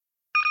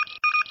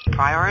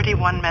Priority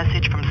 1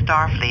 message from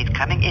Starfleet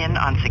coming in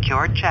on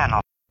secured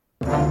channel.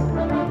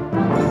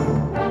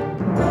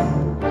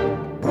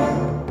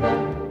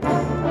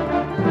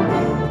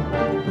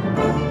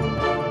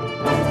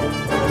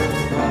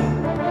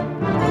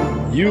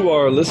 You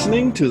are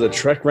listening to the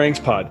Trek Ranks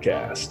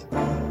Podcast,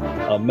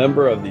 a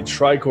member of the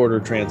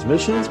Tricorder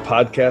Transmissions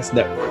Podcast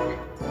Network.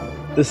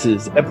 This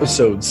is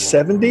episode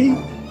 70,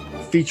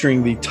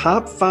 featuring the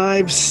top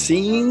 5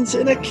 scenes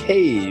in a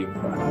cave.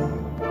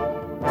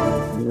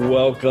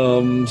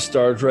 Welcome,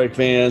 Star Trek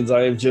fans.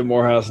 I am Jim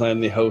Morehouse, and I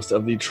am the host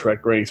of the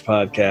Trek Ranks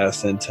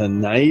Podcast. And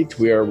tonight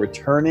we are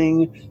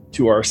returning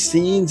to our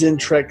Scenes in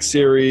Trek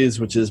series,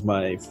 which is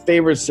my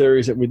favorite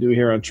series that we do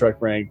here on Trek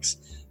Ranks.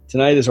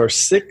 Tonight is our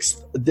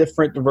 6th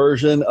different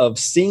version of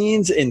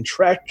Scenes in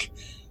Trek.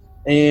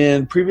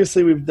 And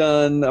previously we've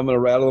done, I'm going to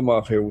rattle them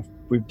off here.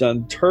 We've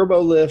done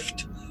Turbo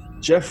Lift,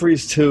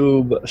 Jeffrey's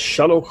Tube,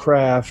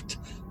 Shuttlecraft,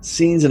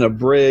 Scenes in a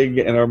Brig,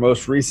 and our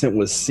most recent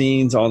was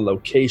Scenes on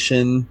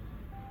Location.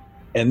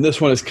 And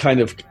this one is kind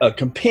of a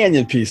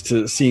companion piece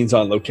to Scenes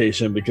on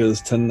Location,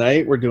 because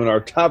tonight we're doing our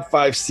top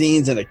 5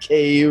 scenes in a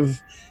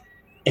cave.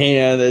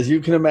 And as you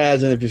can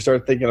imagine, if you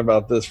start thinking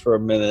about this for a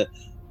minute,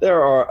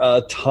 there are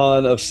a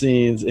ton of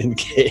scenes in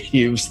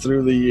caves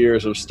through the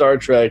years of Star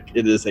Trek.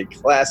 It is a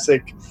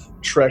classic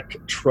Trek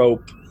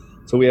trope.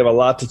 So we have a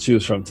lot to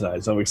choose from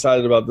tonight. So I'm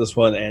excited about this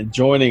one. And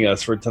joining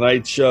us for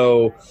tonight's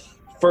show,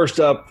 first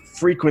up,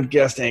 frequent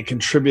guest and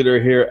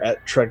contributor here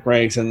at Trek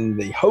Ranks and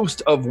the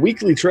host of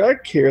Weekly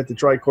Trek here at the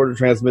Tricorder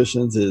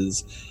Transmissions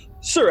is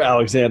Sir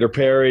Alexander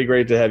Perry.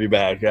 Great to have you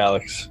back,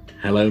 Alex.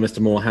 Hello, Mr.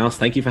 Morehouse.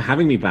 Thank you for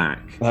having me back.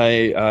 I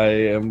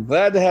am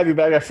glad to have you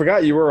back. I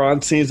forgot you were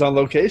on Scenes on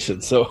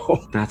Location.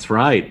 So that's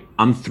right.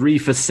 I'm 3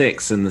 for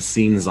 6 in the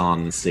Scenes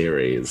on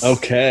series.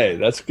 Okay,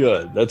 that's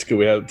good. That's good.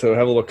 We have to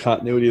have a little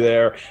continuity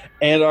there.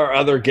 And our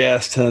other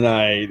guest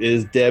tonight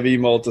is Debbie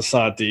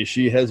Moltisanti.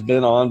 She has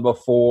been on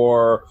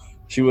before.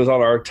 She was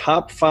on our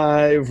top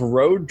 5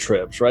 road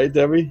trips, right,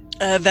 Debbie?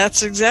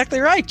 That's exactly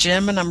right,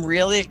 Jim. And I'm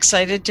really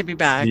excited to be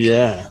back.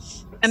 Yeah.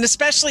 And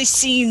especially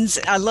scenes.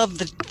 I love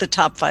the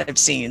top 5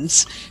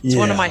 scenes. It's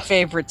one of my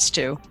favorites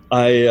too.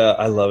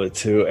 I love it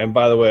too. And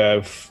by the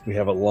way, we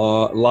have a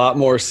lot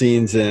more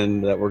scenes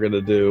in that we're going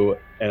to do.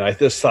 And I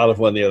just thought of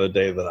one the other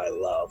day that I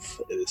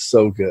love. It is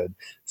so good.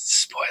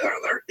 Spoiler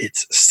alert!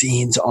 It's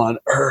Scenes on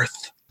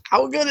Earth.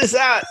 How good is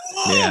that?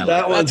 Yeah,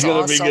 that one's going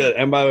to awesome. be good.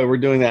 And by the way, we're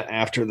doing that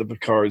after the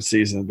Picard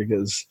season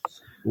because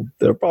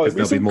there'll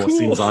be more cool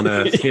scenes on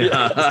Earth.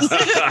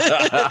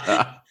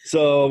 Yeah.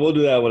 So we'll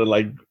do that one in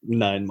like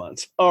 9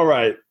 months. All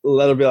right.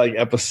 That'll be like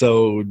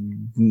episode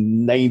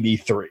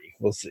 93.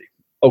 We'll see.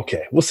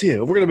 Okay. We'll see.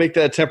 We're going to make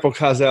that a temporal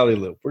causality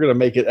loop. We're going to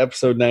make it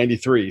episode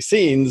 93,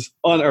 Scenes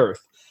on Earth.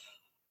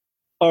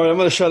 All right. I'm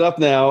going to shut up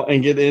now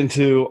and get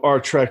into our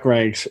Trek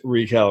Ranks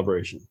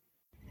recalibration.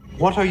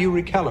 What are you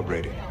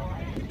recalibrating?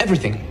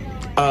 Everything.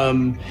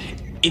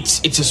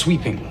 It's a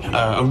sweeping,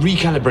 a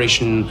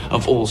recalibration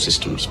of all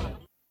systems.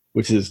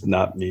 Which is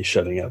not me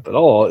shutting up at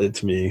all.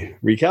 It's me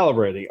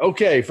recalibrating.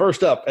 Okay,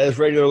 first up, as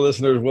regular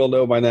listeners will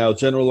know by now,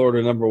 general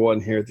order number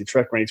 1 here at the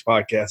Trek Ranks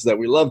Podcast is that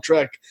we love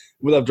Trek.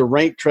 We love to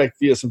rank Trek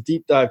via some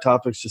deep dive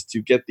topics just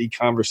to get the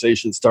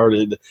conversation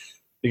started,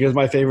 because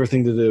my favorite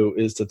thing to do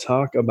is to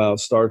talk about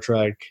Star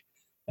Trek.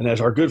 And as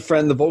our good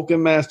friend, the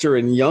Vulcan Master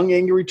and young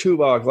angry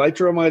Tuvok like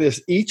to remind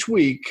us each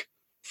week,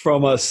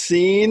 from a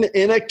scene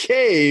in a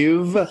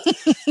cave,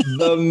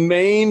 the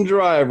main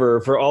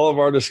driver for all of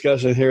our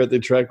discussion here at the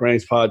Trek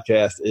Ranks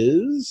Podcast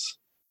is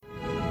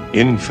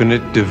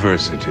Infinite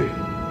diversity.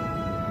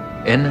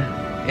 In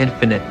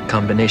infinite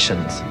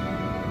combinations.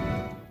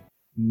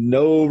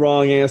 No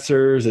wrong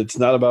answers. It's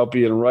not about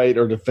being right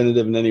or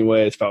definitive in any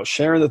way. It's about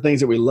sharing the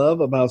things that we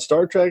love about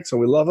Star Trek. So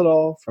we love it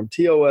all, from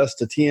TOS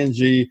to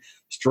TNG,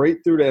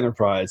 straight through to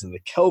Enterprise and the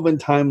Kelvin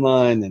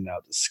timeline, and now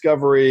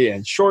Discovery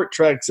and short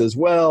treks as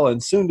well,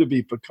 and soon to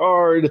be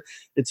Picard.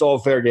 It's all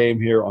fair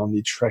game here on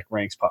the Trek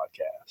Ranks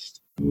Podcast.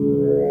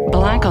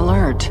 Black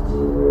alert.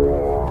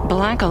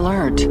 Black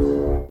alert.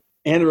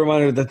 And a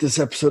reminder that this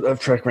episode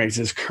of Trek Ranks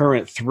is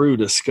current through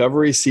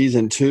Discovery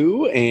Season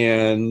 2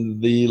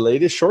 and the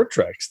latest short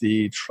treks,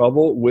 The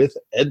Trouble with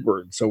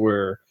Edward. So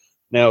we're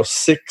now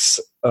 6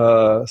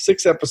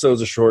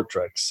 episodes of short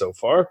treks so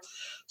far.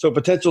 So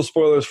potential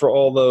spoilers for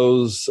all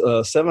those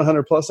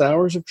 700 plus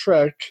hours of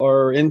Trek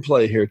are in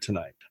play here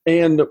tonight.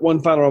 And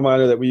one final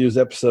reminder that we use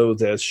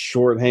episodes as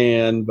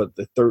shorthand, but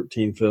the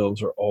 13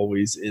 films are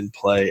always in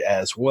play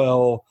as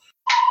well.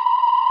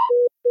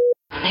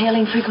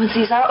 Hailing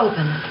frequencies are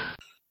open.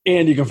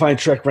 And you can find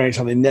Trek Ranks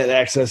on the Net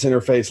Access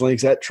interface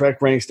links at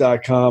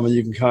trekranks.com, and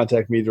you can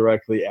contact me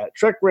directly at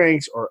Trek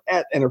Ranks or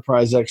at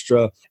Enterprise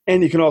Extra.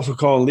 And you can also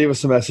call and leave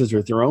us a message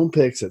with your own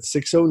picks at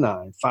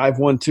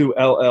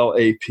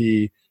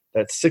 609-512-LLAP.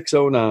 That's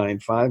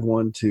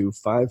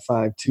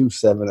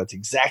 609-512-5527. That's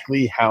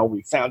exactly how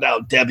we found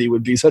out Debbie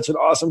would be such an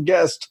awesome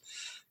guest,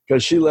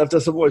 because she left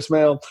us a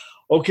voicemail.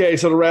 Okay,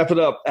 so to wrap it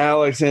up,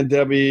 Alex and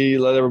Debbie,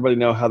 let everybody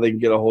know how they can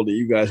get a hold of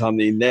you guys on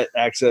the Net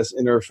Access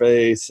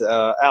interface.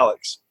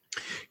 Alex.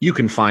 You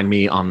can find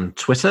me on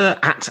Twitter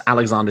at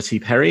Alexander T.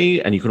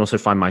 Perry, and you can also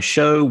find my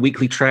show,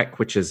 Weekly Trek,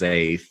 which is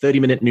a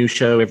 30-minute news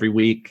show every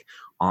week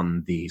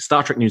on the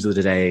Star Trek News of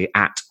the Day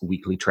at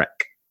Weekly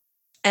Trek.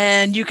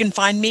 And you can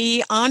find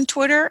me on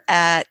Twitter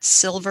at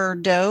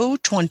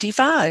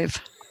SilverDoe25.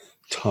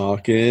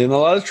 Talking a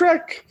lot of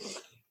Trek.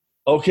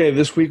 Okay,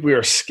 this week we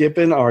are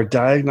skipping our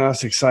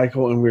diagnostic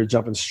cycle and we're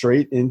jumping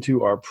straight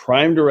into our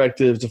prime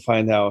directives to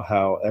find out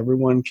how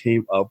everyone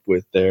came up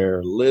with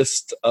their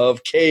list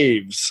of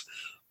caves.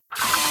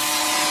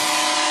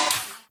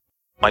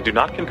 I do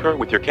not concur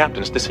with your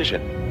captain's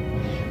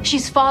decision.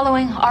 She's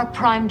following our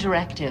prime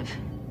directive.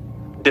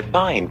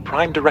 Define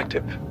prime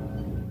directive.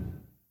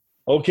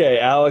 Okay,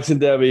 Alex and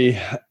Debbie,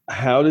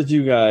 how did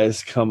you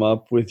guys come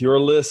up with your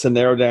list and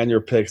narrow down your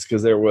picks?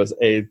 Because there was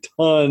a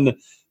ton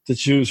to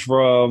choose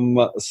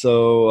from.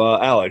 So,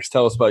 Alex,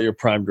 tell us about your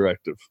prime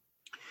directive.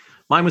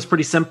 Mine was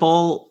pretty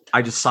simple.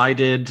 I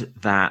decided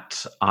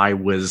that I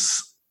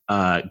was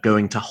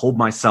going to hold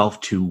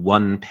myself to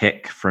one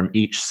pick from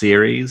each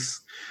series.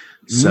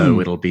 So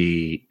it'll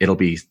be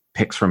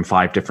picks from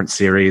 5 different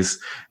series.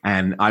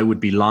 And I would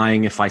be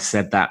lying if I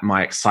said that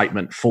my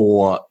excitement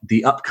for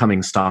the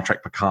upcoming Star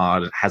Trek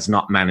Picard has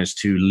not managed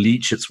to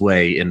leach its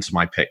way into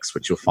my picks,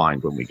 which you'll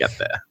find when we get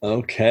there.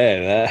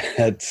 Okay,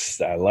 I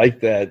like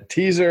that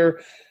teaser.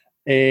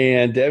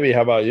 And Debbie,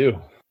 how about you?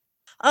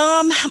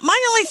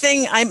 My only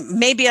thing,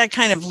 I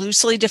kind of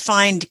loosely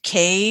defined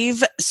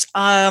cave. If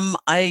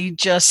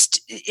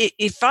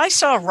I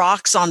saw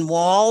rocks on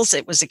walls,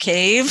 it was a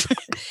cave.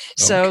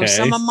 So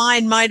some of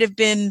mine might have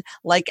been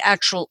like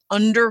actual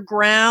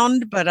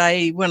underground, but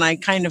when I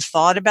kind of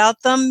thought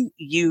about them,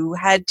 you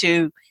had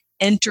to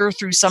enter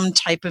through some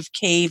type of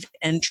cave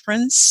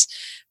entrance.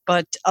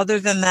 But other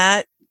than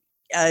that,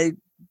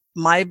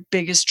 my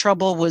biggest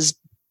trouble was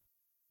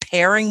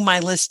paring my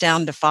list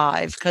down to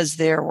 5 because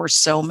there were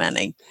so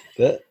many.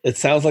 It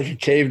sounds like a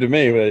cave to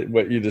me,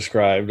 what you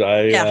described.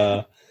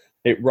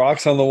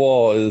 Rocks on the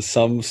wall is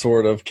some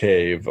sort of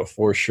cave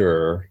for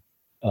sure.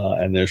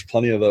 And there's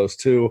plenty of those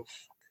too.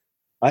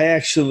 I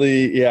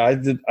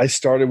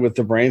started with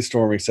the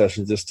brainstorming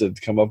session just to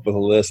come up with a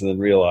list and then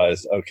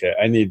realized, okay,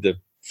 I need to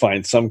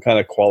find some kind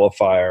of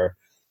qualifier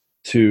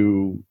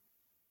to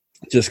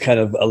just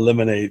kind of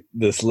eliminate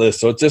this list.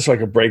 So it's just so I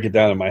could break it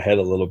down in my head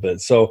a little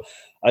bit. So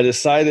I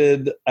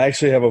decided I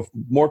actually have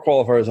more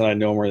qualifiers than I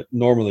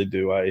normally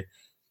do. I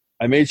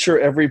made sure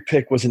every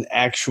pick was an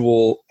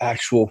actual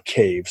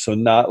cave, so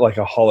not like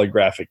a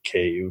holographic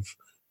cave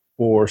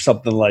or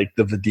something like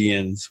the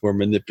Vidians were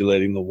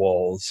manipulating the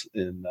walls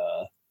in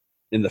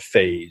the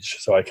Phage.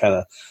 So I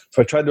tried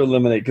to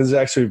eliminate, because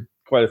there's actually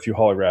quite a few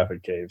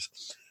holographic caves.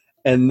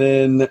 And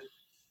then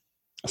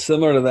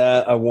similar to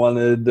that, I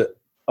wanted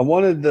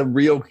the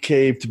real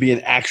cave to be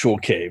an actual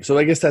cave. So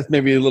I guess that's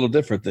maybe a little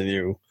different than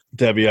you,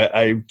 Debbie.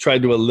 I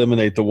tried to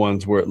eliminate the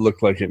ones where it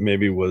looked like it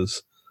maybe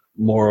was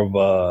more of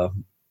I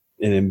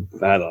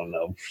don't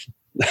know.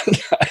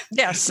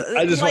 Yes.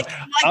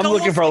 I'm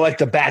looking for like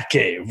the Bat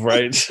Cave,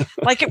 right?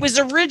 Like it was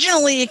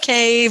originally a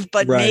cave,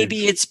 but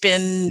maybe it's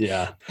been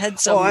had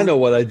some I know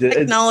what I did.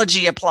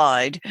 Technology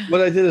applied. What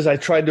I did is I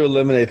tried to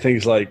eliminate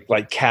things like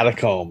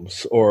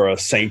catacombs or a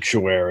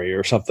sanctuary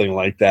or something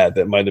like that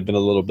might have been a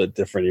little bit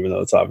different, even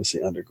though it's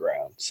obviously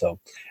underground. So,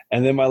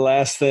 and then my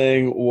last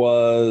thing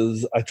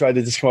was I tried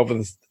to just come up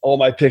with all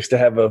my picks to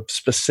have a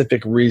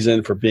specific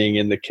reason for being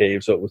in the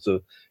cave, so it was a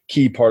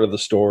key part of the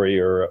story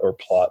or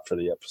plot for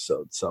the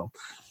episode. So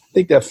I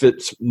think that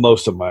fits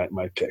most of my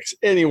picks.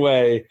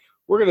 Anyway,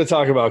 we're going to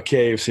talk about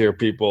caves here,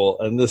 people,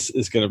 and this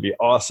is going to be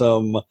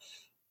awesome.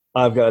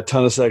 I've got a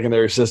ton of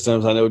secondary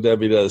systems. I know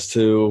Debbie does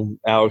too.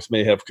 Alex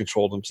may have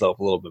controlled himself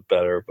a little bit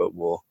better, but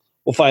we'll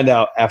find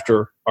out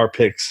after our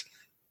picks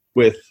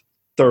with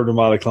Third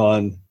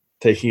Romaticon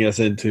taking us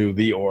into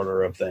the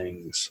order of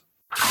things.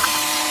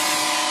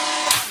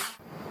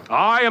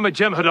 I am a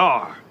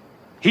Jem'Hadar.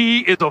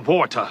 He is a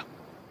Vorta.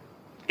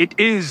 It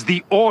is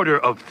the order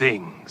of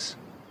things.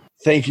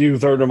 Thank you,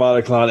 Third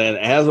Romaticon. And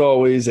as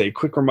always, a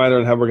quick reminder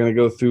on how we're going to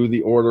go through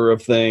the order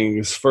of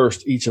things.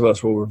 First, each of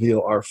us will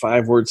reveal our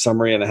 5-word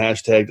summary and a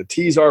hashtag to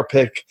tease our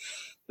pick.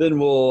 Then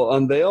we'll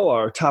unveil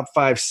our top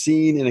 5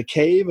 scene in a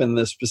cave and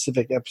the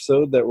specific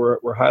episode that we're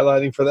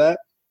highlighting for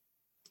that.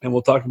 And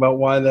we'll talk about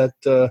why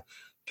that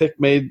pick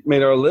made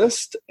our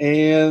list.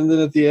 And then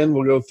at the end,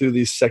 we'll go through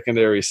these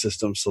secondary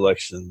system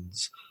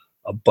selections,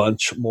 a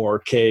bunch more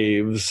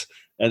caves.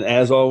 And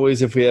as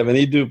always, if we have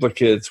any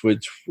duplicates,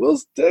 which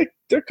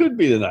there could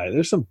be tonight,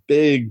 there's some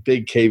big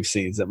cave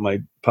scenes that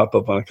might pop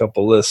up on a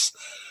couple lists.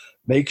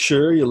 Make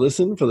sure you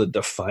listen for the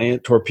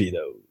Defiant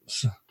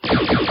Torpedoes.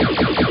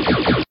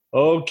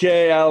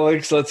 Okay,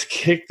 Alex, let's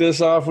kick this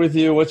off with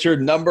you. What's your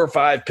number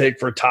 5 pick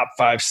for top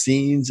 5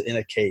 scenes in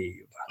a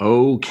cave?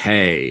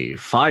 Okay,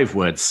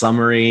 5-word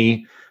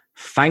summary.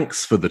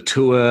 Thanks for the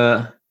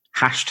tour.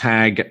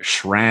 Hashtag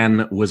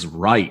Shran was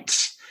right.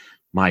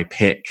 My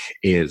pick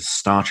is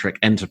Star Trek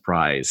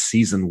Enterprise,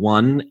 Season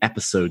 1,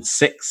 Episode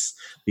 6,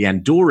 The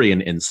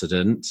Andorian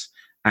Incident,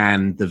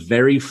 And the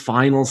very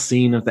final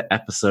scene of the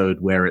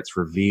episode where it's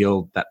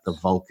revealed that the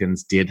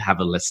Vulcans did have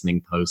a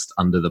listening post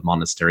under the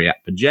monastery at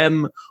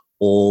P'Jem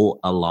all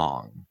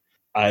along.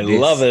 I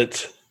love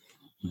it.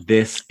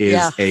 This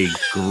is a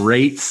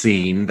great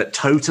scene that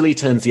totally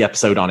turns the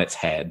episode on its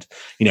head.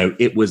 You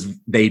know,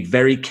 they'd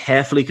very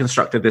carefully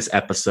constructed this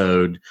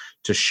episode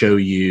to show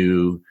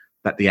you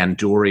that the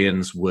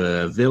Andorians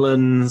were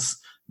villains,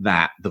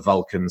 that the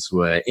Vulcans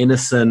were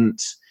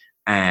innocent,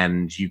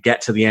 and you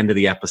get to the end of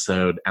the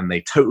episode and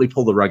they totally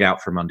pull the rug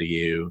out from under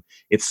you.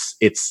 It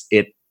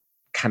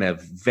kind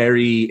of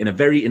in a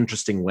very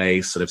interesting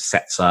way sort of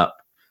sets up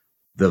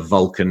the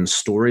Vulcan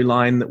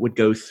storyline that would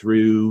go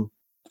through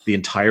the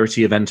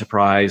entirety of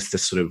Enterprise.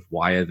 This sort of,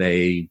 why are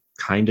they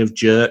kind of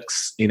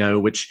jerks, you know,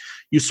 which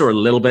you saw a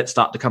little bit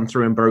start to come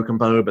through in Broken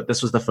Bow, but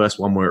this was the first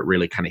one where it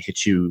really kind of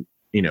hit you,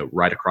 you know,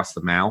 right across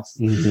the mouth.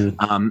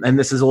 Mm-hmm. And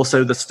this is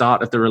also the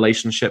start of the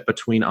relationship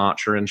between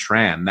Archer and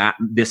Shran. That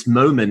this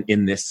moment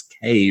in this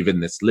cave, in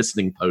this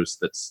listening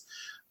post that's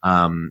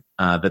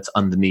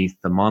underneath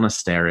the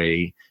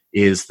monastery,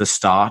 is the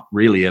start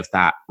really of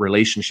that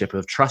relationship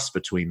of trust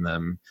between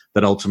them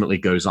that ultimately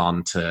goes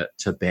on to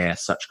bear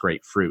such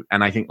great fruit.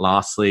 And I think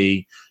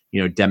lastly, you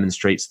know,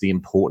 demonstrates the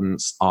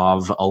importance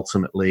of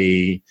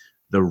ultimately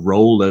the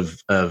role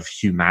of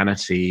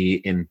humanity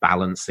in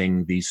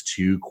balancing these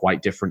two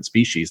quite different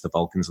species, the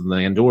Vulcans and the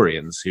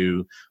Andorians,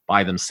 who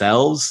by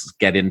themselves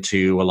get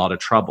into a lot of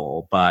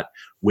trouble, but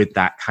with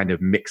that kind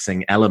of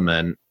mixing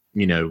element,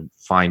 you know,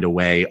 find a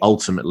way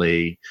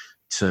ultimately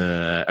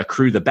to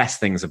accrue the best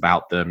things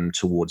about them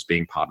towards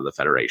being part of the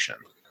Federation.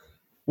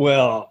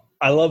 Well,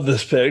 I love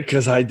this pick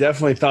because I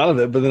definitely thought of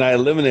it, but then I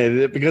eliminated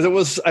it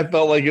because I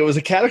felt like it was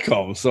a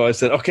catacomb. So I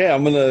said, okay,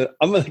 I'm gonna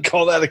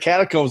call that a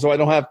catacomb, so I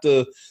don't have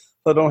to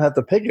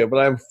pick it. But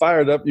I'm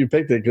fired up. You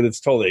picked it because it's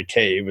totally a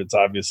cave. It's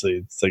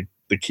like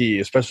the key,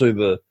 especially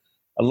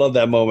I love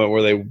that moment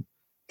where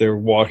they're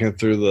walking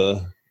through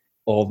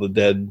all the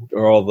dead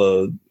or all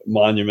the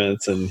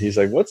monuments, and he's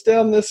like, what's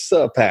down this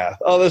path?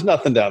 Oh, there's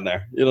nothing down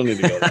there. You don't need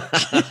to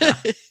go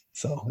there.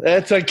 So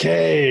it's a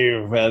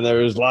cave, and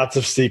there's lots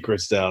of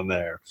secrets down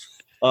there.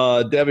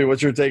 Debbie,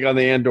 what's your take on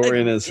the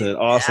Andorian? It's an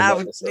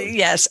awesome episode.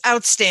 Yes,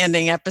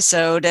 outstanding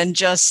episode, and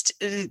just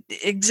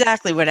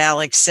exactly what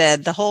Alex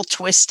said, the whole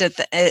twist at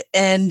the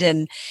end,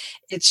 and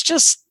it's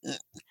just,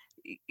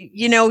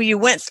 you know, you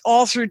went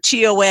all through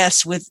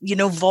TOS with, you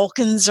know,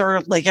 Vulcans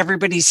are like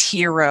everybody's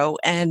hero,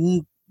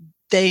 and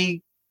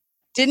they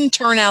didn't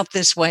turn out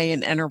this way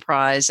in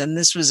Enterprise, and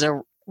this was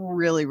a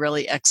really,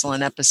 really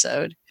excellent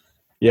episode.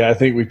 Yeah, I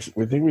think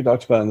we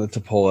talked about it in the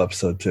T'Pol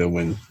episode too,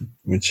 when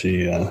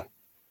she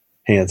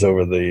hands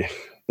over the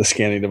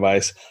scanning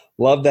device.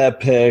 Love that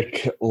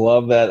pick.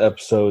 Love that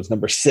episode. It's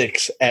number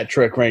 6 at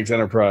Trek Ranks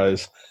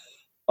Enterprise.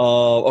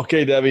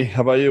 Okay, Debbie,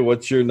 how about you?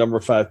 What's your number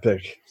 5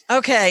 pick?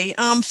 Okay,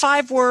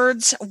 5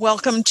 words.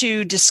 Welcome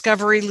to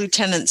Discovery,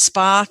 Lieutenant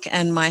Spock,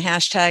 and my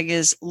hashtag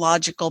is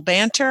logical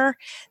banter.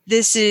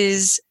 This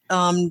is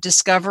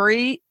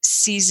Discovery,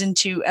 Season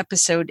 2,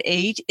 Episode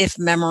 8, If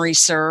Memory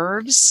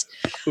Serves.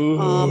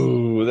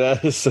 Ooh,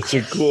 that is such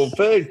a cool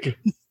pick.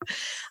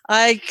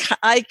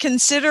 I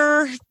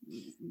consider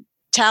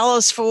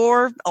Talos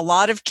 4 a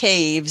lot of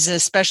caves,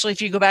 especially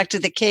if you go back to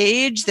the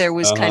cage. There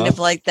was kind of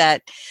like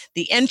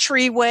the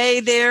entryway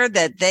there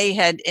that they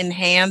had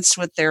enhanced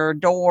with their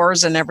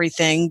doors and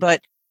everything.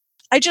 But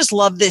I just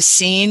love this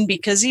scene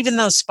because even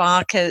though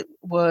Spock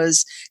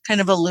was kind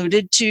of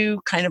alluded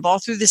to kind of all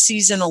through the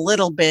season a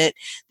little bit,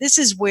 this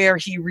is where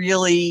he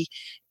really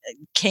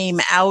came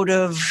out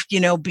of, you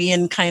know,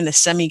 being kind of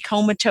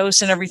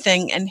semi-comatose and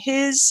everything. And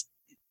his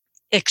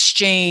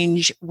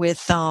exchange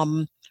with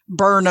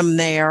Burnham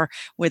there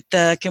with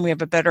can we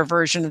have a better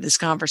version of this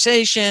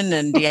conversation,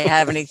 and do you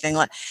have anything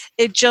like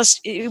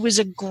it was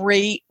a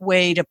great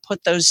way to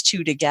put those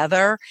two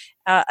together,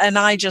 and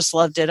I just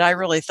loved it. I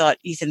really thought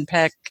Ethan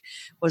Peck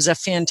was a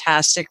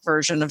fantastic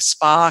version of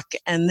Spock,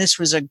 and this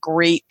was a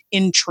great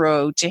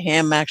intro to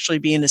him actually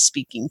being a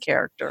speaking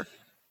character.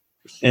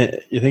 And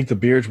you think the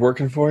beard's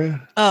working for you?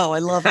 Oh, I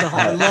love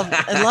I love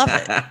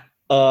it.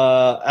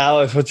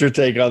 Alex, what's your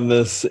take on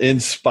this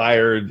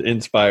inspired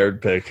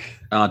pick?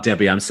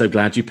 Debbie, I'm so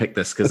glad you picked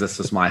this because this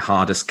was my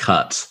hardest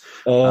cut.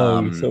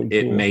 So cool.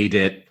 It made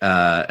it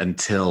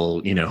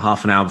until, you know,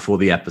 half an hour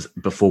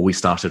before we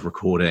started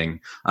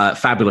recording.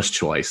 Fabulous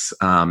choice.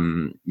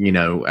 You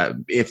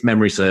know, If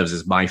Memory Serves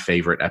is my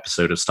favorite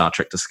episode of Star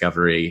Trek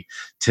Discovery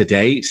to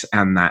date,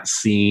 and that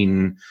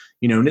scene,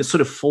 you know, and it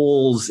sort of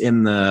falls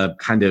in the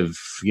kind of,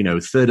 you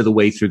know, third of the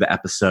way through the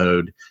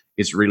episode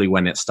is really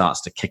when it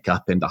starts to kick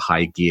up into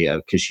high gear,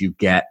 because you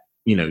get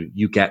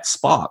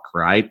Spock,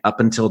 right? Up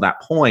until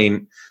that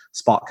point,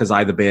 Spock has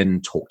either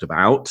been talked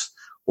about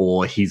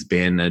or he's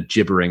been a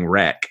gibbering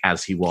wreck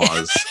as he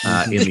was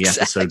in the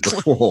episode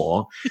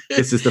before.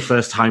 This is the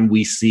first time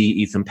we see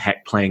Ethan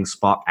Peck playing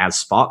Spock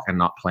as Spock and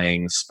not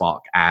playing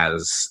Spock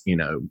as, you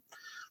know,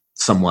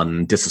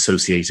 someone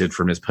disassociated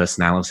from his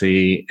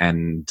personality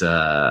and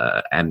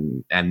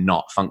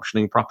not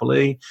functioning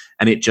properly.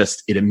 And it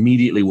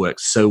immediately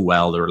works so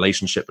well. The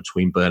relationship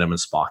between Burnham and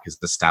Spock is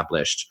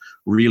established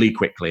really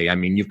quickly. I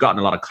mean, you've gotten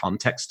a lot of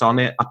context on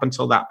it up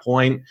until that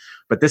point,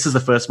 but this is the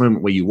first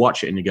moment where you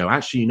watch it and you go,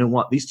 actually, you know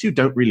what? These two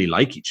don't really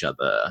like each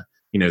other.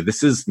 You know,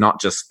 this is not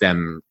just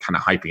them kind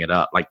of hyping it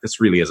up. Like, this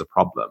really is a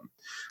problem.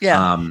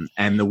 Yeah.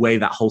 And the way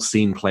that whole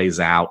scene plays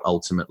out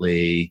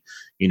ultimately,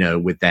 you know,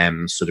 with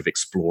them sort of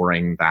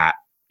exploring that,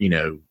 you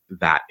know,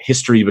 that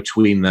history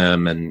between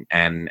them,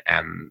 and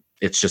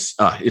it's just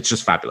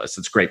fabulous.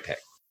 It's a great pick.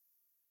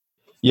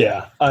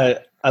 Yeah, I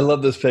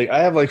love this pick. I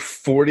have like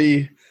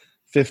 40,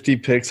 50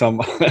 picks on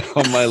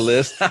my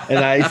list,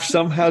 and I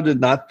somehow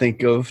did not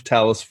think of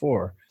Talos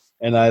 4.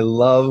 And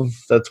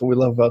that's what we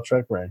love about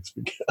Trek Ranks,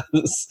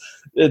 because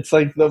it's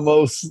like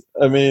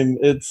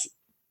it's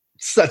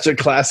such a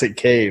classic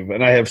cave,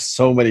 and I have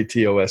so many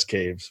TOS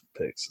caves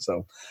picks.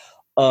 So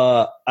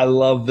I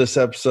love this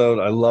episode.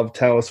 I love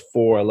Talos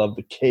 4. I love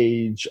the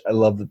cage. I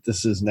love that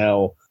this is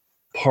now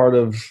part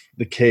of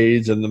the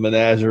cage and the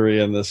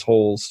menagerie and this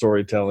whole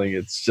storytelling.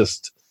 It's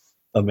just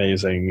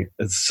amazing.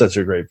 It's such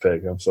a great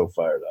pick. I'm so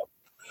fired up.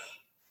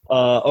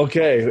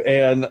 Okay,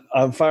 and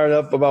I'm fired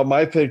up about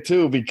my pick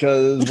too,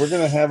 because we're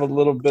going to have a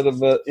little bit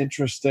of an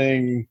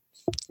interesting.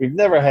 We've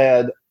never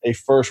had a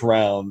first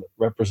round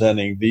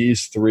representing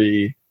these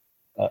three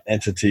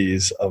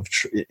entities of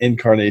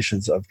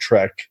incarnations of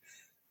Trek,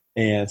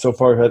 and so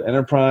far we've had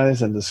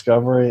Enterprise and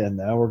Discovery, and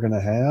now we're going to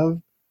have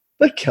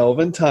the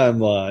Kelvin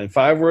timeline.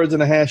 5 words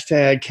and a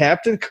hashtag.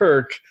 Captain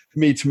Kirk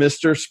meets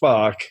Mr.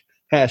 Spock.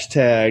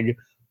 Hashtag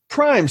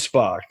Prime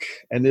Spock,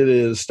 and it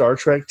is Star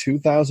Trek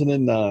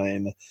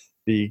 2009,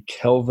 the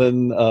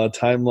Kelvin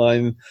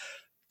timeline,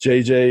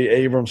 J.J.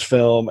 Abrams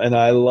film, and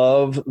I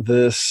love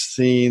this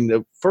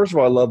scene. First of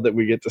all, I love that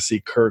we get to see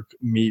Kirk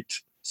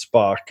meet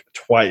Spock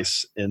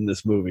twice in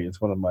this movie.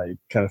 It's one of my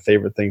kind of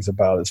favorite things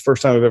about it. It's the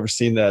first time I've ever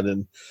seen that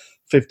in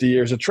 50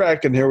 years of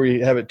Trek, and here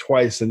we have it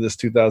twice in this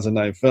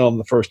 2009 film.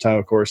 The first time,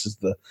 of course, is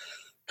the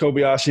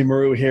Kobayashi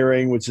Maru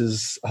hearing, which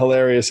is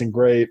hilarious and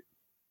great.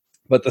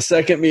 But the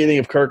second meeting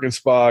of Kirk and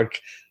Spock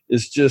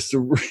is just a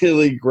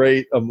really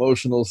great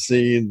emotional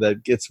scene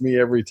that gets me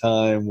every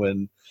time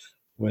when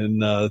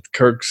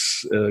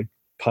Kirk's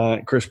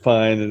Chris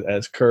Pine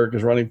as Kirk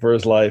is running for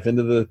his life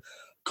into the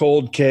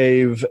cold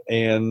cave,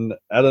 and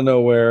out of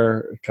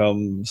nowhere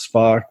comes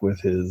Spock with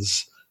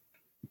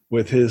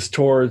his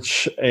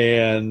torch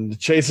and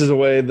chases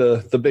away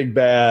the big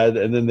bad,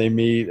 and then they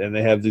meet and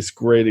they have this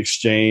great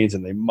exchange,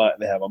 and they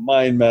have a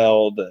mind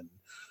meld, and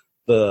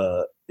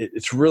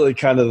it's really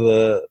kind of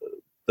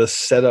the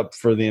setup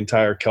for the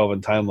entire Kelvin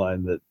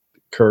timeline, that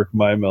Kirk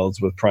mind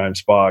melds with Prime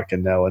Spock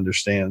and now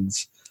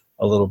understands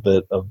a little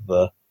bit of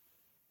the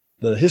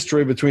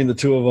history between the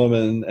two of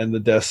them and the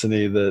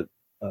destiny that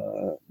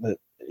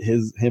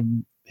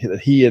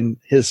he and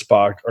his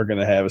Spock are going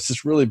to have. It's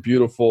just really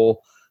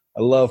beautiful.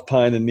 I love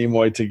Pine and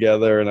Nimoy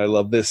together, and I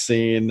love this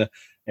scene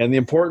and the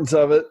importance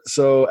of it.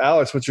 So,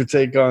 Alex, what's your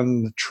take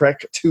on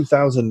Trek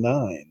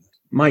 2009?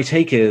 My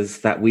take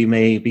is that we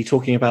may be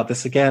talking about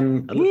this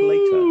again a little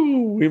later.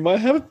 We might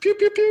have a pew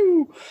pew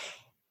pew.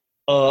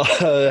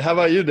 How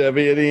about you,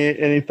 Debbie?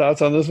 Any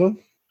thoughts on this one?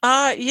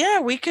 Yeah,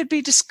 we could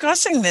be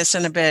discussing this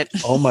in a bit.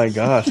 Oh my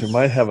gosh, we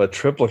might have a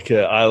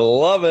triplicate. I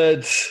love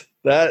it.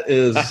 That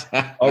is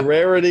a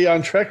rarity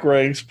on Trek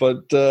Ranks,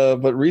 but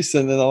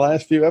recent in the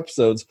last few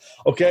episodes.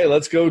 Okay,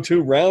 let's go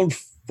to round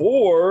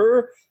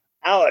 4.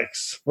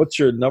 Alex, what's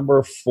your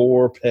number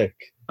 4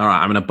 pick? All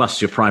right, I'm going to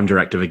bust your Prime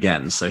Directive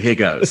again, so here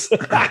goes.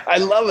 I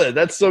love it.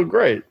 That's so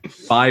great.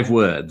 5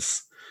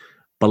 words.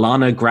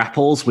 B'Elanna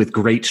grapples with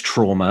great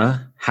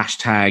trauma.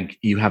 Hashtag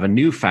you have a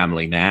new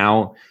family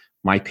now.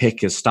 My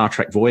pick is Star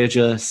Trek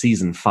Voyager,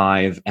 Season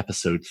 5,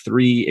 Episode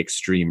 3,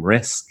 Extreme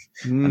Risk,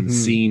 and the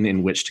scene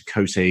in which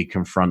Chakotay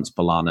confronts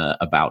B'Elanna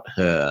about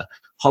her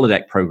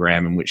holodeck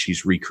program in which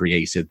she's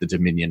recreated the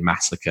Dominion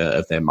massacre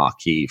of their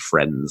marquee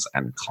friends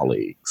and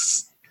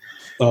colleagues.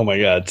 Oh my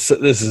God. So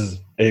this is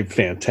a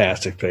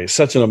fantastic piece.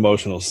 Such an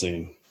emotional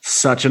scene.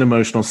 Such an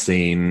emotional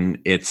scene.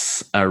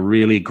 It's a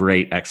really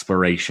great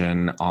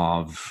exploration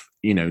of,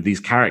 you know, these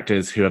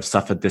characters who have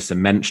suffered this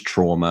immense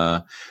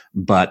trauma,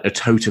 but are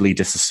totally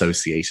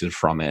disassociated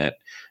from it.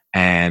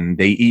 And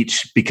they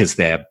each, because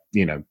they're,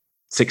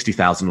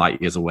 60,000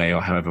 light years away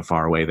or however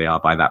far away they are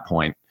by that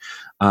point.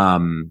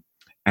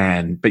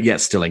 But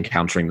yet still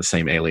encountering the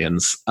same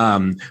aliens.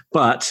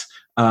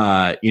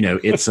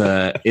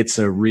 It's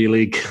a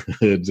really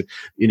good,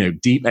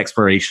 deep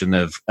exploration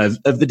of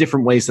the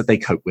different ways that they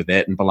cope with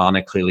it. And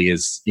B'Elanna clearly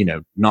is,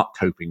 not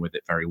coping with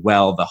it very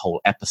well. The whole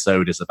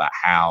episode is about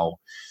how,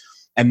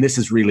 and this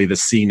is really the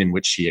scene in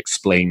which she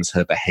explains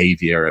her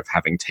behavior of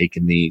having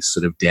taken these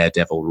sort of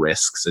daredevil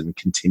risks and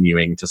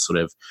continuing to sort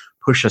of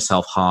push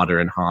herself harder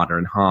and harder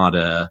and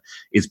harder,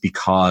 is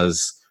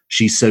because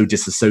she's so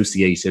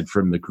disassociated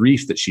from the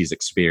grief that she's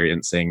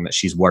experiencing that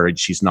she's worried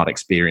she's not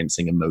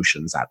experiencing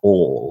emotions at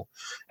all.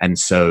 And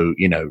so,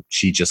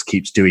 she just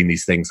keeps doing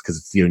these things because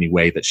it's the only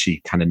way that she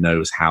kind of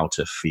knows how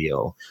to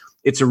feel.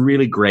 It's a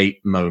really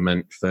great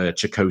moment for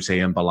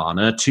Chakotay and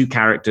B'Elanna, two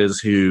characters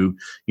who,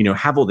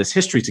 have all this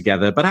history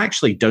together, but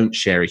actually don't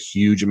share a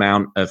huge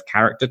amount of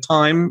character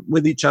time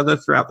with each other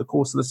throughout the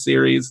course of the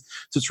series.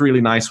 So it's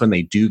really nice when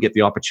they do get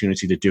the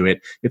opportunity to do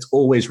it. It's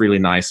always really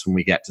nice when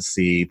we get to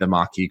see the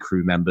Maquis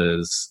crew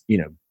members,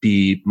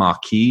 be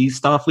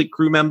Maquis Starfleet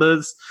crew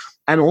members.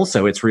 And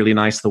also, it's really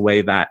nice the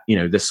way that,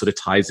 this sort of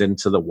ties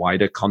into the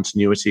wider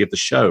continuity of the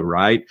show,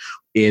 right?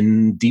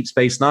 In Deep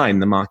Space Nine,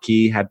 the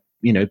Maquis had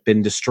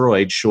been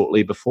destroyed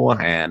shortly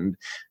beforehand.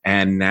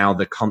 And now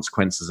the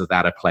consequences of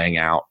that are playing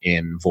out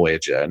in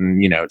Voyager.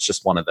 And, it's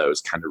just one of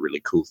those kind of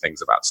really cool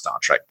things about Star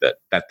Trek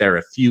that there are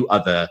a few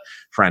other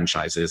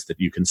franchises that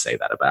you can say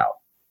that about.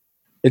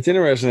 It's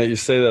interesting that you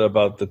say that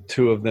about the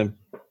two of them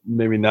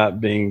maybe not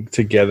being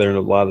together in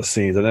a lot of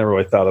scenes. I never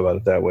really thought about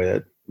it that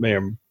way.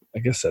 I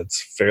guess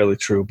that's fairly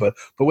true. But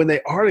when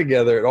they are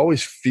together, it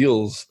always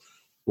feels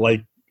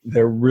like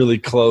they're really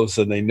close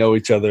and they know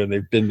each other and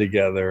they've been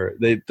together.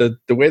 The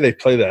way they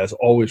play that is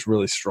always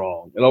really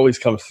strong. It always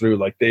comes through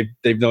like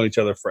they've known each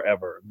other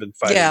forever, been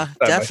fighting side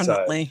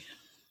definitely. by side.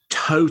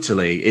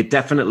 Totally. It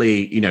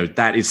definitely,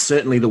 that is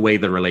certainly the way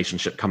the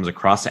relationship comes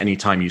across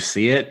anytime you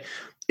see it.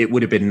 It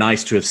would have been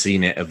nice to have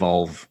seen it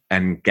evolve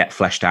and get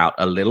fleshed out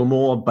a little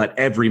more, but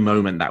every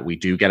moment that we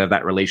do get of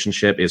that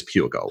relationship is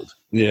pure gold.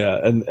 Yeah,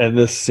 and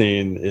this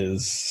scene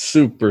is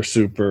super,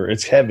 super,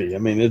 it's heavy. I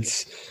mean,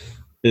 it's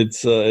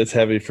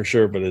heavy for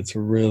sure, but it's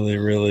really,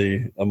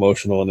 really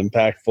emotional and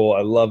impactful.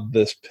 I love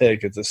this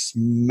pick. It's a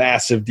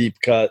massive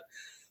deep cut.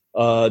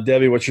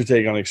 Debbie, what's your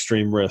take on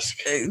Extreme Risk?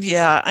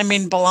 Yeah, I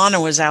mean,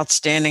 B'Elanna was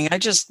outstanding. I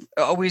just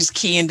always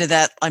key into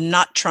that. I'm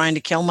not trying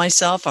to kill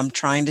myself. I'm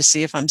trying to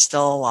see if I'm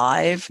still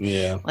alive.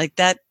 Yeah. Like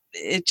that,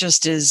 it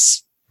just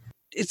is.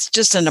 It's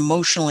just an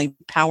emotionally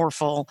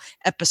powerful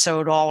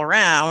episode all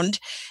around,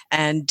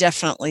 and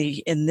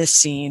definitely in this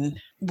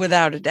scene,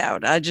 without a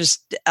doubt.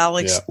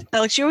 Alex,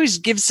 you always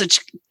give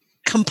such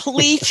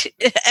complete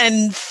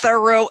and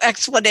thorough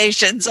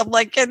explanations. I'm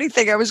like,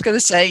 anything I was going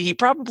to say, he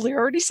probably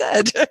already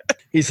said.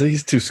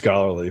 He's too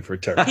scholarly for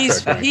Trek.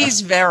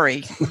 He's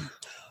very.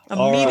 I'm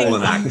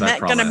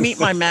going to meet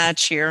my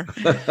match here.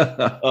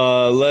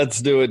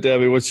 Let's do it,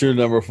 Debbie. What's your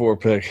number 4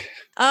 pick?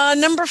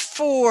 Number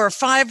 4,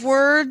 5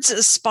 words,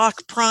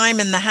 Spock Prime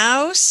in the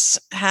house,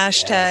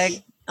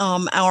 hashtag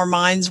our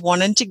minds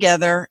one and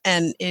together.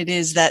 And it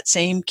is that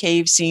same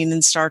cave scene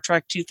in Star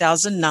Trek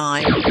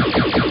 2009.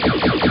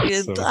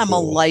 I'm a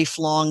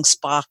lifelong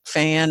Spock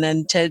fan,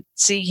 and to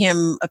see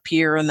him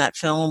appear in that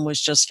film was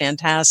just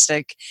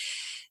fantastic.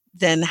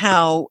 Then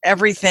how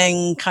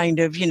everything kind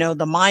of,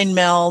 the mind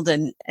meld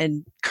and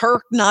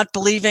Kirk not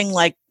believing,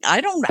 like,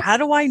 how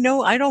do I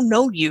know? I don't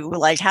know you.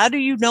 Like, how do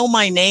you know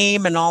my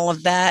name and all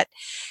of that?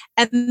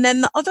 And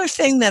then the other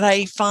thing that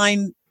I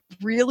find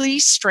really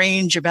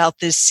strange about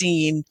this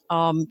scene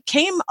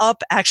came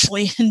up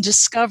actually in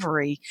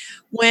Discovery.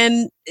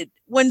 When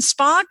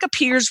Spock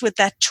appears with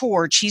that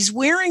torch, he's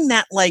wearing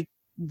that like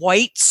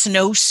white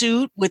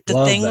snowsuit with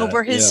the thing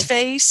over his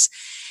face.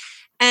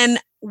 And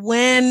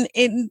when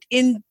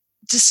in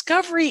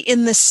Discovery,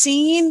 in the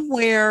scene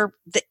where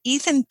the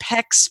Ethan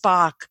Peck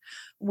Spock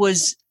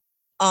was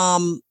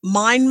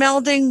mind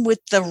melding with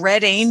the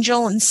Red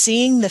Angel and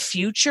seeing the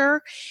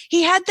future,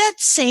 he had that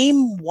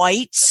same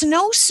white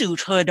snowsuit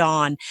hood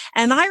on.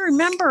 And I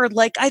remember,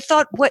 like, I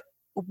thought,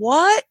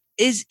 what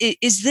is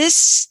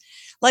this?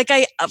 Like,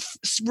 I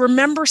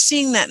remember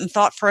seeing that and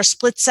thought for a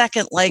split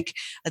second, like,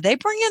 are they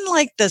bringing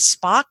like the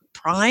Spock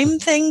Prime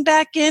thing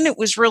back in? It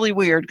was really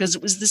weird because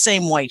it was the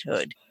same white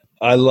hood.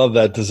 I love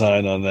that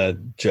design on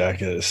that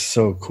jacket. It's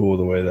so cool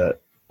the way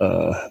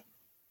that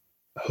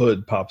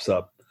hood pops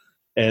up.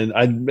 And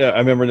I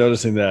remember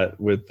noticing that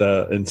with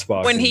in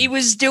Spock. When he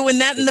was doing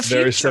that in the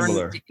future. Very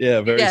similar.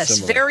 Yeah, very similar. Yes,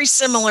 very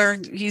similar.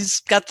 He's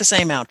got the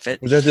same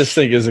outfit. Which I just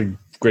think is a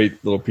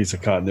great little piece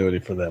of continuity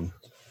for them.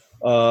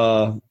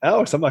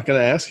 Alex, I'm not going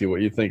to ask you what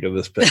you think of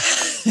this pick.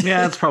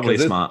 Yeah, it's probably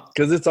smart.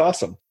 Because it's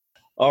awesome.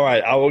 All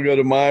right, I will go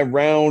to my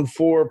round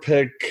 4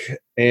 pick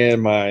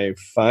and my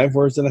 5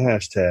 words in a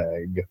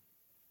hashtag.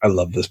 I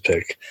love this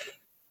pick.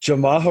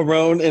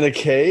 Jamaharone in a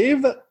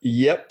cave?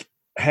 Yep.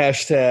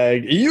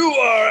 Hashtag, you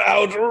are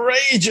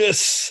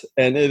outrageous.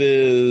 And it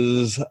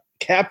is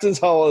Captain's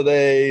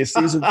Holiday,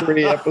 Season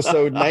 3,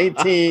 Episode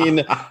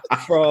 19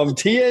 from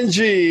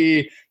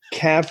TNG.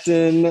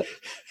 Captain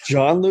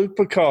Jean-Luc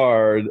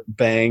Picard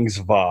bangs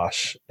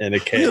Vosh in a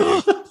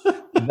cave.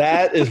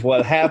 That is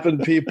what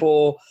happened,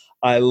 people.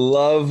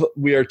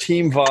 We are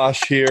Team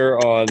Vosh here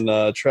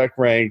on Trek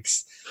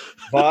Ranks.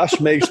 Vosh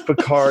makes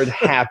Picard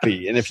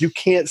happy. And if you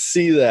can't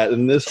see that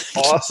in this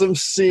awesome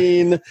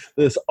scene,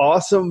 this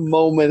awesome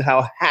moment,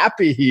 how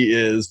happy he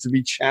is to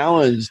be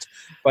challenged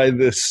by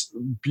this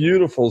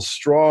beautiful,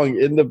 strong,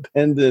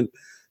 independent,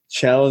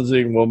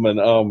 challenging woman.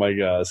 Oh my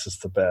God, it's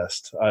just the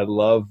best. I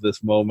love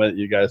this moment.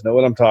 You guys know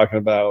what I'm talking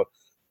about.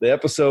 The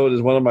episode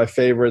is one of my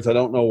favorites. I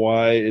don't know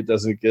why it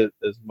doesn't get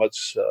as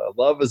much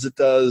love as it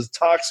does.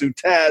 Toxu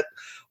Tat,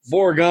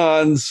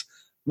 Vorgons,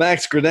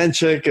 Max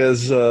Grodénchik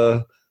as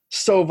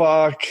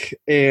Stovak,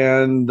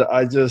 and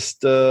I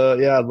just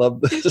I love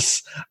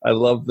this. I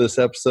love this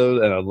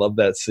episode, and I love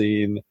that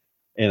scene,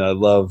 and I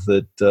love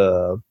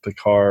that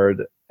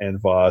Picard and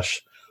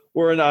Vosh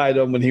were an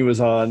item when he was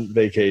on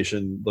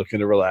vacation looking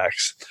to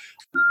relax.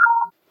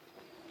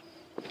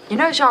 You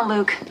know,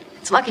 Jean-Luc,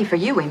 it's lucky for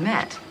you we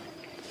met.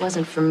 If it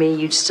wasn't for me,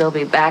 you'd still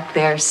be back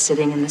there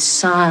sitting in the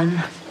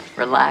sun,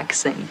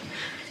 relaxing.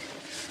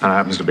 That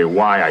happens to be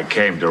why I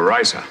came to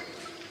Risa.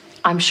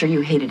 I'm sure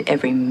you hated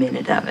every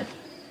minute of it.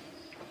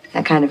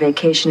 That kind of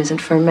vacation isn't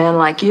for a man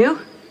like you.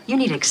 You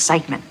need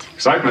excitement.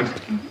 Excitement?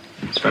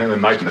 Spending the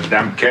night in the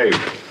damn cave.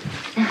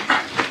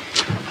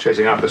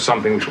 Chasing after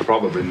something we shall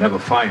probably never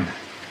find.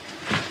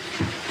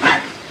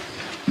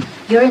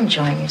 You're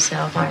enjoying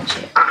yourself, aren't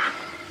you?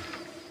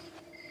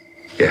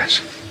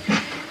 Yes.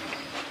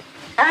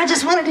 I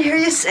just wanted to hear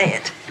you say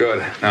it.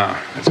 Good. Now,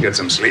 let's get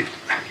some sleep.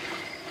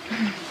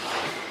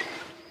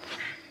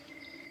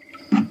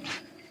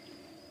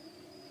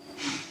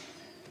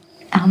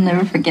 I'll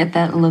never forget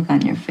that look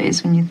on your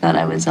face when you thought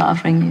I was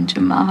offering you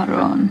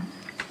Jamaharon.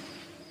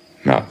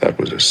 Now, that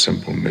was a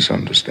simple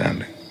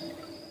misunderstanding.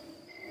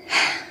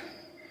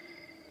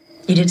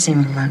 You did seem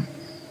a little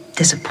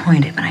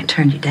disappointed when I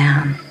turned you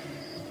down.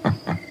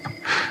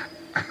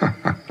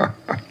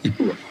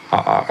 You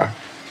are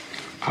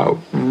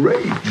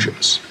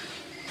outrageous.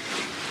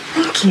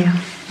 Thank you.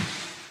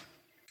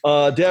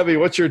 Debbie,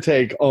 what's your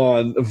take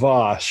on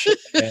Vosh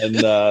and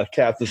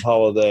Captain's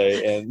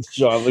Holiday and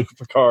Jean-Luc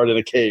Picard in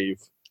a cave?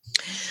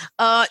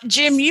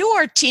 Jim, you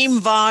are Team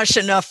Vosh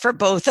enough for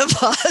both of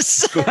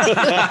us.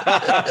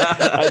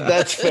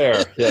 That's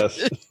fair,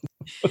 yes.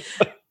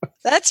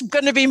 That's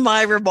going to be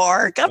my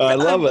remark. I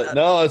love it.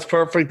 No, it's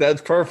perfect.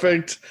 That's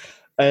perfect.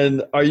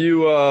 And are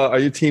you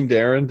Team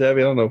Darren,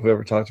 Debbie? I don't know if we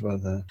ever talked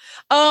about that.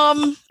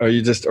 Are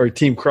you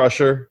Team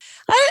Crusher?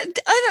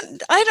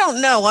 I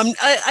don't know.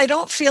 I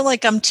don't feel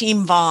like I'm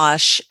Team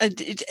Vosh, and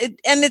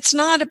it's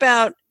not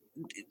about.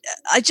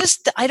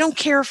 I don't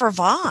care for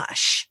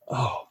Vosh.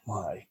 Oh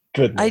my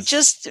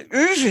goodness!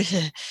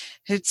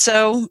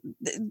 So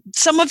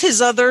some of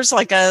his others,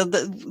 like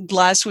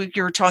last week,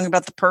 you were talking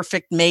about the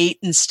perfect mate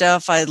and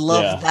stuff. I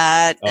love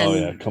that. Oh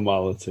yeah,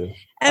 Kamala too.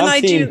 And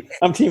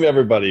I'm Team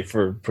everybody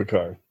for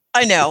Picard.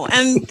 I know,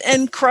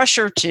 and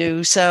Crusher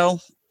too. So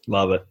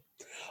love it.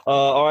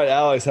 All right,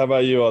 Alex, how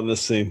about you on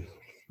this scene?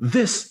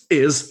 This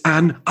is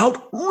an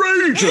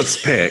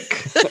outrageous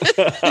pick.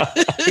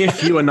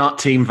 If you are not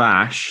Team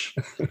Vash,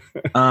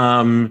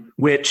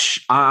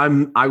 which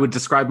I would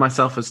describe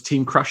myself as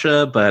Team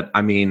Crusher, but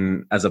I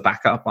mean, as a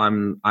backup,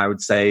 I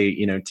would say,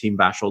 Team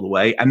Vash all the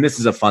way. And this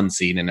is a fun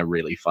scene in a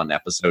really fun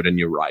episode. And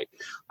you're right.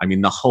 I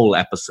mean, the whole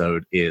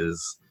episode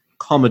is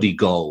comedy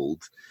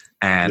gold.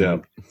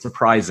 And it's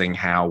surprising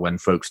how when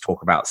folks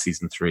talk about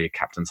season 3,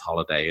 Captain's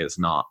Holiday is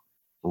not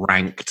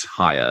ranked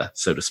higher,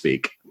 so to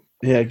speak.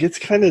 Yeah, it gets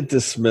kind of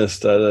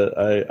dismissed.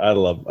 I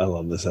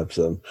love this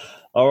episode.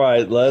 All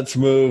right, let's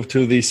move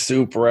to the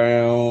soup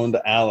round.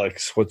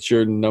 Alex, what's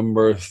your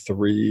number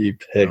 3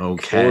 pick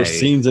for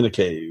Scenes in a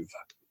Cave?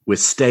 We're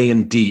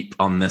staying deep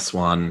on this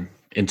one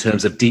in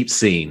terms of deep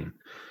scene.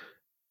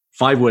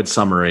 5-word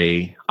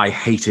summary. I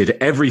hated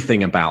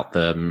everything about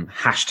them.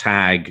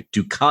 Hashtag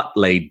Dukat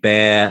laid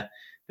bare.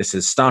 This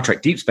is Star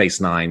Trek Deep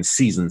Space Nine,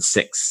 Season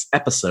 6,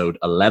 Episode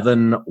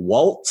 11,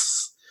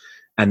 Waltz.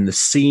 And the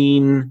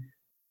scene...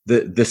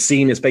 The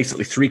scene is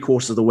basically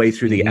 3/4 of the way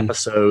through the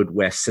episode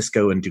where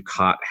Sisko and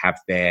Dukat have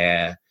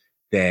their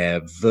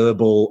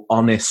verbal,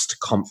 honest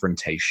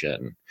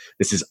confrontation.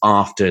 This is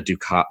after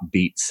Dukat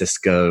beats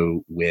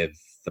Sisko with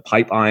the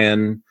pipe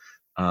iron,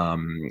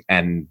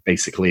 and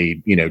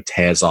basically,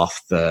 tears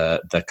off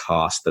the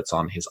cast that's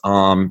on his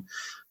arm.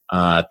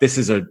 This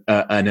is an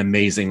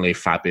amazingly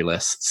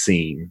fabulous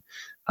scene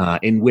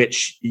in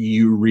which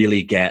you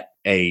really get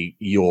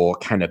your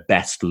kind of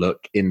best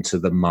look into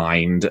the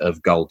mind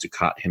of Gul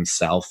Dukat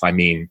himself. I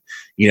mean,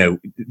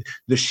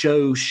 the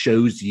show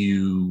shows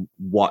you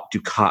what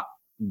Dukat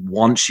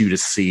wants you to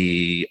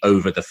see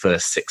over the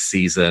first 6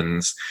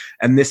 seasons.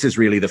 And this is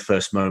really the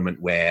first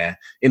moment where,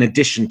 in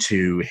addition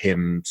to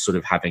him sort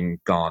of having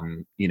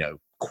gone,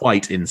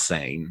 quite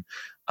insane,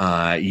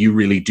 you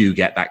really do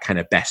get that kind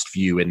of best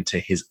view into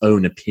his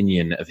own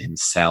opinion of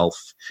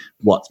himself,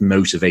 what's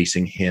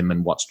motivating him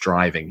and what's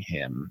driving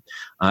him.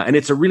 And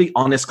it's a really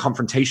honest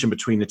confrontation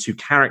between the two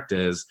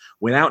characters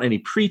without any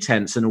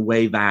pretense, in a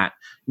way that,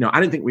 I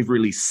don't think we've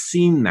really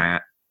seen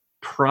that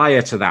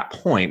prior to that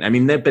point. I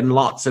mean, there've been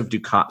lots of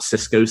Dukat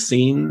Sisko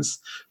scenes,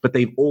 but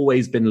they've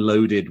always been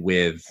loaded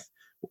with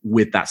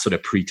that sort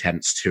of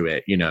pretense to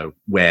it,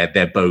 where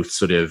they're both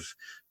sort of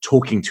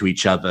talking to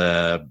each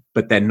other,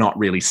 but they're not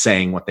really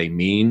saying what they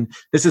mean.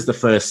 This is the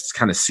first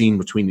kind of scene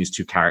between these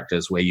two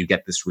characters where you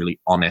get this really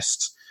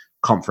honest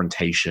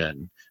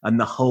confrontation. And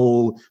the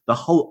whole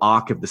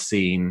arc of the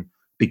scene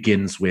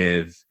begins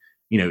with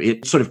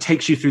it sort of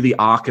takes you through the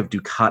arc of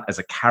Dukat as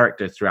a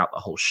character throughout the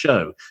whole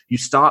show. You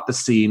start the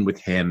scene with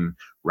him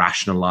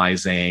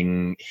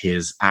rationalizing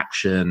his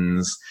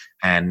actions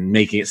and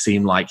making it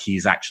seem like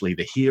he's actually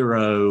the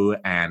hero,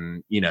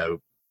 and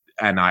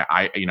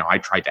I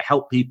tried to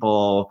help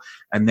people,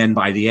 and then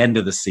by the end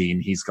of the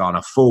scene he's gone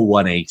a full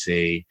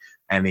 180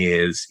 and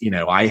is,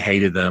 I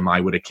hated them,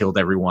 I would have killed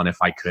everyone if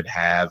I could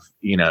have.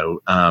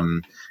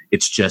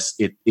 It's just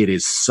it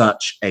is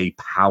such a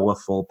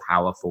powerful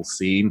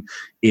scene.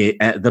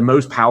 The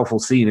most powerful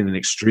scene in an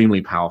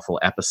extremely powerful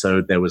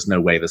episode. There was no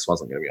way this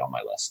wasn't going to be on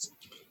my list.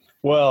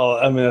 Well,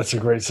 I mean, that's a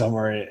great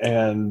summary.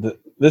 And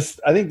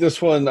I think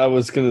this one I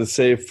was going to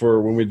save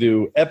for when we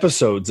do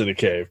episodes in a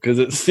cave, because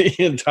it's the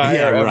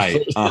entire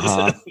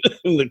episode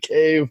in the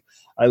cave.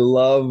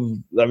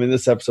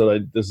 This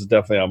episode, this is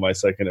definitely on my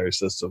secondary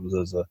systems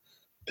as a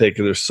pick.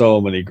 There's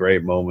so many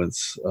great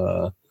moments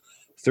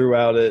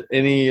throughout it.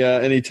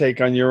 Any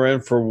take on your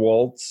end for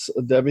Waltz,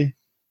 Debbie?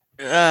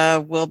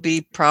 We'll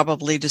be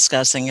probably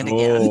discussing it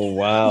again. Oh,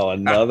 wow.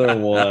 Another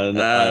one.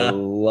 I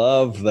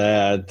love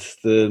that.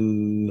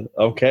 Then,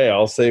 okay,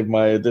 I'll save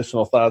my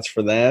additional thoughts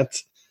for that.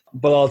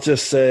 But I'll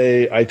just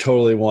say I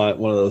totally want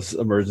one of those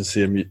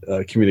emergency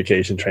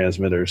communication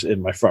transmitters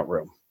in my front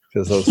room,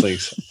 because those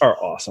things are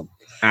awesome.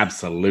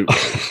 Absolutely.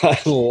 I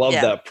love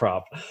that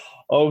prop.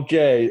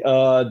 Okay,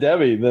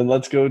 Debbie, then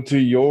let's go to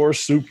your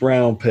soup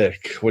round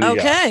pick. What do you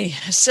got? Okay,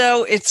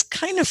 so it's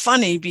kind of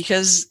funny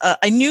because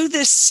I knew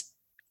this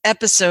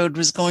episode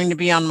was going to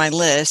be on my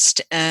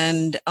list,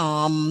 and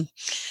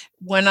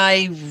when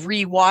I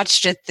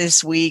rewatched it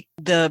this week,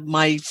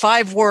 my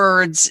 5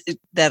 words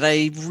that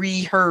I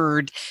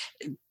reheard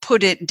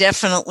put it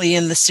definitely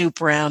in the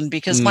soup round,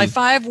 because my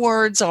 5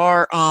 words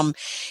are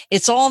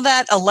it's all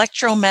that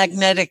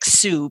electromagnetic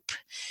soup,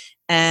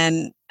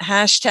 and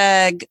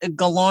hashtag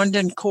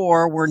Galorndon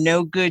Core, where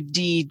no good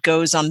deed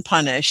goes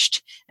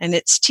unpunished. And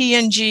it's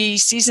TNG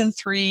season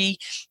 3,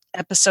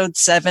 episode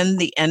 7,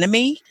 The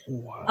Enemy.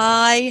 Wow.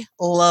 I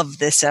love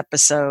this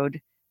episode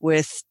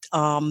with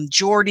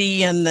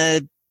Geordi and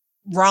the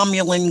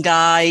Romulan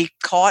guy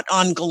caught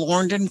on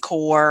Galorndon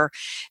Core.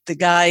 The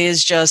guy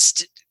is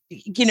just,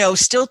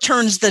 still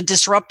turns the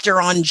disruptor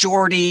on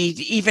Geordi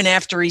even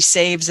after he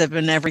saves him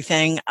and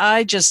everything.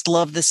 I just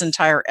love this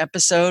entire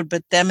episode,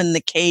 but them in the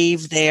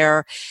cave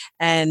there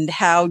and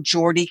how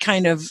Geordi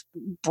kind of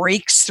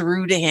breaks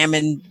through to him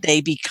and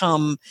they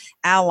become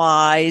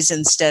allies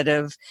instead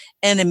of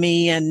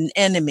enemy and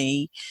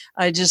enemy.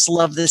 I just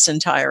love this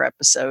entire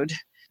episode.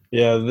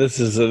 Yeah, this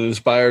is an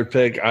inspired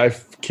pick. I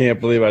can't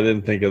believe I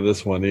didn't think of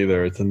this one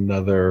either. It's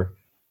another,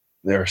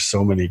 there are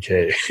so many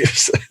caves.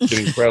 It's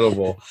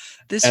incredible.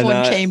 This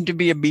one came to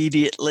me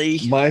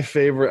immediately. My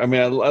favorite,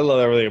 I love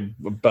everything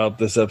about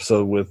this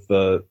episode with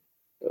the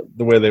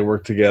way they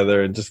work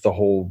together and just the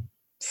whole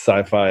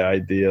sci-fi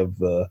idea of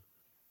the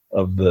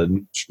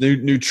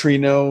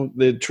neutrino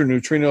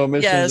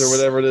emissions or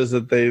whatever it is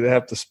that they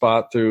have to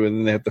spot through, and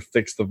then they have to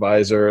fix the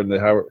visor and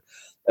how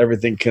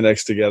everything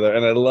connects together.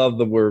 And I love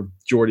where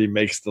Geordi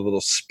makes the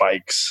little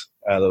spikes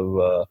out of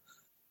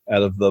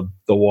the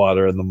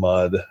water and the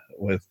mud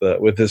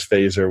with his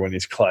phaser when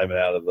he's climbing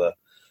out of the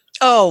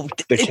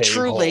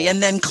truly hole.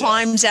 And then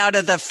climbs out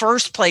of the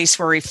first place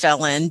where he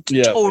fell in.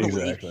 Yeah,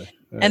 totally. Exactly.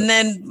 Yeah. And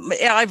then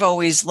I've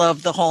always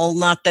loved the whole,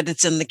 not that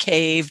it's in the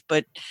cave,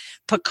 but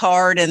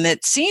Picard, and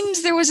it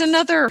seems there was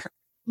another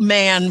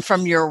man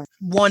from your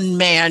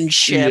one-man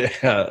ship.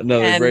 Yeah,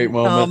 another great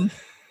moment.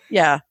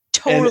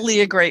 Totally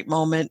a great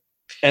moment.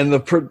 And the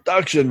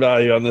production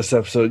value on this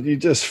episode, you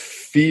just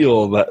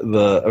feel that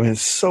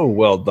it's so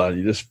well done.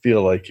 You just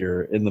feel like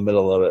you're in the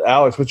middle of it.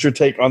 Alex, what's your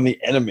take on The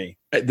Enemy?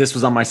 This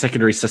was on my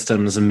secondary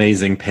systems.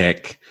 Amazing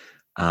pick.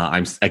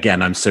 I'm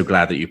so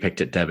glad that you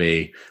picked it,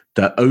 Debbie.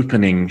 The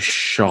opening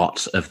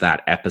shot of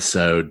that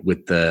episode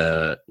with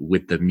the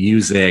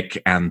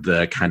music and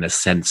the kind of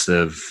sense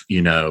of,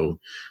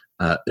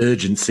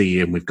 urgency,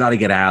 and we've got to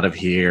get out of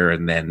here.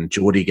 And then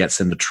Geordi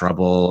gets into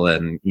trouble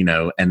and,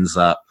 ends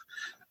up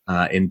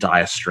in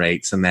dire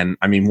straits. And then,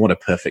 what a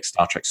perfect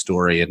Star Trek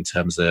story in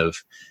terms of,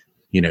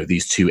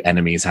 these two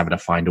enemies having to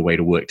find a way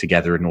to work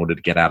together in order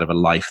to get out of a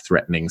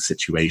life-threatening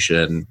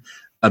situation.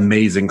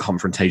 Amazing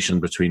confrontation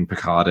between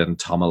Picard and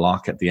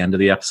Tomalak at the end of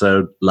the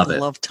episode. Love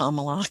it. Love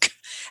Tomalak.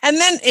 And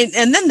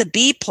then the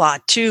B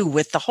plot too,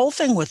 with the whole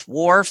thing with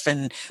Worf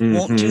and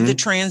won't do the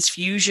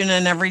transfusion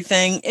and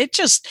everything.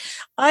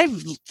 I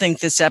think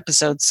this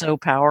episode's so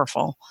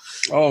powerful.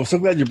 Oh, I'm so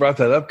glad you brought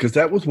that up, because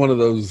that was one of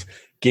those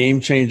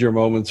game changer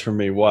moments for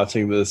me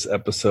watching this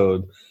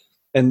episode.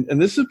 And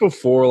this is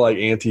before like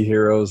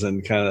anti-heroes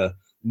and kind of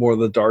more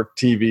the dark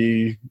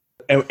TV.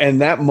 And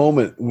that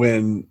moment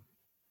when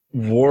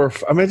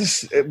Worf,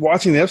 just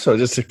watching the episode,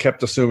 just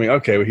kept assuming,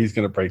 okay, well, he's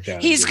going to break down.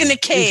 He's going to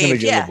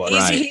cave.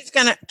 He's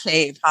going to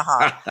cave.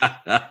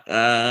 Haha.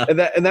 and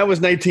that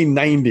was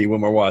 1990 when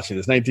we're watching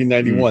this,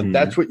 1991. Mm-hmm.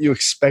 That's what you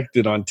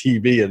expected on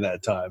TV in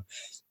that time.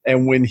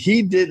 And when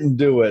he didn't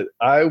do it,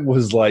 I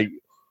was like,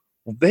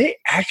 they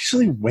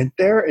actually went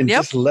there and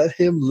just let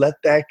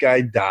that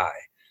guy die.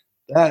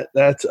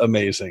 That's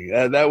amazing.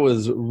 That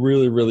was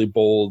really, really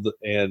bold,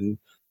 and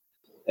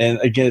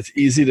again, it's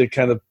easy to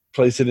kind of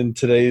place it in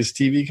today's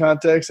TV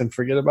context and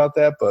forget about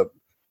that, but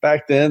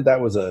back then,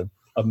 that was a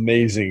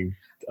amazing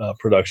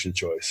production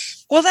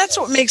choice. Well, that's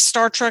what makes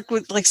Star Trek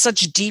with like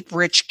such deep,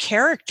 rich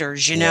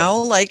characters. You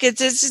know, like it's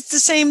the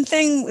same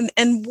thing.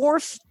 And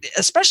Worf,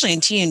 especially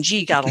in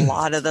TNG, got a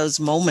lot of those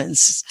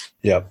moments.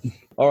 Yep.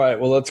 All right.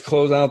 Well, let's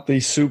close out the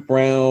soup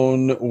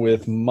round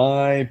with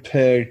my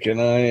pick,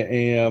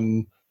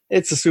 and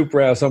it's a soup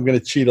round, so I'm going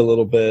to cheat a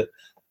little bit.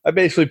 I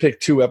basically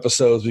picked 2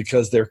 episodes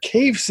because their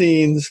cave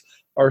scenes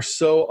are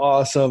so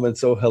awesome and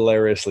so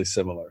hilariously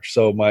similar.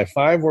 So my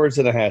 5 words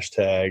in a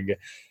hashtag: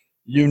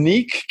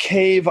 unique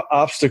cave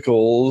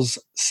obstacles,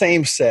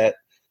 same set,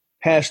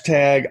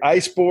 hashtag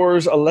ice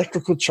bores,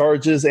 electrical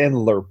charges, and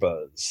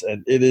Lurpas.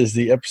 And it is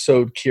the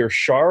episode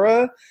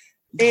Kirshara,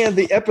 and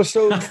the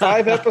episode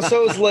 5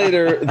 episodes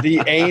later, the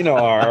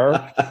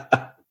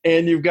Anar.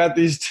 And you've got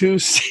these 2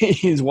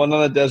 scenes, one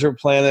on a desert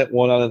planet,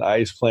 one on an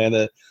ice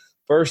planet.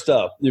 First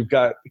up, you've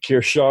got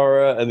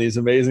Kirshara and these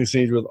amazing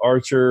scenes with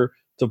Archer,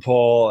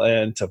 T'Pol,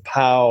 and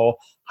T'Pau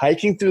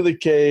hiking through the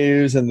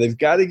caves, and they've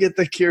got to get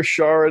the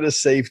Kirshara to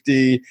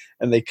safety,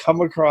 and they come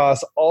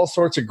across all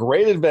sorts of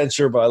great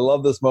adventure. But I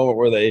love this moment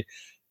where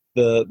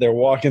they're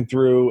walking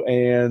through,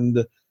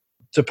 and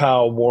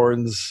T'Pau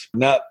warns,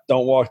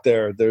 don't walk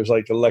there. There's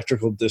like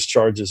electrical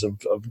discharges of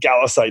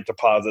galacite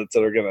deposits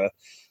that are gonna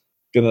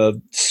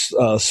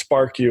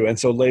spark you. And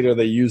so later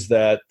they use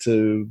that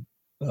to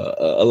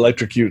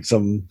electrocute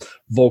some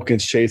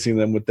Vulcans chasing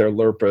them with their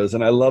Lurpas.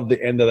 And I love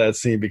the end of that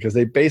scene because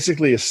they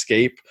basically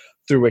escape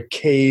through a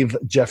cave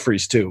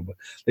Jeffries tube.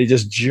 They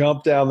just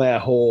jump down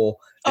that hole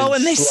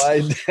and they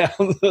slide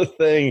down the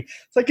thing.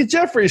 It's like a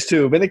Jeffries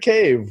tube in a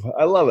cave.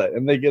 I love it.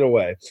 And they get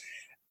away.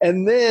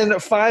 And then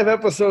 5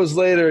 episodes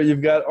later,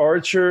 you've got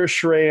Archer,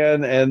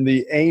 Shran, and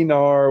the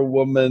Anar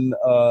woman,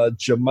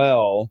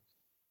 Jamel.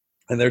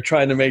 And they're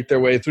trying to make their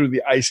way through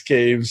the ice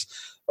caves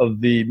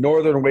of the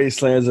northern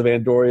wastelands of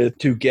Andoria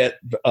to get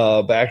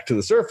back to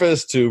the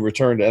surface to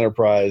return to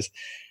Enterprise.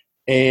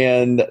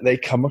 And they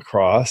come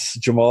across,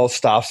 Jamal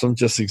stops them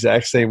just the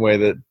exact same way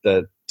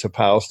that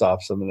T'Pau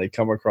stops them. And they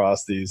come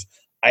across these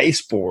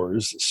ice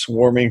bores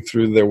swarming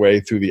through their way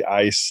through the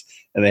ice.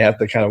 And they have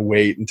to kind of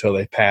wait until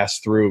they pass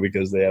through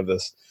because they have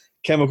this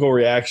chemical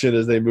reaction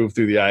as they move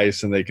through the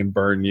ice, and they can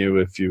burn you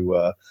if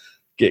you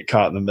get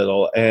caught in the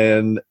middle.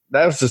 And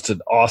that was just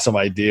an awesome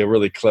idea,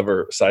 really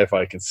clever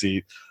sci-fi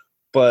conceit.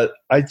 But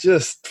I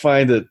just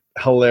find it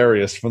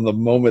hilarious from the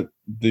moment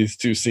these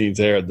 2 scenes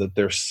aired that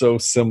they're so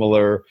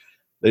similar.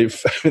 They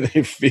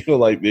feel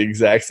like the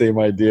exact same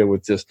idea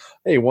with just,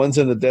 hey, one's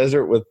in the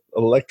desert with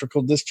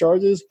electrical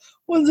discharges,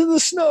 one's in the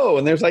snow,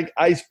 and there's like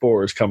ice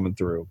bores coming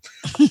through.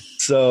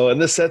 So,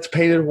 and this set's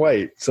painted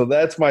white. So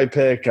that's my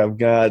pick. I've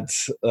got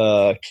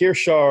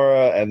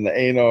Kirshara and the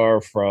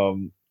Anar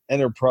from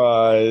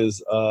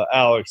Enterprise.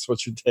 Alex,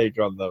 what's your take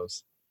on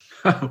those?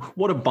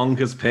 What a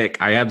bonkers pick.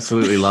 I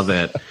absolutely love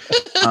it.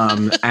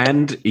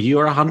 And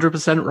you're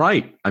 100%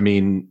 right. I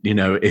mean,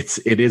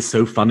 it is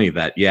so funny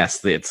that,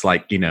 yes, it's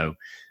like,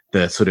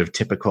 the sort of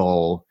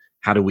typical,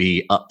 how do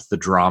we up the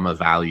drama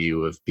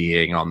value of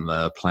being on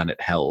the planet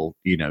Hell,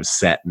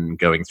 set and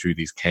going through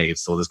these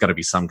caves. So there's got to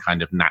be some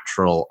kind of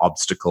natural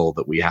obstacle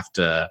that we have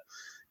to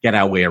get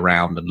our way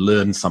around and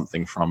learn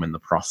something from in the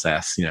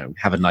process,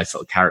 have a nice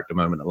little character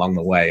moment along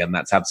the way. And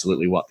that's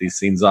absolutely what these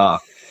scenes are.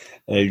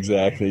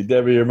 Exactly.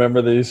 Debbie, you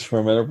remember these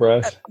from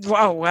Enterprise?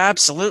 Wow,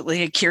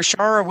 absolutely.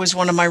 Kirshara was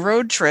one of my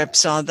road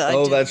trips.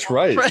 That's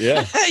right.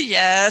 Yeah.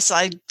 Yes,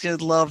 I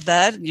did love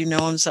that.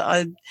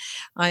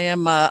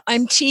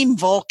 I'm Team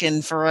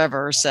Vulcan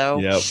forever. So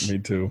yep, me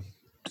too.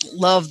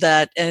 Love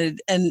that, and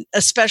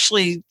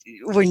especially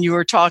when you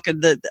were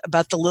talking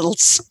about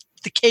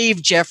the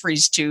cave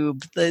Jeffries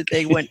tube.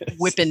 They went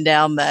whipping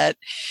down that.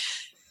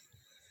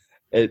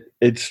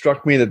 It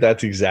struck me that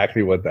that's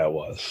exactly what that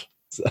was.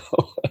 So.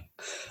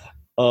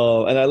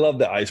 And I love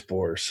the ice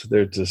bores.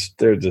 They're just,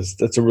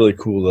 that's a really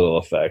cool little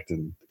effect.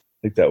 And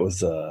I think that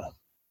was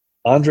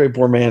Andre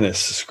Bormanis'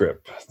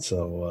 script.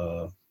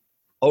 So,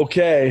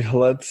 okay,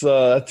 that's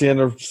the end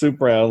of Soup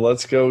Round.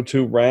 Let's go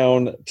to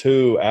round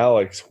 2.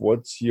 Alex,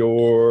 what's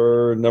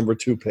your number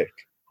 2 pick?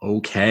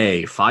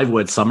 Okay,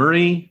 5-word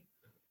summary.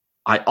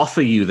 I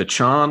offer you the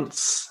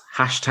chance,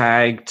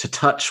 hashtag, to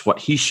touch what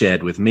he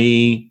shared with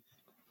me.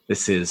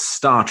 This is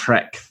Star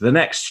Trek The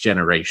Next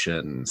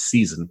Generation,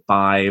 Season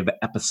 5,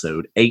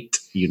 Episode 8,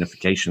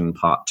 Unification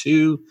Part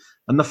 2,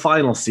 and the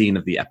final scene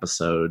of the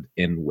episode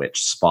in which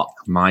Spock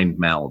mind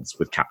melds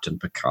with Captain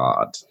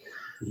Picard.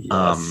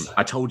 Yes.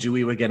 I told you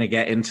we were going to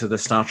get into the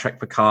Star Trek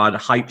Picard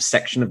hype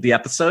section of the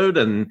episode,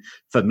 and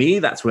for me,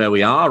 that's where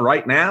we are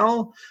right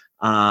now.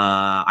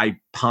 I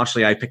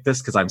picked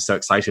this because I'm so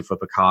excited for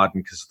Picard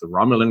and because of the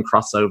Romulan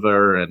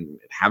crossover and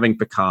having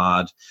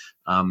Picard.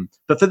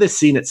 But for this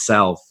scene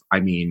itself, I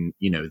mean,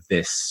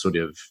 this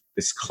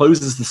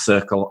closes the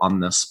circle on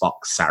the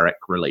Spock-Sarek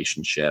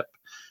relationship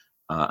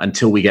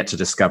until we get to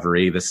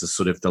Discovery. This is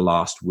sort of the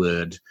last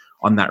word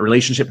that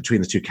relationship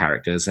between the two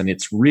characters, and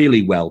it's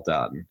really well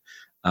done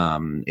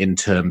in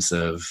terms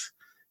of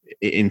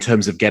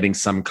getting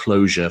some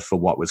closure for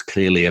what was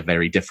clearly a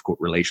very difficult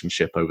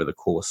relationship over the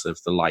course of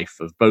the life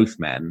of both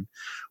men.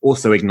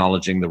 Also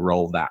acknowledging the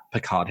role that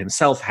Picard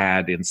himself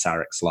had in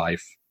Sarek's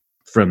life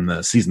from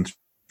the season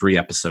 3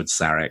 episode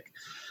Sarek.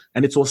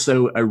 And it's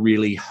also a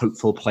really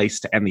hopeful place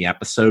to end the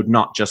episode,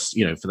 not just,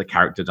 for the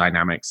character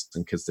dynamics,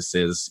 and because this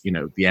is,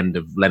 the end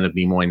of Leonard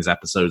Nimoy's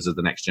episodes of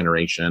The Next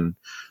Generation,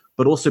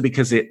 but also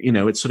because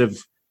it's sort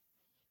of,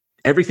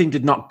 everything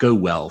did not go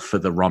well for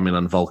the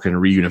Romulan-Vulcan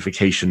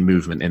reunification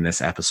movement in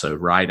this episode,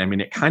 right? I mean,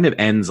 it kind of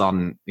ends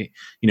on,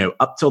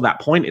 up till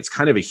that point, it's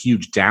kind of a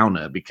huge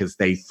downer because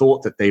they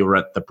thought that they were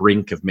at the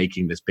brink of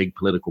making this big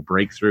political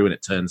breakthrough, and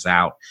it turns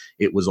out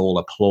it was all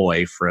a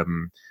ploy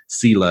from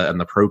Sela and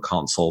the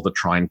proconsul to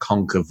try and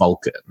conquer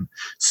Vulcan.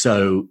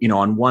 So,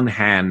 on one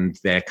hand,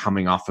 they're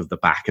coming off of the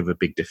back of a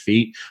big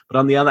defeat, but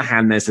on the other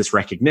hand, there's this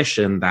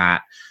recognition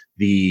that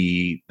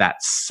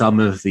some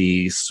of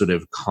the sort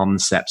of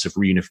concepts of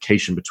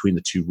reunification between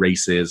the two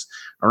races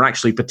are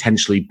actually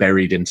potentially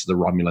buried into the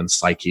Romulan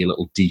psyche a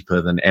little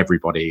deeper than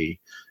everybody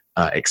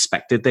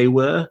expected they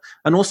were.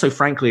 And also,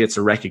 frankly, it's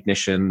a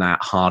recognition that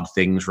hard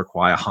things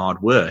require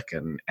hard work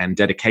and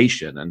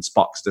dedication. And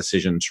Spock's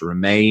decision to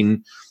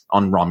remain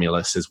on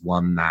Romulus is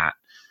one that,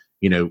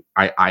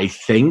 I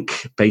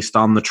think, based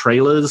on the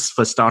trailers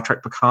for Star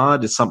Trek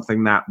Picard, is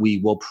something that we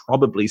will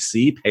probably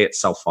see pay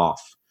itself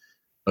off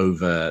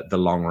over the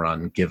long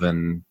run,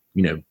 given,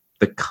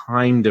 the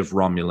kind of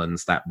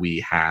Romulans that we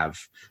have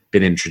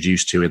been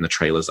introduced to in the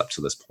trailers up to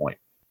this point.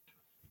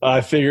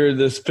 I figured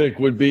this pick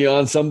would be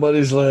on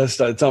somebody's list.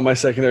 It's on my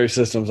secondary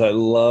systems. I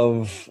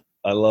love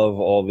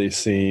all these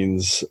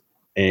scenes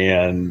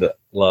and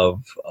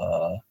love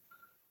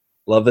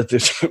that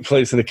this took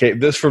place in a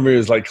cave. This for me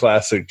is like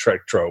classic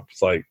Trek trope.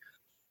 It's like,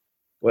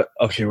 what?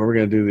 Okay, where are we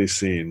going to do these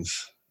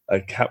scenes?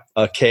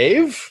 A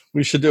cave?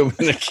 We should do them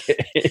in a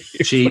cave.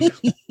 Cheap.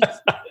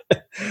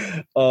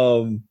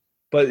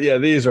 But yeah,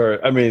 these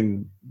are, I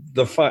mean,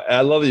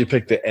 I love that you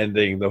picked the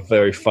ending, the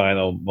very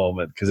final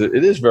moment, because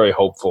it is very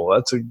hopeful.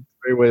 That's a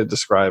great way to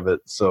describe it.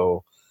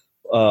 So,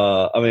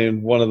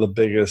 one of the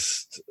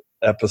biggest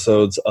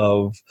episodes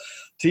of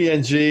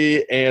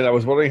TNG, and I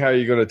was wondering how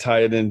you're going to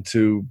tie it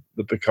into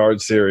the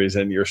Picard series,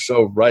 and you're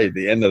so right.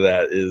 The end of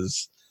that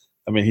is,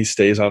 he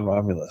stays on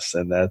Romulus,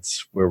 and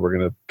that's where we're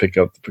going to pick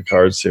up the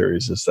Picard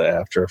series, is the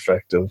after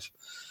effect of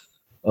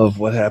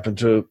what happened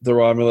to the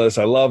Romulus.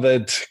 I love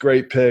it.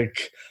 Great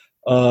pick.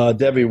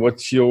 Debbie,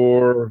 what's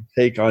your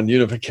take on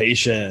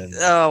unification?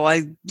 Oh,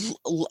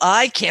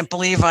 I can't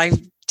believe I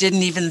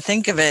didn't even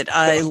think of it.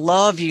 I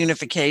love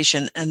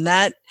unification, and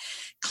that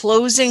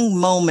closing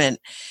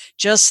moment,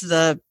 just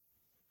the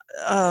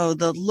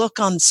look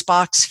on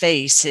Spock's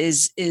face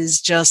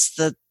is just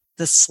the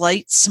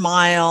slight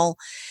smile.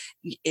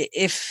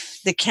 If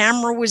the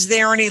camera was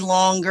there any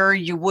longer,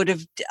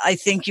 I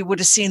think you would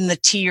have seen the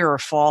tear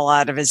fall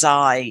out of his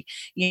eye.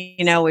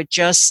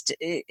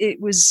 It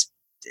was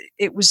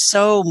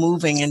so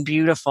moving and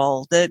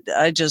beautiful that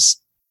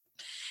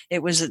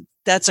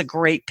that's a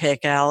great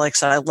pick,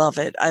 Alex. I love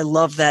it. I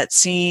love that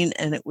scene,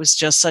 and it was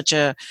just such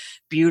a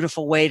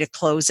beautiful way to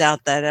close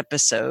out that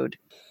episode.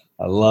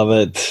 I love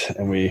it.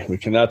 And we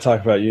cannot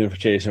talk about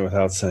unification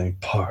without saying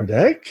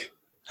Pardek.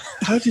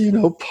 How do you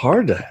know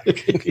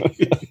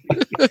Pardek?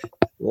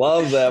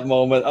 Love that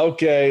moment.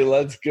 Okay,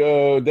 let's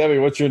go. Debbie,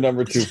 what's your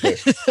number 2 pick?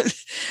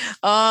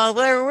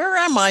 Where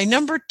am I?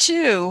 Number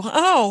 2.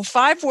 Oh,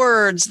 5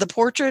 words. The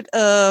Portrait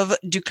of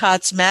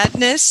Dukat's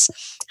Madness.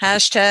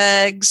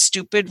 #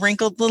 stupid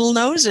wrinkled little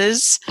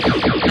noses.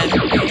 And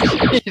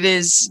it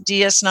is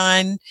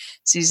DS9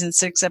 season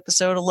 6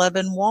 episode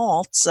 11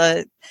 Waltz.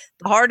 The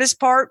hardest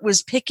part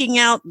was picking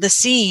out the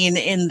scene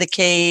in the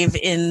cave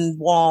in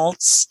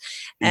Waltz.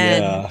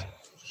 And yeah.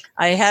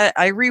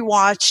 I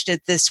rewatched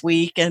it this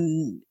week,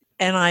 and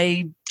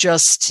I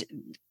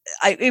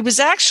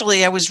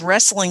was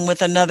wrestling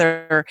with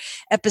another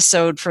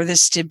episode for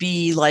this to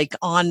be like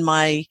on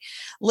my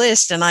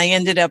list, and I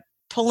ended up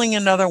pulling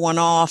another one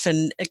off.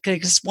 And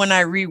because when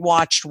I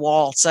rewatched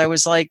Waltz, I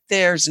was like,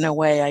 there's no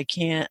way I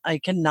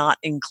cannot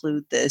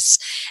include this.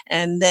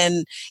 And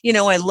then,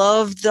 I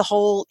loved the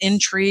whole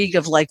intrigue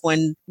of like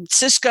when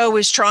Sisko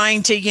is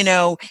trying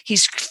to,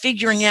 he's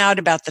figuring out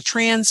about the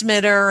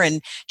transmitter,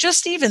 and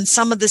just even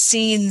some of the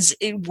scenes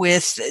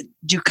with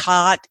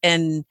Dukat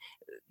and,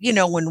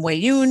 when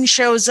Weyoun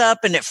shows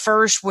up, and at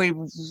first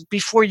when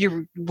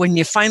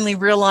you finally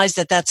realize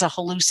that that's a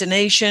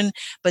hallucination,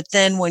 but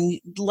then when,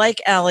 like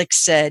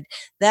Alex said,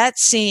 that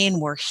scene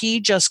where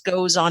he just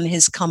goes on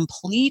his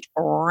complete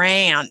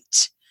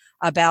rant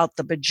about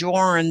the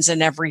Bajorans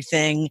and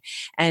everything,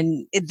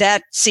 and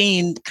that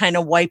scene kind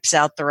of wipes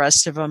out the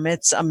rest of them.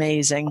 It's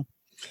amazing.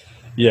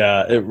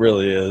 Yeah, it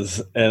really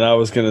is. And I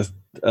was going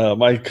to,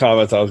 my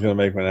comments I was going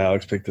to make when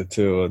Alex picked it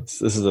too.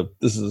 This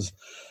is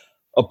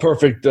a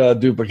perfect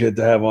duplicate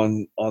to have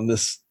on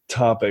this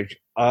topic.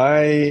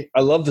 I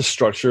love the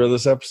structure of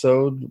this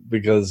episode,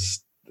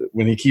 because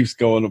when he keeps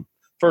going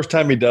first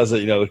time he does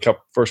it, the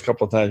first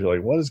couple of times you're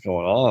like, what is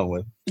going on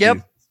with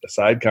these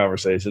side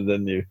conversations?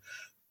 Then you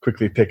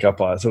quickly pick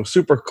up on it. So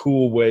super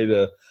cool way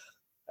to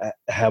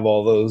have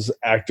all those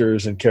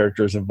actors and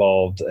characters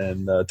involved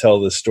and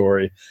tell this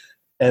story.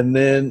 And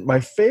then my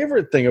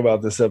favorite thing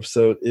about this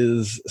episode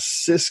is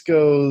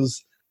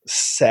Sisko's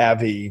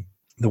savvy,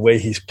 the way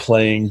he's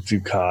playing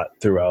Dukat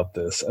throughout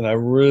this. And I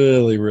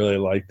really, really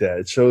like that.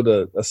 It showed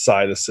a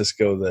side of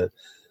Sisko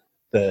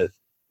that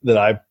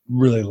I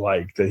really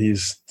like, that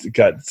he's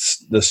got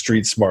the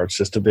street smarts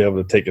just to be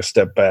able to take a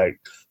step back,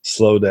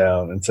 slow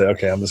down, and say,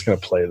 okay, I'm just going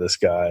to play this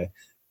guy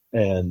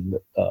and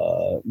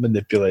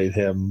manipulate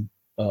him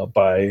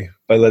by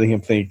letting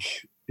him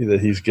think that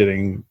he's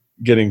getting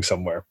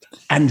somewhere.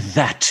 And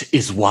that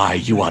is why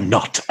you are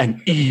not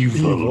an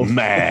evil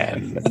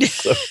man.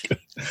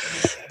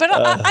 But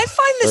I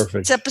find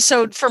this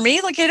episode, for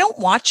me, like I don't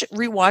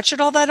rewatch it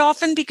all that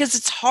often because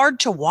it's hard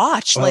to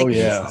watch. Like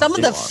some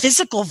of the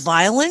physical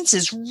violence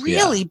is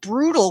really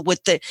brutal.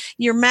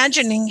 You're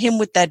imagining him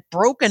with that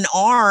broken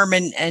arm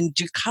and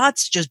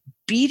Dukat's just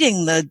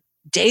beating the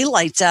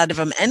daylights out of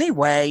him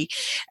anyway.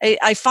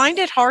 I find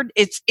it hard.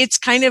 It's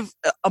kind of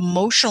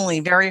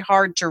emotionally very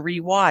hard to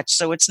rewatch.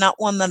 So it's not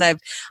one that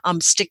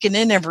I'm sticking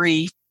in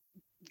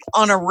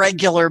on a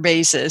regular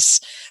basis,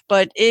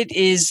 but it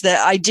is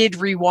that I did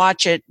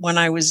rewatch it when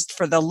I was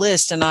for the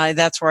list, and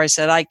that's where I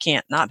said I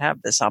can't not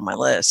have this on my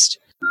list.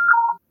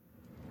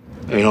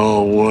 They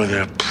all wore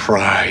their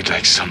pride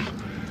like some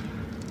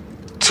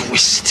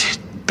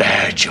twisted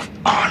badge of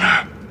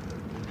honor.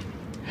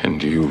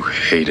 And you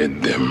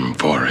hated them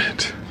for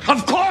it.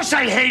 Of course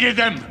I hated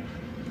them!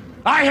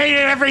 I hated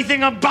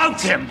everything about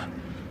them!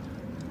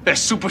 Their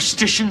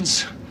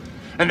superstitions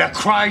and their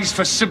cries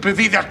for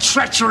sympathy, their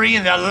treachery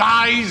and their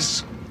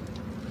lies,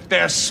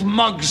 their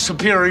smug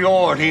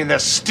superiority and their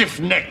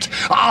stiff-necked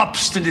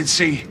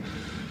obstinacy,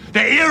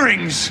 their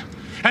earrings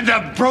and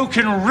their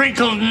broken,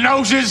 wrinkled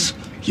noses.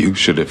 You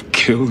should have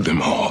killed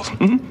them all.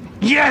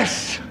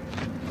 Yes!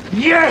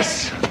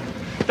 Yes!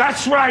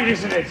 That's right,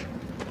 isn't it?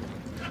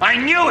 I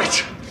knew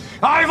it!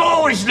 I've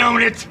always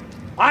known it!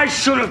 I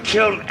should have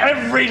killed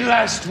every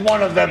last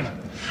one of them.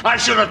 I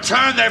should have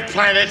turned their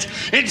planet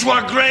into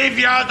a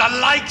graveyard the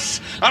likes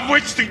of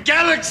which the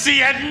galaxy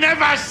had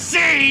never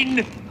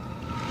seen!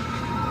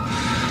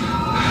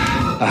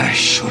 I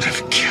should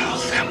have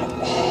killed them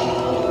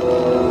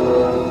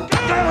all.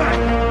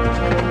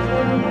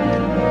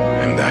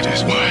 And that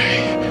is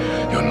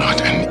why you're not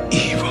an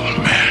evil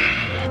man.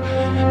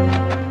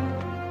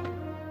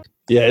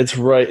 Yeah, it's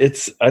right.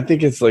 I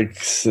think it's like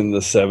in the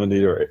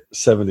 70s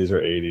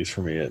or 80s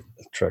for me at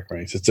Trek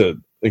Ranks. It's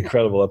an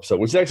incredible episode,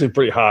 which is actually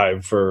pretty high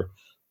for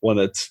one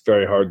that's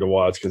very hard to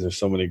watch because there's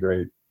so many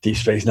great Deep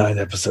Space Nine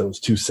episodes,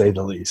 to say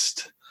the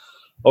least.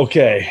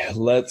 Okay,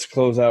 let's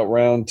close out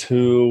round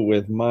 2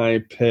 with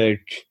my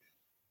pick.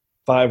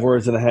 5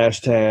 words and a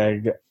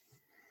hashtag.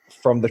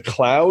 From the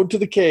cloud to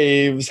the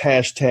caves,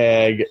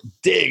 hashtag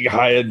dig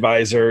high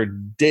advisor,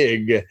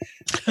 dig.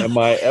 And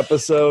my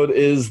episode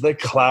is The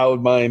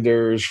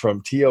Cloudminders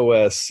from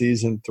TOS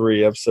Season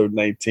 3, Episode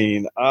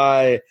 19.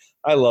 I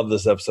love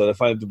this episode. I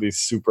find it to be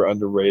super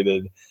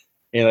underrated.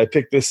 And I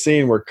picked this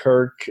scene where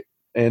Kirk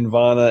and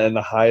Vana and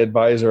the High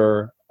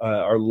Advisor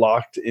are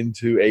locked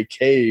into a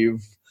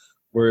cave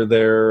where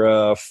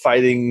they're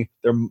fighting.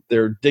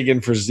 They're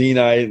digging for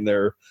Xenite, and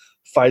they're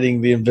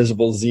fighting the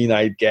invisible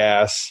Xenite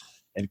gas.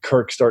 And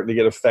Kirk's starting to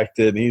get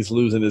affected, and he's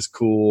losing his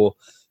cool.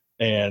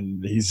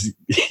 And he's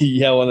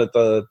yelling at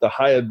the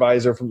High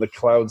Advisor from the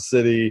Cloud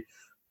City,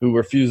 who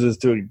refuses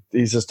to.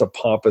 He's just a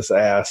pompous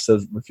ass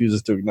that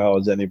refuses to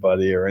acknowledge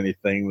anybody or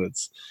anything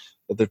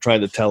that they're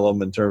trying to tell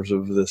him in terms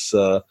of this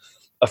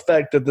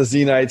effect that the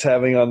Xenite's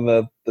having on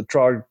the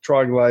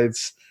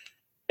troglodytes.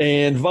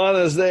 And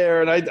Vana's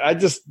there, and I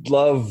just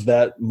love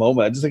that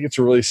moment. I just think it's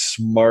a really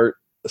smart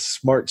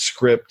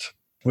script,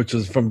 which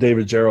is from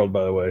David Gerald,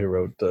 by the way, who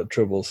wrote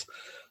Tribbles.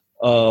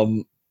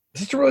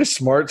 It's just a really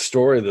smart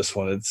story, this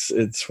one.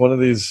 It's one of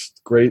these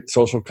great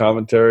social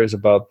commentaries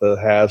about the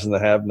haves and the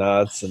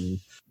have-nots, and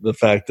the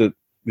fact that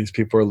these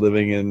people are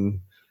living in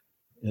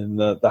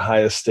the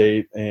highest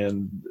state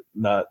and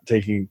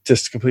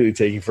just completely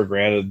taking for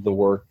granted the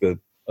work that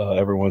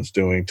everyone's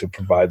doing to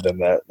provide them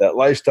that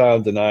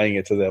lifestyle, denying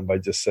it to them by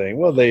just saying,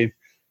 well, they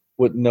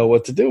wouldn't know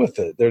what to do with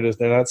it. They're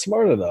not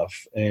smart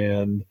enough.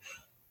 And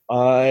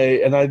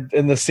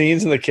the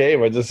scenes in the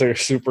cave, I just think are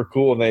super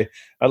cool. And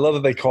I love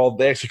that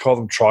they actually call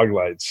them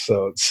troglodytes.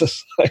 So it's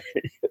just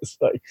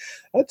like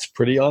that's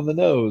pretty on the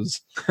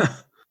nose.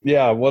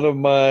 Yeah, one of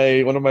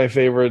my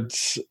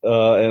favorites,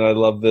 and I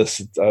love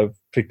this. I've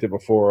picked it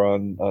before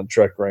on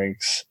Trek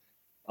Ranks.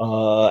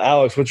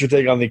 Alex, what's your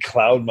take on the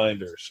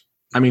Cloudminders?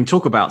 I mean,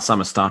 talk about some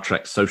of Star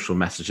Trek's social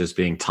messages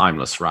being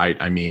timeless, right?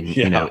 I mean,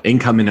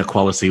 income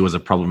inequality was a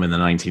problem in the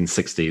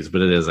 1960s, but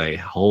it is a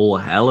whole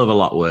hell of a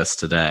lot worse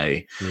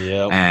today.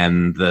 Yep.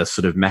 And the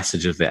sort of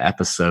message of the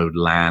episode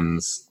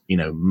lands,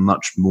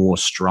 much more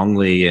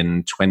strongly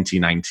in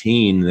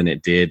 2019 than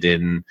it did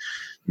in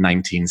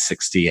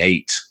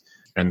 1968.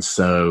 And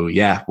so,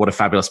 yeah, what a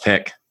fabulous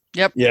pick.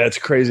 Yep. Yeah, it's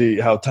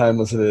crazy how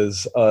timeless it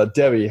is.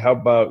 Debbie, how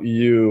about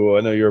you?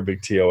 I know you're a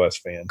big TOS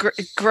fan.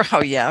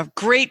 Oh, yeah.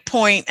 Great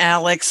point,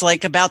 Alex,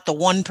 like about the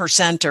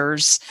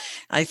 1%ers.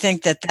 I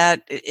think that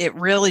it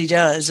really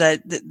does.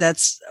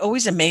 That's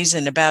always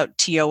amazing about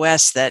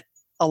TOS, that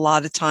a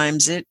lot of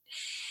times it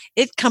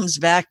comes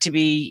back to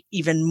be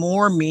even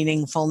more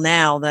meaningful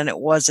now than it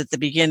was at the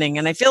beginning.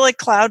 And I feel like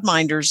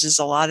Cloudminders is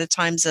a lot of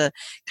times a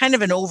kind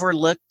of an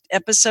overlooked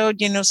episode.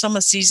 Some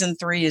of season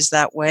 3 is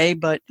that way,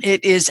 but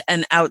it is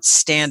an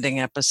outstanding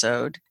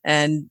episode.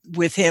 And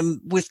with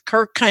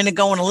Kirk kind of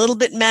going a little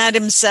bit mad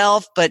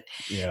himself, but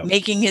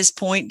making his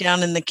point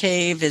down in the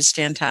cave is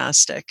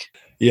fantastic.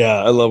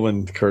 Yeah, I love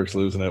when Kirk's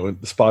losing it. When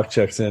Spock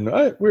checks in,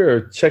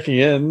 we're checking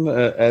in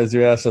as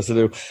you asked us to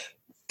do.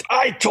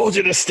 I told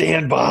you to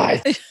stand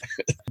by.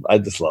 I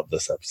just love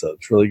this episode.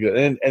 It's really good,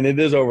 and it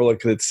is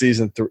overlooked because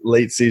it's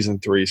late season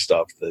 3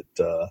 stuff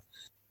that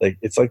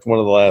it's like one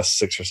of the last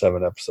 6 or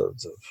 7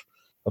 episodes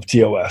of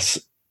TOS.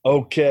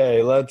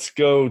 Okay, let's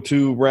go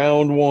to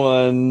round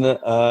 1.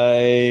 I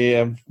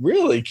am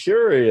really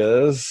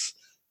there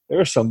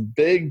are some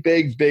big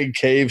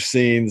cave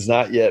scenes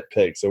not yet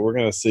picked, so we're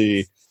going to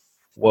see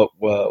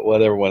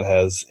what everyone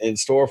has in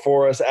store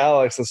for us.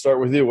 Alex, let's start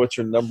with you. What's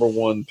your number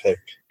 1 pick?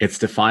 It's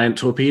Defiant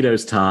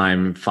Torpedoes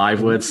time.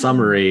 5-word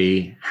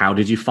summary. How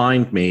did you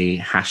find me?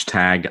 #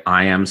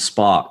 I am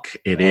Spock.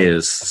 It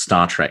is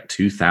Star Trek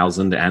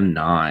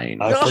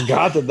 2009. I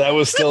forgot that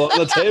was still on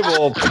the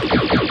table.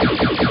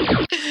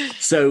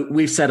 So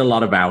we've said a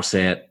lot about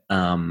it,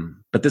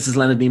 but this is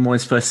Leonard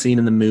Nimoy's first scene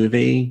in the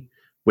movie,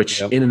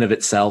 which in and of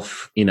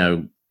itself,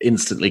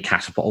 instantly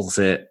catapults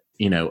it,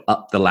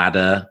 up the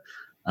ladder.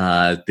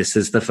 This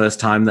is the first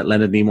time that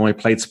Leonard Nimoy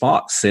played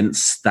Spock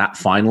since that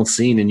final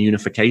scene in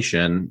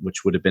Unification,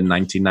 which would have been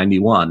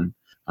 1991.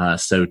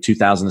 So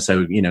 2000 or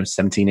so,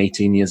 17,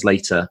 18 years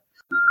later.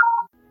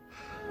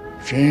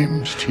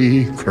 James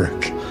T.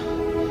 Kirk.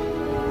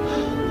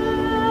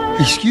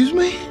 Excuse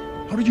me?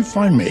 How did you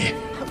find me?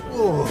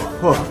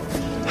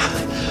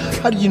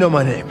 How did you know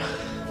my name?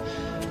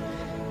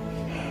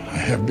 I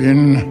have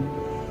been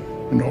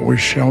and always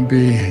shall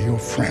be your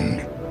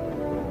friend.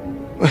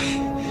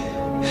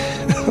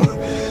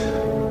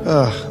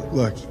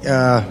 Look,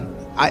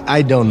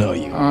 I don't know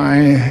you. I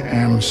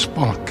am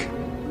Spock.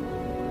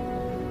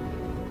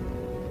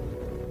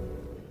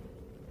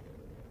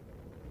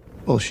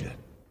 Bullshit.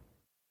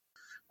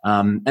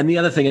 And the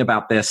other thing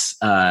about this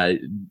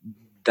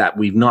that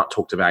we've not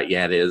talked about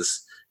yet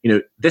is,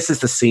 this is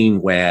the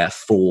scene where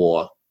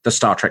for the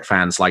Star Trek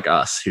fans like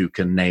us who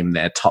can name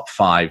their top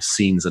 5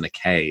 scenes in a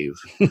cave,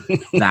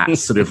 that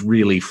sort of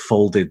really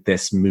folded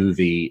this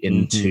movie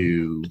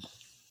into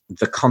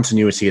the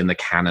continuity and the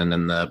canon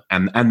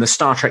and the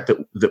Star Trek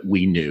that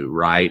we knew,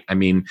 right? I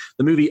mean,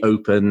 the movie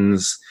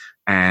opens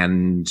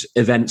and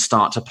events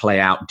start to play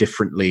out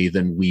differently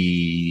than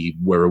we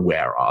were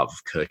aware of.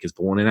 Kirk is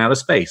born in outer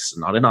space,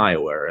 not in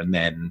Iowa. And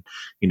then,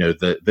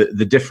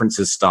 the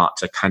differences start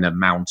to kind of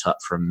mount up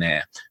from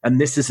there. And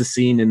this is a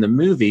scene in the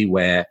movie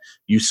where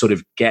you sort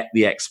of get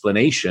the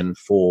explanation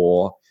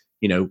for,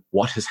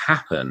 what has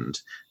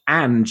happened.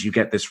 And you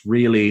get this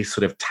really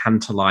sort of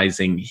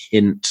tantalizing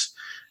hint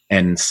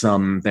and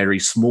some very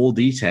small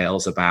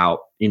details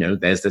about,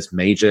 there's this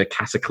major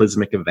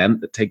cataclysmic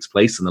event that takes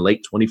place in the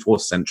late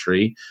 24th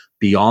century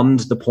beyond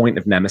the point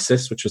of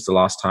Nemesis, which was the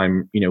last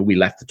time, we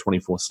left the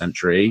 24th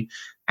century.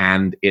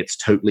 And it's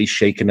totally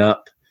shaken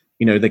up.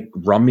 The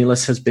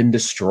Romulus has been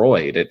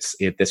destroyed.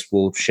 This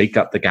will shake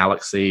up the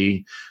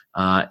galaxy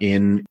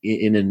in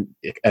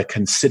a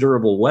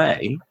considerable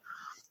way.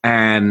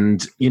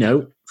 And,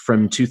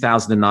 from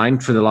 2009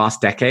 for the last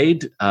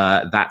decade,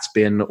 that's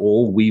been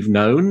all we've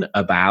known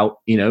about,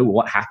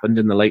 what happened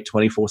in the late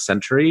 24th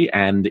century.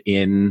 And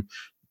in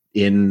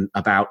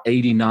about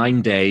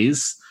 89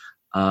 days,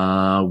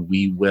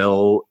 we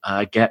will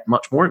get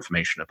much more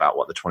information about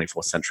what the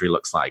 24th century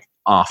looks like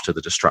after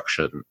the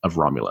destruction of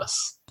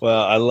Romulus.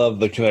 Well, I love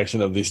the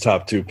connection of these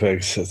top 2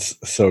 picks. It's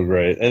so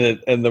great.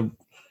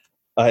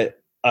 I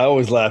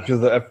always laugh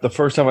because the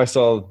first time I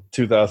saw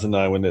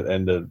 2009 when it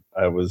ended,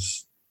 I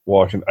was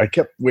walking. I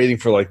kept waiting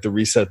for like the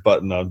reset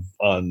button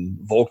on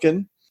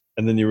Vulcan,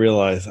 and then you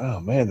realize, oh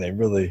man, they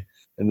really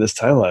in this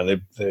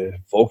timeline, the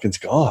Vulcan's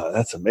gone.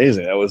 That's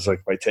amazing. That was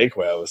like my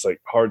takeaway. I was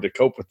like hard to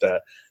cope with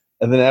that.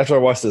 And then after I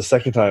watched it the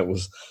second time, it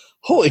was,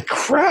 holy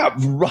crap,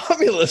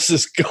 Romulus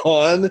is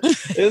gone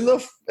in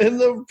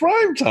the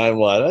prime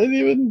timeline. I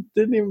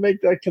didn't even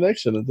make that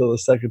connection until the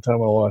second time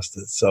I watched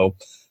it. So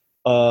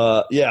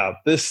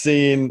this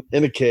scene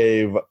in a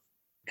cave,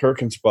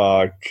 Kirk and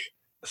Spock,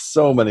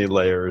 so many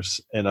layers,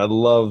 and I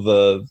love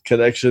the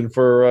connection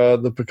for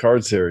the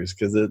Picard series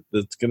because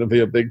it's going to be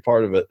a big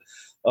part of it.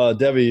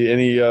 Debbie,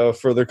 any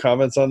further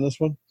comments on this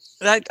one?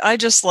 I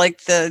just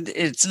like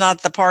it's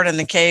not the part in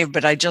the cave,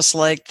 but I just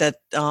like that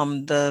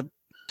the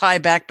tie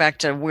back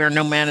to where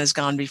no man has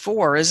gone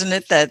before, isn't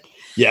it? That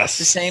yes,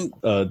 the same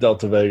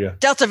Delta Vega.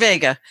 Delta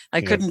Vega. I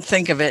couldn't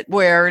think of it.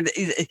 Where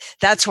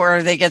that's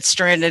where they get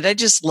stranded. I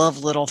just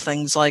love little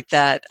things like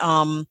that.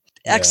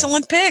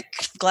 Excellent pick.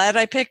 Glad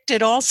I picked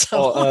it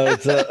also.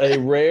 It's a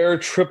rare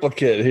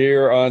triplicate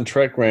here on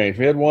Trek Ranks.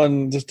 We had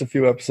one just a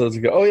few episodes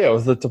ago. Oh, yeah, it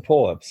was the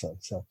T'Pol episode.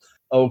 So,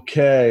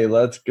 okay,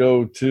 let's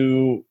go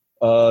to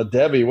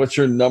Debbie. What's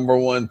your number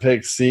one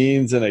pick?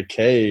 Scenes in a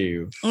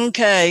cave.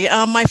 Okay.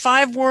 My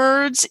 5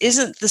 words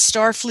isn't the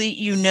Starfleet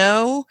you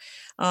know.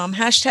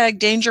 Hashtag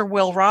Danger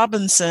Will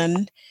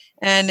Robinson.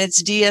 And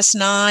it's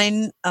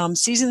DS9,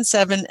 Season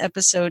 7,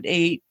 Episode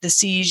 8, The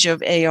Siege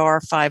of AR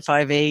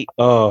 558.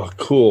 Oh,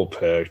 cool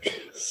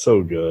pick.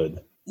 So good.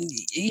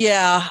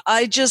 Yeah,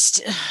 I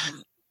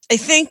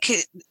think,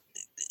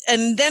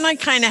 and then I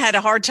kind of had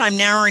a hard time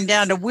narrowing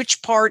down to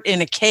which part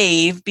in a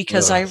cave,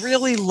 because I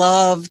really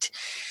loved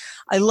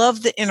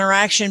the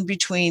interaction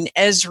between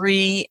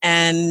Ezri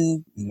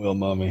and Will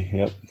Mummy.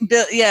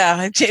 Yep.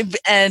 Yeah.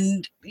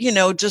 And,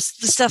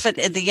 just the stuff at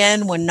the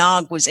end when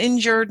Nog was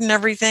injured and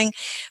everything.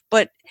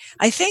 But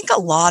I think a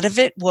lot of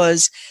it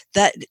was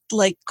that,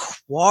 like,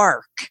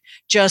 Quark,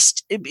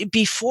 just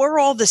before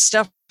all this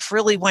stuff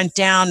really went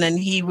down, and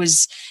he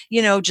was,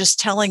 just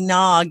telling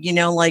Nog,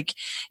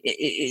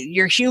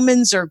 your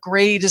humans are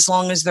great as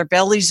long as their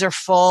bellies are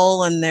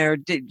full and they're,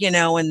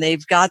 and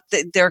they've got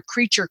their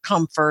creature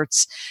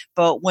comforts.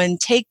 But when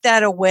take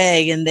that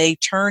away and they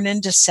turn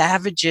into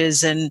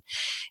savages, and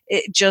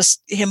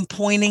just him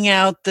pointing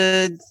out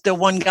the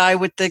one guy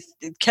with the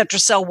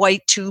Ketracel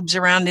white tubes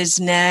around his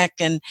neck,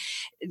 and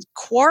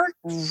Quark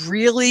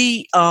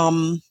really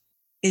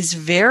is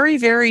very,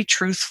 very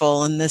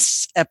truthful in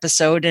this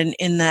episode and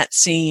in that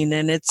scene,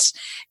 and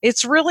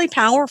it's really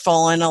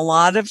powerful, and a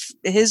lot of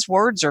his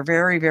words are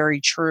very, very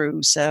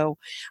true. So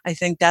I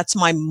think that's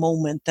my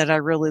moment that I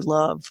really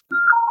love.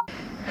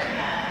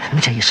 Let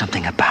me tell you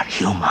something about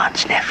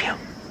humans, nephew.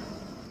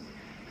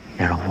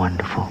 They're a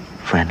wonderful,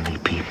 friendly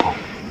people,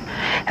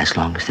 as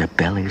long as their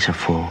bellies are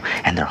full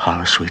and their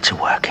holosuites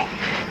are working.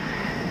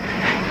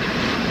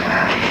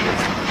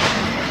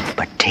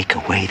 But take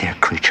away their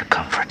creature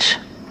comforts.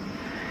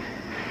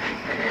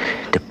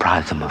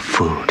 Deprive them of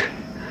food,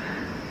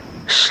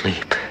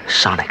 sleep,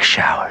 sonic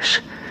showers.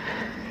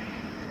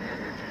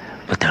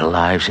 Put their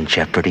lives in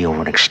jeopardy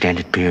over an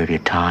extended period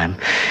of time,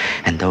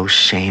 and those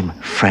same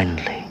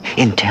friendly,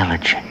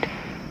 intelligent,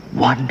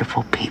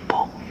 wonderful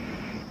people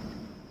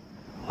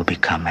will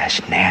become as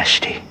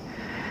nasty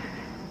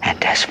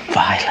and as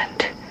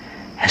violent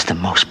as the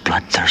most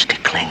bloodthirsty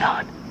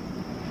Klingon.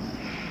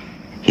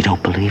 You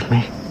don't believe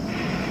me?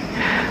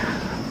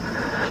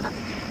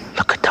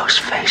 Look at those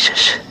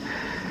faces.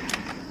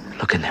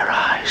 Look in their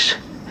eyes.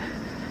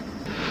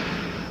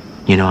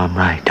 You know I'm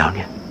right, don't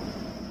you?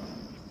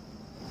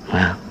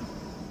 Well,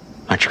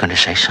 aren't you going to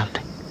say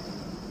something?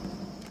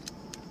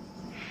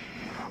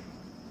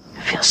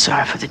 I feel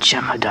sorry for the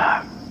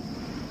Jem'Hadar.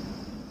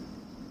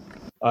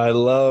 I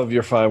love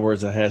your 5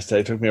 words and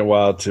hashtag. It took me a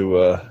while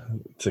to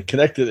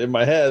connect it in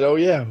my head. Oh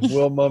yeah,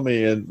 Will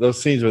Mummy and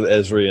those scenes with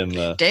Ezri and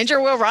the Danger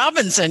Will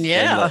Robinson,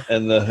 yeah,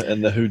 and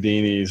the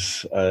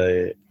Houdinis.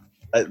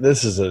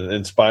 This is an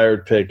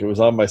inspired pick. It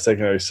was on my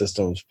secondary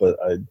systems, but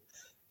I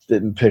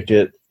didn't pick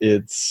it.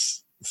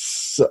 It's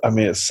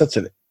such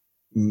a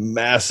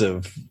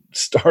massive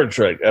Star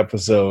Trek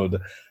episode,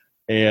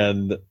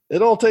 and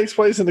it all takes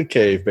place in a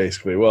cave,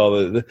 basically. Well,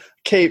 the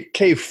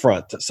cave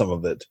front, some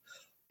of it.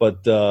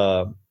 But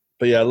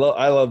yeah,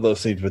 I love those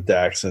scenes with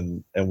Dax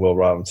and Will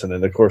Robinson,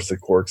 and of course the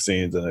Quark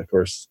scenes, and of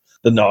course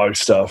the Nog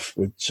stuff,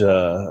 which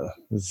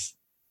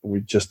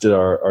we just did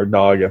our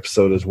Nog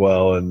episode as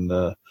well,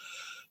 and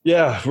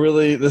yeah,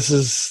 really, this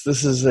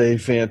is a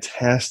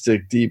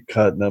fantastic deep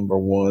cut number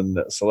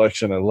 1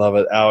 selection. I love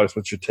it. Alex,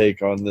 what's your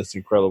take on this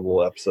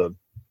incredible episode?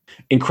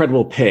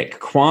 Incredible pick.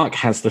 Quark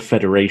has the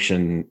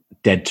Federation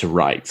dead to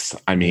rights.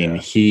 I mean,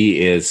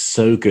 he is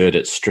so good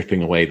at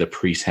stripping away the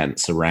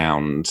pretense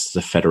around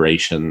the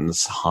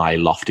Federation's high,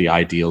 lofty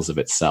ideals of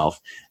itself.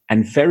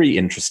 And very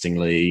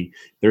interestingly,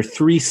 there are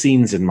 3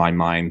 scenes in my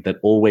mind that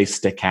always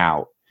stick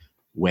out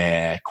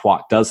where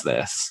Quark does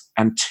this,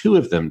 and 2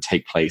 of them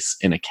take place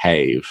in a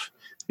cave.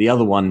 The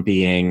other one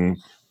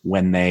being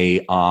when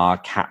they are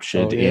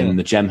captured in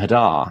the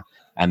Jem'Hadar,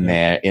 and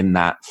they're in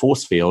that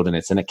force field, and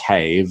it's in a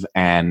cave,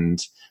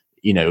 and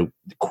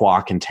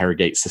Quark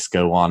interrogates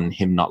Sisko on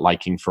him not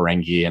liking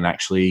Ferengi, and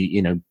actually,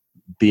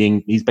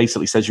 he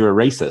basically says you're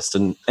a racist,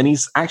 and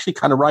he's actually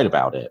kind of right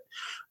about it.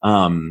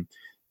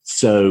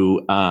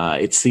 So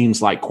it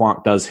seems like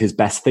Quark does his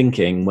best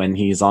thinking when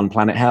he's on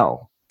planet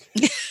Hell.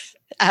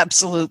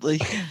 Absolutely.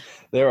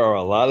 There are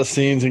a lot of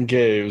scenes in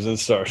caves in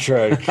Star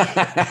Trek.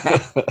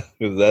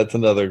 That's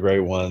another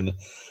great one.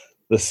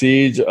 The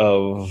Siege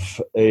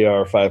of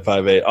AR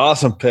 558.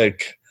 Awesome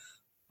pick,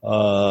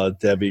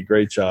 Debbie.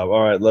 Great job.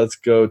 All right, let's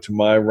go to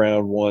my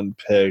round 1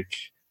 pick.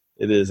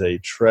 It is a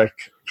Trek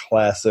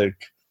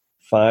classic.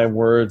 5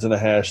 words and a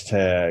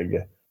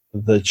hashtag.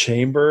 The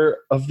Chamber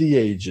of the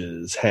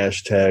Ages.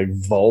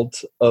 Hashtag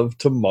Vault of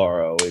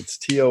Tomorrow. It's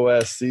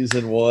TOS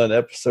Season 1,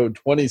 Episode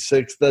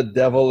 26, The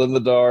Devil in the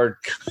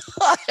Dark.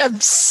 I am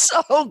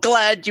so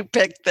glad you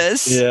picked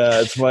this.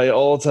 Yeah, it's my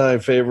all-time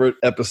favorite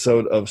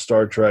episode of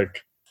Star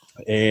Trek.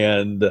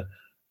 And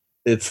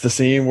it's the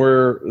scene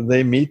where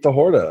they meet the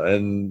Horta,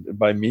 and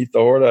by meet the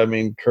Horta, I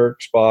mean Kirk,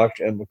 Spock,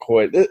 and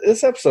McCoy.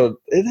 This episode,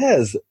 it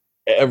has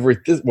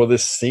everything. Well,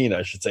 this scene,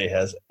 I should say,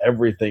 has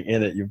everything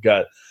in it. You've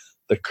got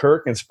the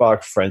Kirk and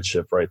Spock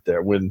friendship right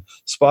there. When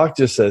Spock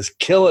just says,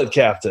 "Kill it,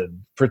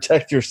 Captain.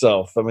 Protect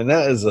yourself." I mean,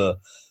 that is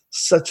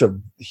such a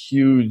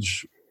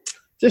huge.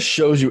 Just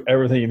shows you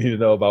everything you need to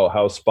know about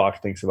how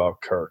Spock thinks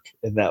about Kirk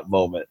in that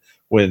moment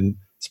when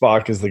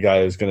Spock is the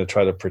guy who's going to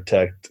try to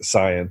protect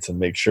science and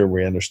make sure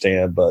we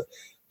understand. But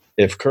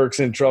if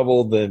Kirk's in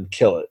trouble, then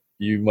kill it.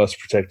 You must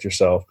protect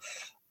yourself.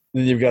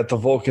 Then you've got the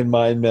Vulcan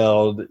mind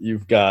meld.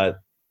 You've got,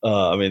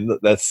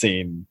 that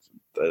scene,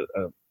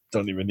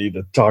 don't even need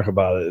to talk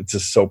about it. It's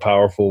just so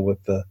powerful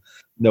with the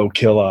no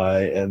kill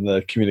eye and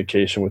the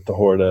communication with the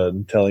Horta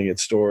and telling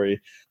its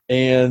story.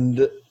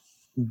 And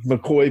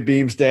McCoy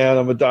beams down.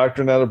 I'm a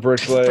doctor, not a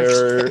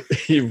bricklayer.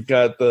 You've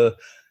got the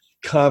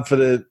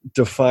confident,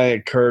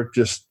 defiant Kirk.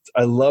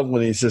 I love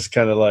when he's just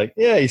kind of like,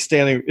 yeah, he's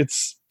standing.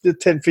 It's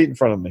 10 feet in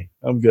front of me.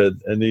 I'm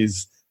good. And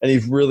he's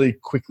really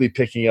quickly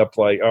picking up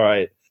like, all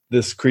right,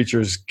 this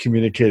creature's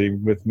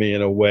communicating with me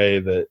in a way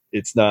that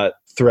it's not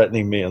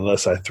threatening me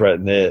unless I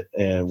threaten it.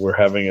 And we're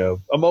having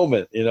a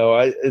moment,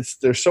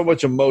 there's so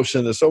much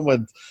emotion. It's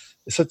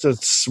such a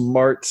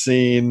smart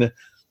scene.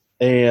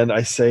 And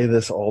I say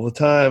this all the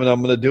time, and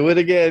I'm going to do it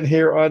again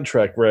here on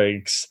Trek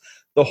Ranks.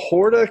 The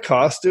Horta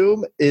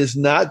costume is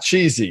not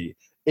cheesy.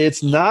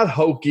 It's not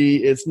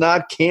hokey. It's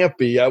not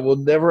campy. I will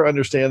never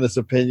understand this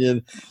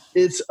opinion.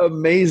 It's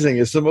amazing.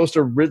 It's the most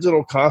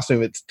original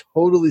costume. It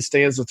totally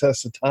stands the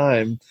test of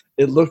time.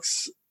 It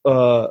looks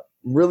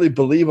really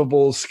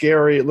believable,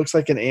 scary. It looks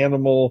like an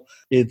animal.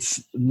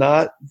 It's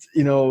not,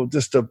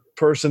 just a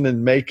person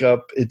in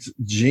makeup. It's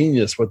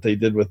genius what they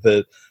did with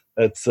it.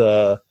 That's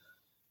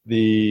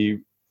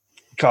the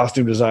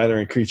costume designer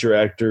and creature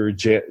actor,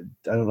 I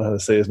don't know how to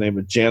say his name,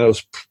 but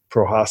Janos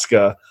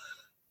Prohaska.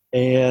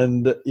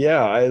 And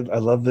yeah, I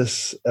love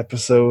this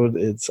episode.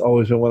 It's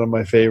always been one of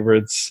my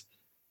favorites.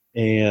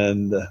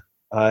 And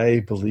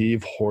I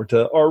believe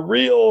Horta are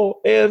real.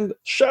 And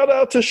shout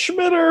out to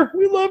Schmitter.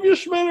 We love you,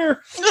 Schmitter.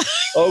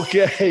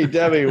 Okay,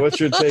 Debbie, what's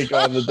your take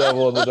on The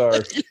Devil in the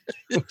Dark?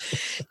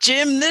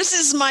 Jim, this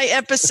is my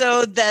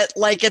episode that,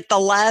 like, at the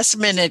last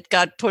minute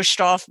got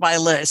pushed off my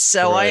list.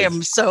 So right. I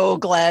am so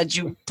glad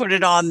you put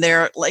it on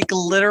there. Like,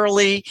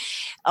 literally,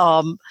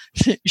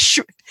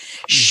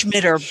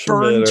 Schmitter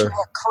burned to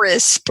a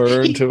crisp.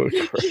 Burned to a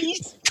crisp. He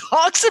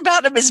talks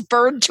about him as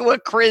burned to a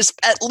crisp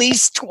at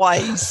least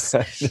twice.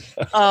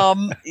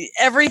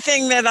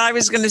 Everything that I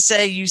was going to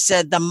say, you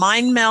said. The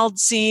mind meld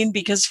scene,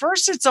 because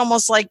first it's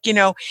almost like,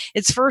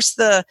 it's first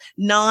the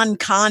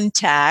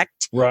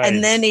non-contact, right,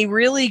 and then he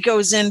really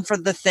goes in for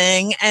the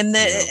thing, and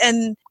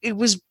and it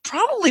was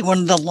probably one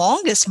of the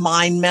longest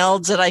mind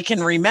melds that I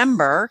can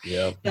remember.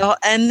 Yeah.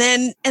 And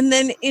then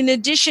in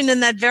addition,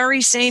 in that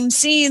very same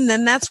scene,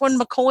 then that's when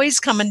McCoy's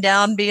coming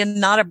down, being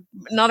not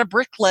a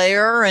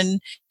bricklayer, and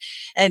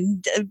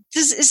isn't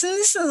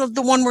this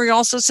the one where he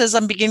also says,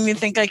 "I'm beginning to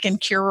think I can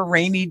cure a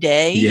rainy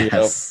day"?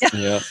 Yes.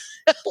 Yeah.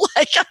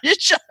 Like,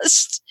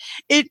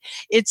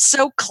 it's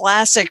so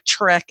classic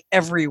Trek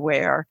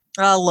everywhere.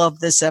 I love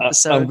this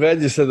episode. I'm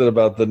glad you said that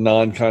about the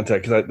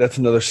non-contact, because that's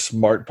another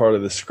smart part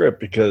of the script,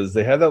 because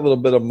they have that little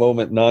bit of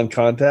moment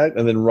non-contact,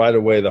 and then right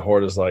away the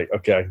Horta's like,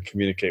 okay, I can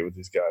communicate with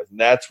these guys. And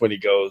that's when he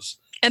goes.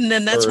 And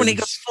then that's when he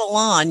goes full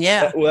on,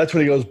 yeah. Well, that's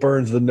when he goes,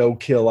 burns the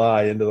no-kill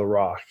eye into the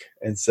rock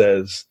and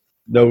says,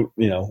 no,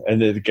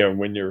 and then again,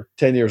 when you're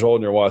 10 years old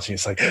and you're watching,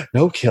 it's like,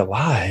 no-kill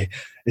eye?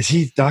 Is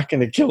he not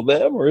going to kill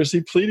them, or is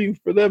he pleading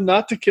for them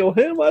not to kill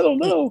him? I don't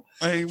know.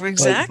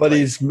 Exactly. But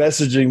he's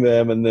messaging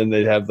them, and then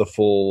they'd have the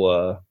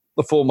full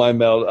mind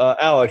meld.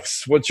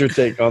 Alex, what's your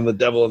take on The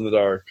Devil in the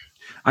Dark?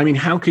 I mean,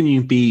 how can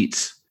you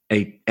beat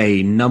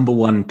a number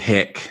one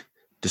pick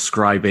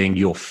describing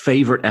your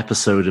favorite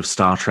episode of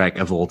Star Trek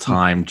of all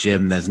time?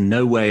 Jim, there's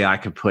no way I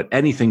could put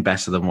anything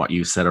better than what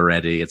you said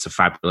already. It's a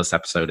fabulous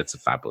episode. It's a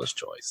fabulous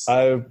choice.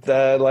 I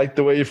like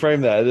the way you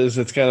frame that.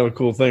 It's kind of a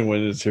cool thing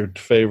when it's your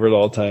favorite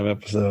all-time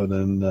episode,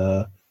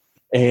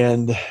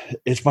 and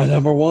it's my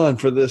number one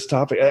for this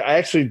topic. I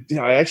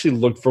actually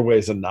looked for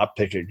ways to not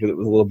pick it because it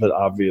was a little bit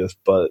obvious,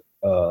 but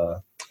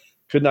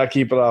could not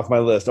keep it off my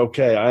list.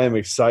 Okay, I am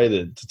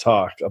excited to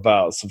talk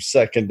about some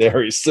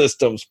secondary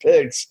systems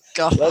picks.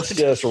 God. Let's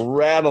just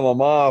rattle them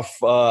off.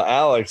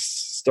 Alex,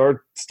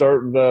 start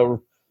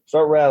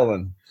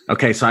rattling.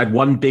 Okay, so I had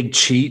one big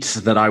cheat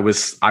that I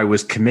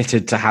was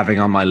committed to having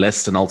on my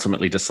list and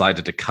ultimately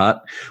decided to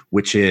cut,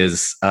 which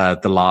is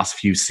the last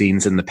few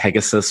scenes in the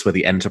Pegasus where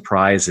the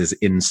Enterprise is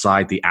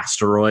inside the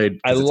asteroid.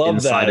 I love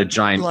inside that. A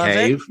giant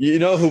cave. You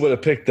know who would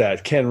have picked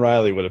that? Ken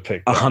Riley would have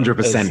picked that.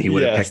 100% he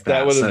would have picked that.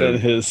 That would have been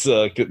his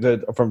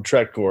from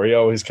TrekCore. He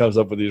always comes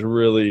up with these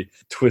really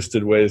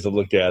twisted ways to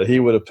look at it.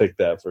 He would have picked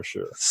that for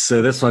sure.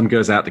 So this one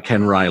goes out to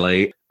Ken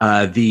Riley.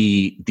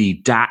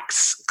 The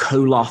Dax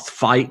Koloth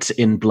fight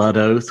in Blood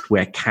Oath,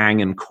 where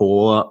Kang and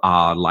Kor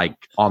are like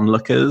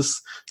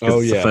onlookers.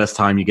 It's the first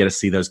time you get to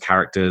see those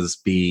characters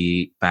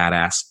be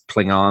badass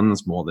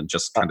Klingons, more than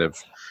just kind of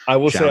I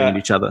will shouting say at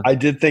each other. I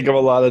did think of a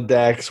lot of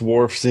Dax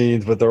Worf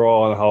scenes, but they're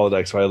all on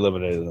holodeck, so I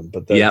eliminated them.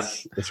 But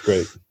that's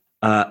great.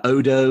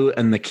 Odo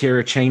and the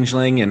Kira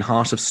changeling in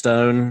Heart of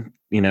Stone.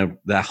 You know,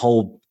 the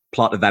whole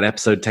plot of that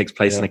episode takes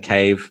place in a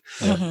cave.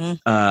 Mm-hmm.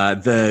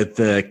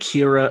 The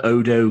Kira,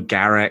 Odo,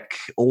 Garrick,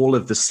 all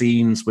of the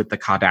scenes with the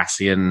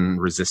Cardassian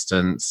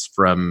resistance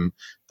from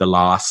the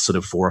last sort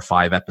of 4 or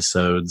 5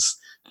 episodes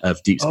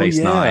of Deep Space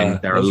Nine.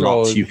 There are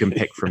lots you can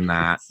pick from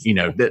that. You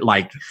know,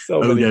 like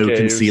Odo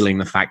concealing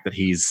the fact that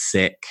he's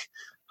sick,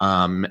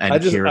 and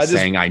Kira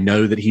saying, "I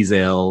know that he's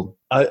ill."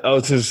 I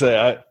was going to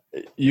say,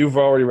 you've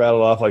already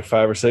rattled off like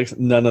 5 or 6.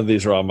 None of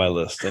these are on my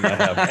list, and I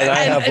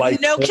have like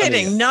no 20.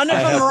 kidding. None of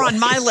them are on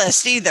my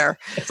list either.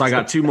 So I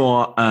got 2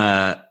 more.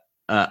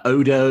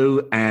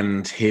 Odo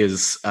and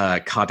his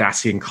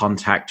Cardassian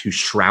contact who's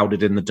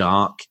shrouded in the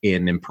dark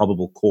in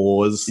Improbable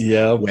Cause,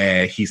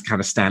 where he's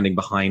kind of standing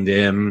behind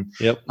him.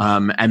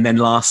 And then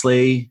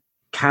lastly,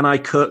 can I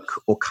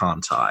cook or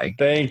can't I?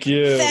 Thank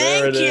you.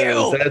 Thank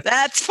you.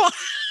 That's fine.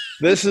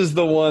 This is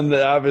the one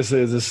that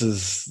obviously this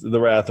is the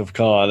Wrath of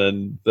Khan,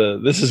 and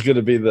this is going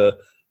to be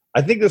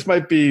I think this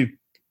might be.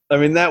 I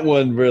mean, that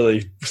one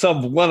really.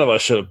 One of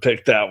us should have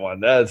picked that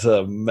one. That's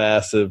a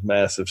massive,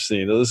 massive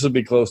scene. This will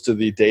be close to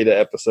the Data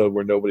episode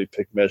where nobody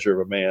picked Measure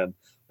of a Man.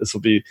 This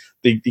will be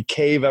the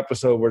cave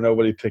episode where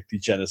nobody picked the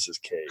Genesis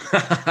cave.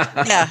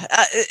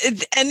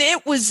 And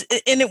it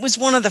was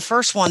one of the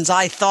first ones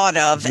I thought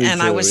of,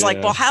 I was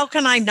like, well, how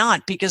can I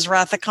not? Because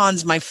Wrath of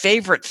Khan's my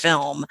favorite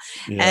film.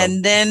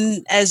 And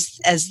then as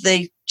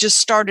they just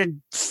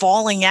started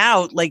falling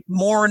out, like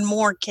more and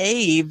more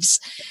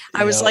caves,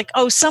 I was like,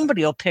 oh,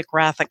 somebody will pick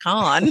Wrath of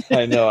Khan.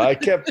 I know. I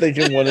kept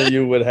thinking one of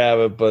you would have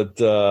it, but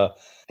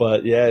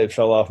yeah, it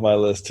fell off my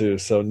list too.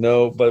 So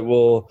no, but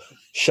we'll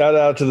shout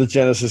out to the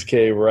Genesis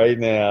cave right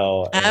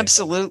now.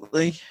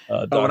 Absolutely.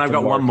 And I've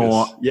got one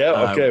more.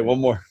 Yeah. Okay. One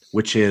more.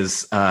 Which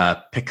is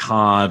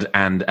Picard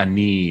and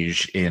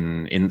Anij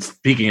in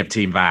speaking of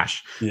Team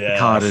Vash,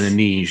 Picard and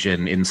Anij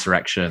in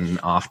Insurrection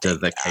after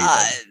the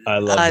cave. I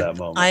love that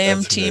moment. I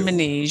am Team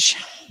Anij.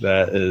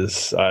 That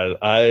is,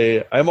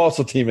 I'm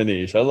also Team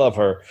Anij. I love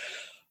her.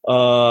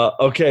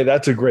 Okay,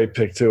 that's a great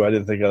pick too. I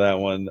didn't think of that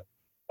one.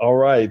 All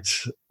right,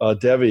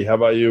 Debbie, how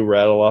about you?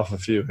 Rattle off a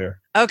few here.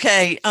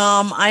 Okay,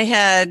 I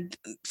had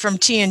from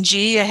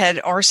TNG. I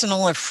had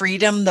Arsenal of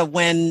Freedom.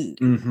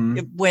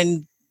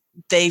 When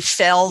they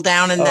fell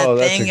down in that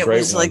thing, it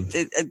was one.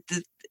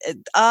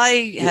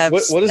 I have.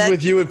 What is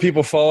with you and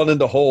people falling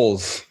into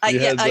holes? I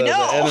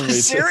know.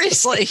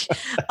 Seriously,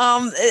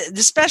 the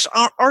special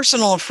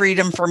Arsenal of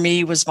Freedom for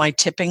me was my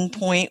tipping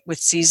point with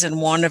season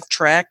 1 of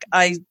Trek.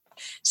 I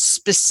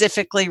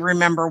specifically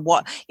remember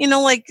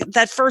like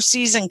that first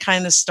season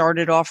kind of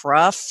started off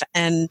rough,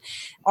 and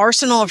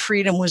Arsenal of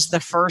Freedom was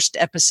the first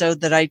episode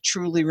that I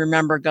truly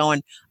remember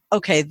going,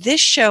 okay, this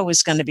show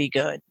is going to be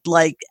good.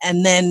 Like,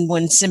 and then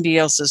when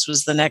Symbiosis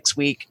was the next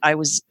week, I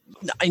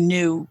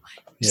knew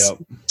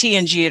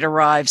TNG had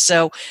arrived.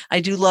 So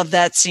I do love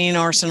that scene,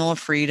 Arsenal of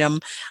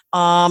Freedom.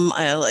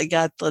 I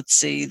got, let's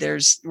see,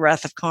 there's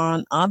Wrath of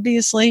Khan,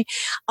 obviously.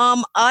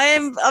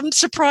 I'm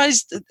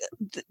surprised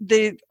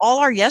all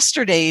our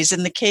yesterdays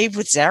in the cave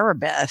with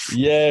Zarabeth.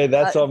 Yeah,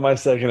 that's on my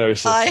secondary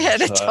system. I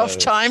had a tough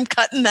time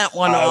cutting that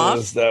one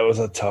off. That was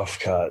a tough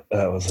cut.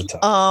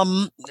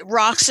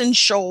 Rocks and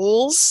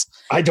Shoals.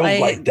 I don't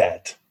like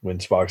that when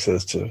Spock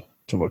says to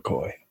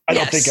McCoy. I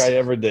don't think I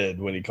ever did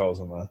when he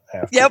calls him a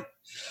half. Yep.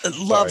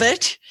 Love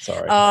it.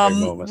 Sorry.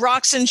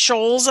 Rocks and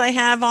Shoals I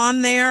have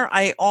on there.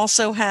 I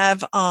also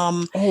have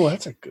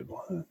that's a good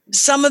one.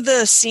 Some of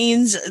the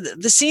scenes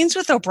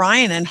with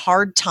O'Brien and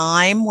Hard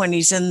Time when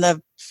he's in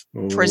the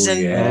prison.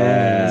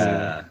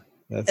 Yeah.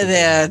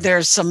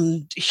 There's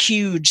some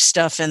huge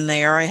stuff in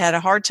there. I had a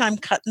hard time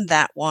cutting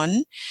that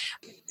one.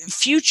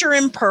 Future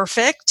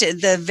Imperfect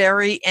at the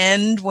very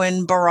end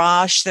when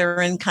Barash,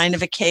 they're in kind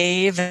of a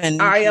cave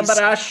and I am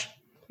Barash.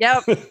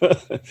 Yep.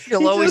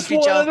 You'll always be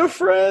a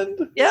friend.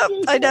 Yep,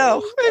 I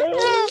know. I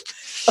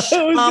always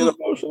get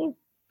emotional.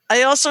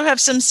 I also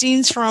have some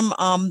scenes from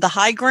The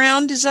High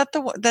Ground. Is that the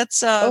one?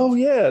 That's Oh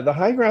yeah, The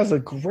High Ground's a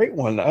great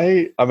one.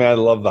 I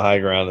love The High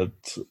Ground.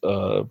 It's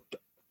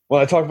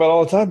I talk about it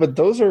all the time, but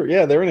those are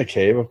they're in a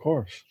cave, of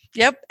course.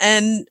 Yep.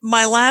 And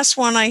my last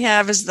one I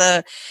have is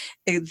the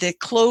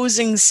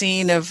closing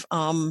scene of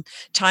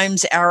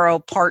Time's Arrow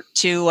Part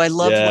 2. I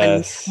love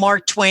when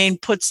Mark Twain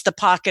puts the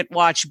pocket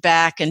watch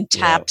back and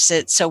taps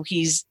it so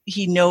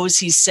he knows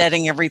he's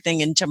setting everything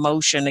into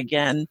motion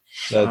again.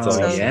 That's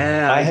awesome.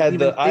 Yeah, I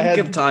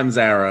had Time's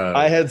Arrow.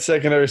 I had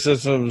secondary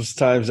systems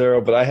Time's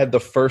Arrow, but I had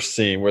the first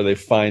scene where they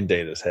find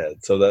Data's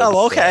head. So that's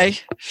okay.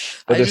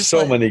 But there's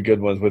so many good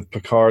ones with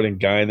Picard and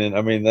Guinan.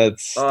 I mean,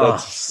 that's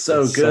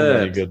so good. So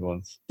many good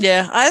ones.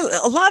 Yeah,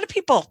 a lot of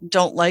people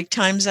don't like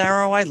Time's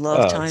Arrow. I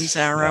love Time's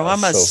Arrow.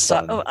 I'm a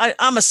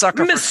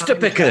sucker Mr.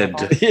 Pickard.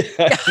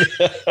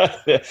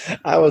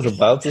 I was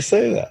about to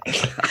say that.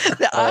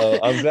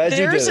 I'm glad you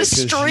did. There's a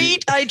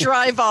street I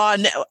drive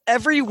on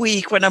every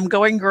week when I'm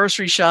going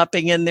grocery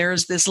shopping, and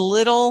there's this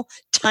little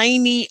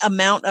tiny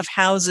amount of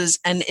houses,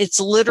 and it's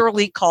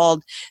literally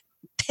called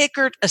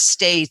Pickard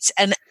Estates,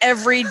 and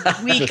every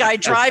week I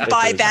drive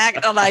by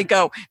that and I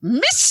go,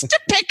 Mr.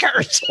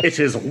 Pickard. It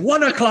is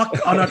 1 o'clock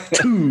on a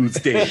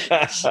Tuesday.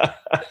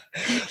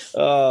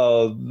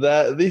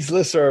 Oh, these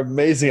lists are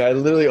amazing. I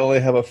literally only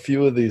have a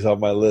few of these on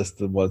my list,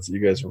 the ones that you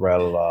guys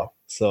rattled off.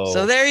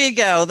 So there you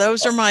go.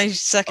 Those are my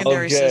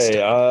secondary systems.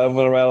 I'm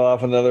going to rattle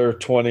off another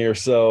 20 or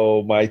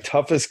so. My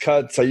toughest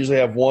cuts, I usually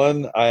have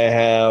one. I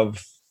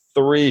have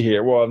 3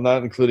 here. Well, I'm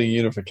not including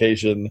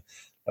Unification.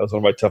 That was one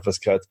of my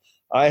toughest cuts.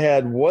 I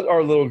had What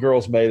Are Little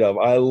Girls Made Of?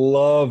 I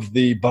love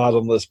the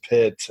bottomless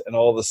pit and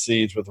all the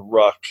scenes with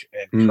Ruck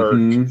and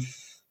Kirk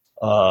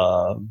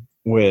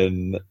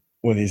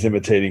when he's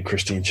imitating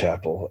Christine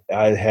Chapel.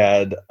 I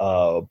had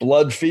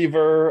Blood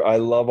Fever. I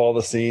love all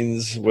the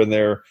scenes when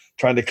they're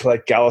trying to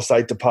collect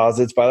Galasite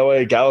deposits. By the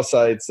way,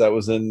 Galasites, that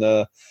was in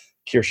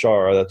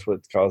Kirshara. That's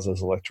what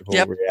causes electrical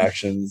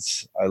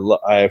reactions.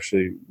 I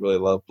actually really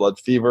love Blood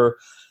Fever.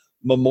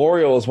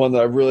 Memorial is one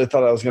that I really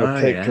thought I was going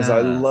to pick because I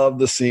love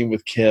the scene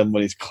with Kim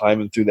when he's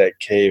climbing through that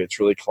cave. It's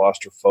really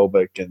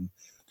claustrophobic,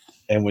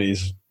 and when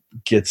he's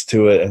gets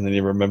to it and then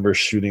he remembers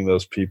shooting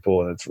those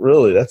people, and it's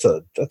really that's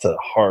a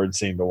hard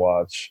scene to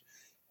watch.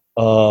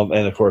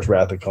 And of course,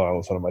 Wrath of Khan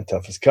was one of my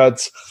toughest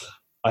cuts.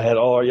 I had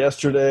All Our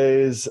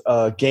Yesterdays,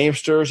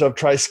 Gamesters of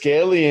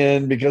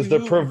Triskelion, because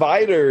the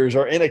providers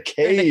are in a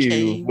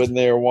cave when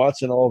they're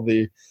watching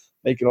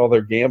making all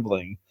their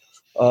gambling.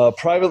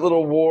 Private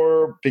Little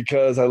War,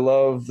 because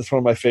that's one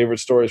of my favorite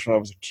stories when I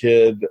was a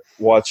kid,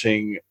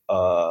 watching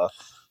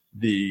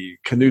the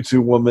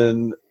Kanutsu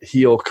woman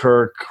heal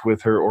Kirk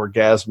with her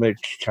orgasmic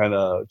kind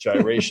of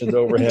gyrations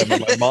over him,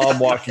 and my mom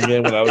walking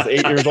in when I was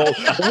 8 years old.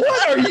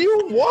 What are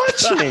you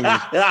watching?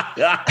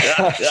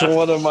 That's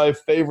one of my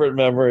favorite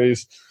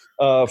memories.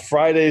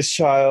 Friday's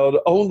Child,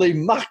 Only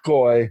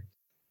McCoy.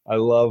 I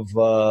love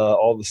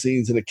all the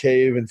scenes in the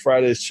cave in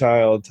Friday's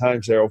Child,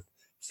 Time Zero.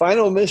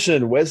 Final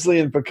Mission, Wesley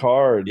and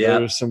Picard. Yeah.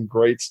 There's some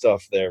great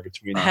stuff there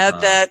between them.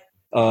 Had that.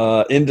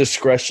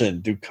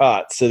 Indiscretion,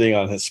 Ducat sitting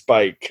on his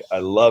spike. I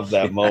love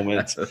that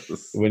moment.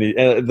 When he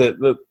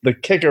the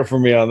kicker for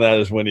me on that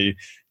is when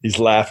he's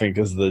laughing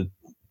because the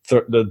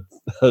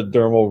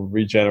dermal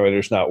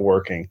regenerator's not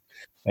working,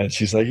 and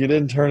she's like, "You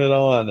didn't turn it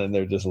on," and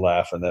they're just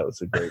laughing. That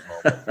was a great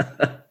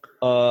moment.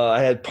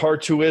 I had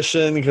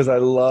Parturition because I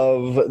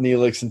love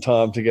Neelix and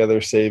Tom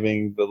together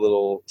saving the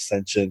little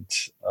sentient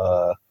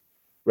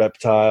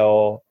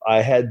reptile.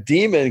 I had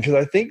Demon because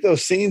I think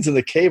those scenes in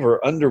the cave are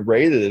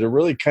underrated. They're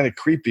really kind of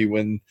creepy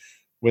when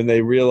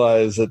they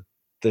realize that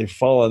they've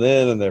fallen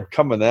in and they're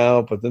coming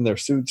out, but then their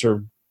suits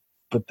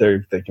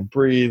they can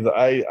breathe.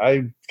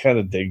 I kind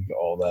of dig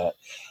all that.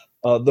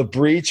 The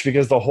Breach,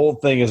 because the whole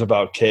thing is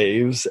about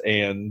caves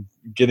and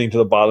getting to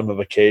the bottom of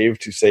a cave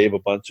to save a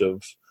bunch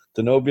of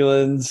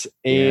Denobulans.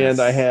 And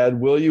I had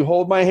Will You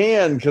Hold My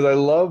Hand because I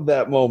love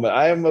that moment.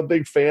 I am a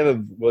big fan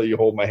of Will You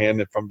Hold My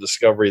Hand from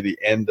Discovery, the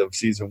end of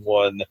season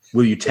 1.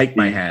 Will You Take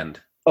My Hand?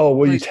 Oh,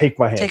 Will You Take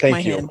My Hand?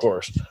 Thank you, of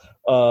course.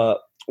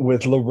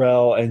 With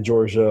Laurel and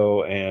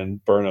Giorgio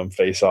and Burnham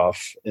face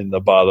off in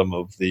the bottom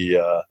of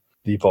the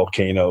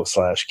volcano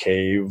 /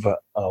 cave.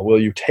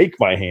 Will You Take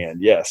My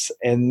Hand? Yes.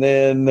 And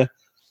then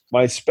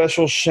my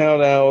special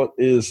shout out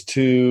is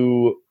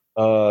to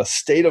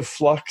State of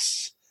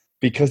Flux,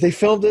 because they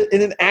filmed it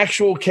in an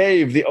actual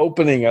cave. The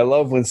opening, I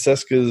love when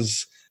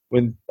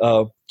Chakotay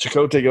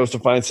goes to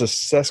find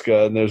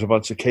Seska and there's a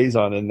bunch of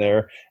Kazon in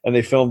there, and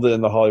they filmed it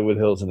in the Hollywood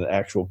Hills in an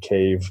actual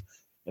cave.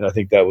 And I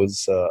think that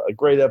was a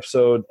great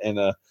episode and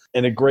a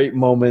great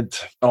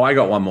moment. Oh, I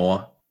got one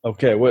more.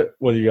 Okay, what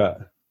do you got?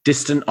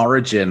 Distant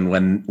Origin,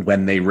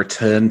 when they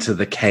return to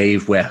the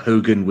cave where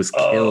Hogan was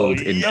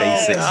killed in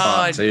Basics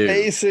Part 2.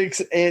 Basics,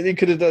 and you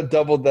could have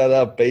doubled that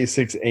up,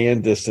 Basics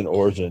and Distant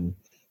Origin.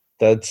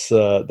 That's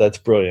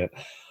brilliant.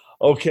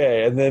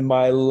 Okay, and then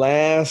my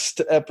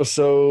last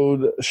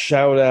episode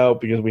shout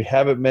out, because we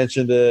haven't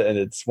mentioned it, and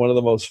it's one of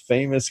the most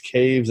famous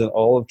caves in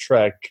all of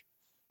Trek,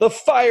 the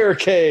Fire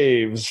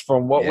Caves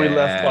from What We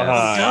Left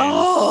Behind.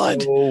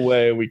 God. No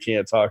way we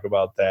can't talk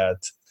about that.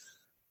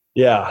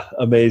 Yeah,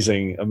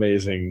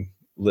 amazing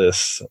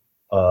lists.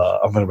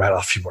 I'm going to rattle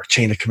off a few more.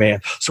 Chain of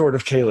Command, Sword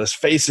of Kahless,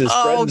 Faces,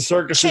 Bread and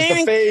Circuses,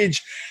 The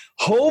Phage,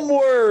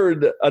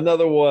 Homeward,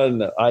 another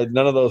one.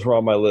 None of those were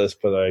on my list,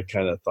 but I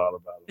kind of thought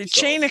about it. The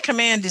Chain of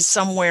Command is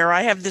somewhere.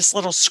 I have this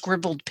little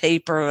scribbled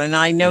paper, and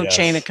I know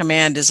Chain of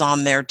Command is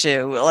on there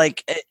too.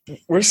 Like,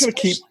 we're just going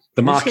to keep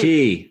the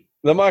Marquis.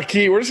 The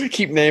Marquis. We're just going to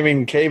keep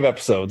naming cave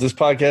episodes. This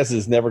podcast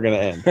is never going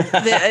to end.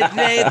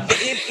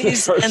 It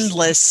is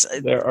endless.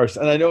 There are,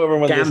 and I know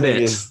everyone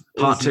Gambit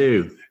Part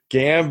 2.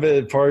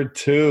 Gambit Part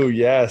 2.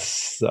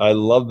 Yes, I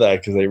love that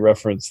because they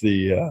reference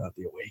the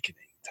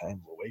awakening,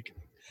 time of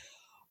awakening.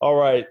 All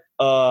right.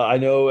 I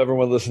know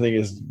everyone listening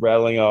is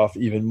rattling off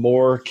even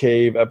more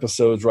cave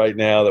episodes right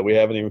now that we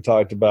haven't even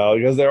talked about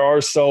because there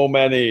are so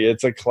many.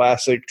 It's a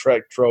classic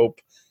Trek trope.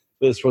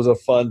 This was a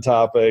fun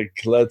topic.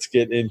 Let's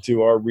get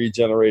into our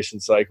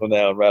regeneration cycle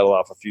now and rattle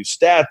off a few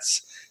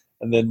stats,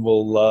 and then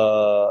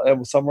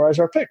we'll summarize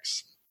our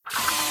picks.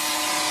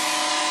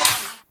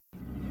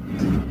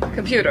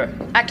 Computer,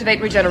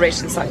 activate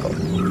regeneration cycle.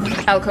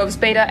 Alcoves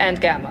beta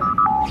and gamma.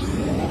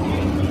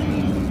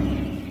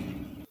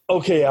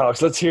 Okay,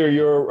 Alex, let's hear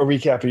a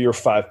recap of your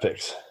 5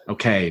 picks.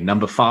 Okay,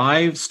 number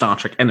 5, Star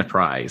Trek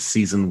Enterprise,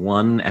 Season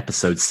 1,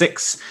 Episode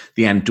 6,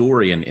 The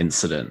Andorian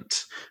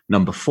Incident.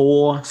 Number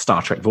 4,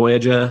 Star Trek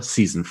Voyager,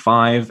 Season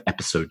 5,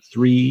 Episode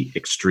 3,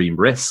 Extreme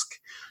Risk.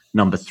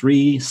 Number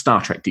 3,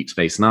 Star Trek Deep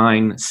Space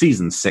Nine,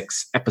 Season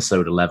 6,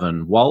 Episode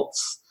 11,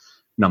 Waltz.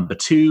 Number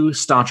 2,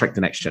 Star Trek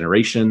The Next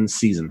Generation,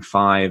 Season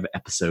 5,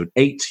 Episode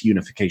 8,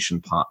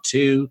 Unification Part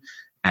 2.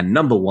 And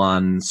number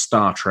 1,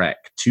 Star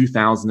Trek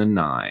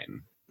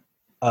 2009.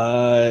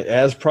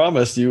 As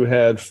promised, you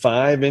had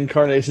 5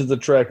 incarnations of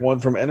Trek, one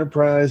from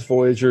Enterprise,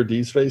 Voyager,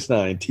 Deep Space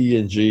Nine,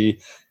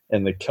 TNG,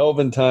 and the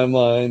Kelvin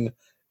timeline.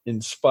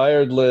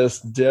 Inspired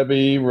list.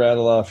 Debbie,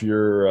 rattle off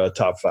your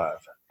top 5.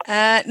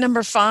 At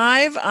number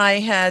 5, I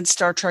had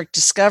Star Trek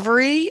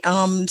Discovery,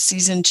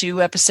 Season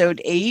 2,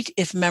 Episode 8,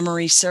 If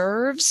Memory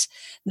Serves.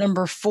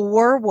 Number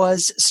 4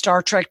 was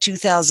Star Trek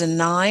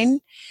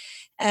 2009.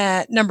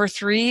 At number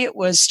 3, it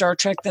was Star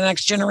Trek The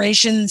Next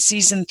Generation,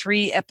 Season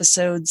 3,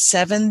 Episode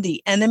 7,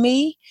 The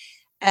Enemy.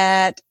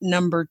 At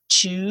number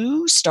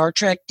 2, Star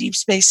Trek Deep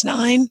Space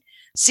Nine,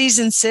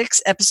 Season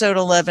 6, Episode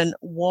 11,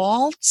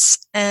 Waltz.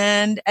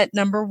 And at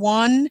number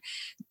 1,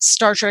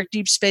 Star Trek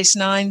Deep Space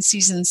Nine,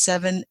 Season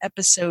 7,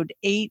 Episode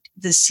 8,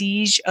 The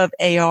Siege of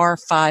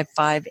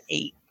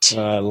AR-558.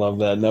 I love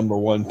that number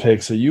 1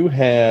 pick. So you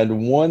had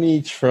 1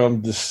 each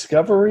from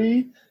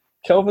Discovery,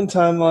 Kelvin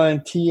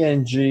Timeline,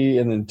 TNG,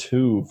 and then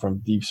 2 from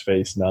Deep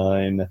Space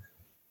Nine.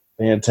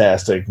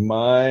 Fantastic.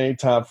 My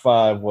top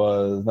 5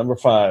 was, number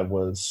 5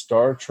 was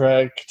Star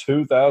Trek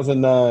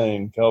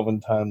 2009,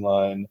 Kelvin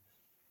Timeline.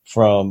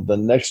 From The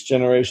Next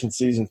Generation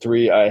Season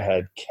 3, I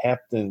had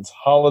Captain's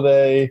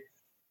Holiday.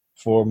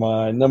 For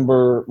my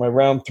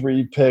round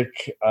 3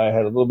 pick, I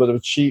had a little bit of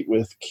a cheat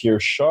with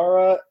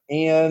Kirshara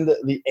and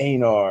the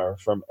Anar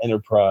from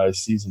Enterprise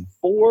Season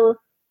 4.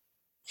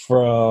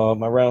 From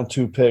my round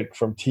 2 pick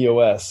from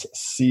TOS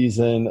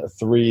Season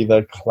 3,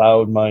 The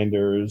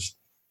Cloudminders.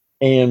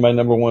 And my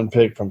number 1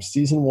 pick from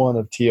Season 1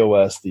 of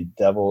TOS, The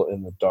Devil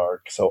in the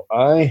Dark. So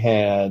I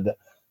had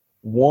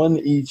 1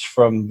 each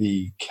from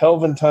the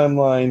Kelvin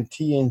timeline,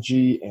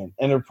 TNG, and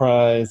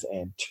Enterprise,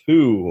 and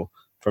 2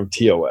 from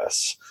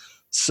TOS.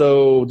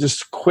 So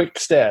just quick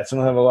stats. I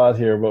don't have a lot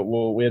here, but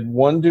we had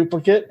 1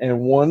 duplicate and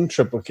 1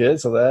 triplicate,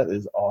 so that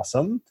is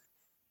awesome.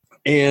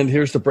 And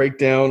here's the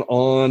breakdown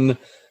on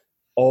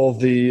all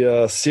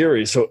the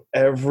series. So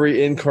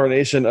every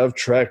incarnation of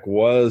Trek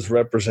was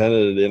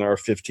represented in our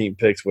 15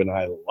 picks. When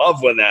I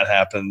love when that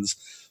happens.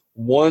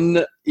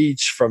 1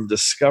 each from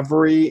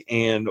Discovery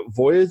and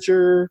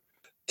Voyager,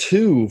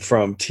 2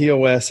 from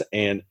TOS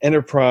and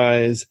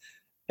Enterprise,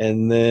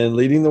 and then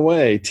leading the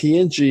way,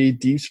 TNG,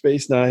 Deep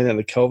Space Nine, and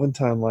the Kelvin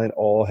timeline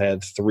all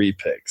had 3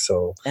 picks.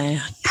 So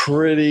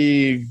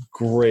pretty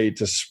great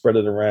to spread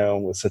it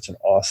around with such an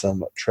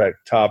awesome Trek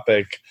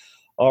topic.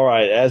 All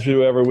right, as we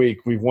do every week,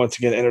 we've once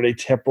again entered a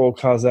temporal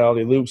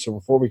causality loop. So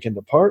before we can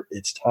depart,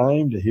 it's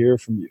time to hear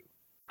from you.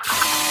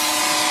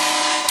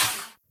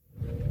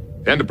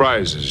 The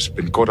Enterprise has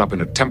been caught up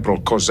in a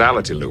temporal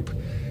causality loop,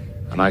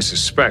 and I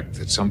suspect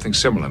that something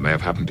similar may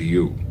have happened to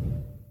you.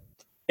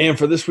 And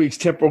for this week's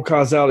temporal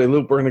causality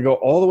loop, we're going to go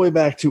all the way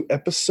back to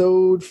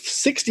episode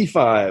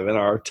 65 and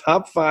our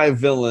top 5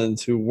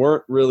 villains who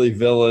weren't really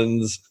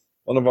villains.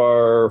 One of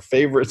our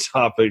favorite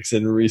topics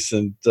in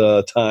recent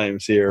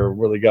times here.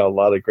 Really got a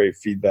lot of great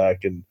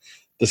feedback and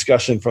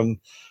discussion from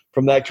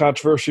that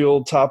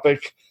controversial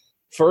topic.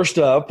 First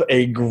up,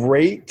 a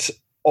great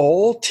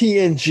all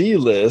TNG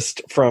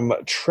list from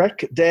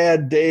Trek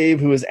Dad Dave,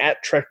 who is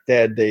at Trek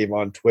Dad Dave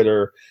on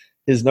Twitter.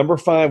 His number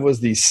 5 was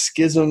the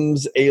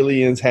Schisms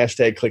Aliens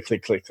hashtag click,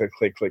 click, click, click,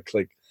 click, click,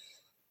 click.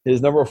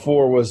 His number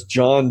 4 was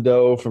John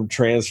Doe from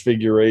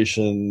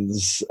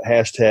Transfigurations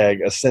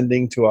hashtag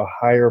ascending to a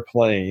higher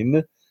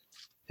plane.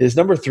 His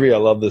number 3, I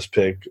love this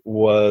pick,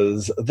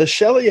 was the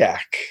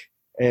Shellyak.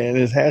 And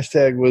his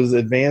hashtag was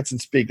advance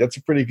and speak. That's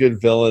a pretty good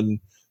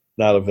villain,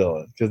 not a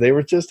villain. Because they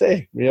were just,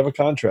 hey, we have a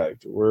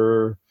contract.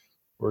 We're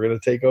going to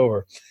take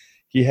over.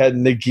 He had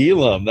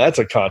Nagilum. That's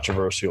a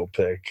controversial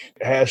pick.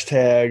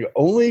 Hashtag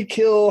only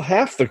kill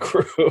half the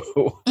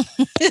crew.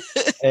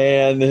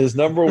 And his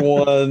number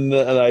 1, and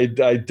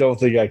I don't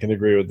think I can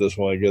agree with this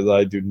one because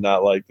I do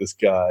not like this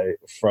guy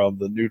from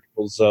the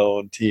Neutral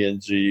Zone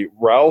TNG,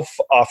 Ralph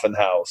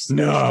Offenhouse.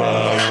 No.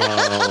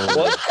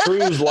 What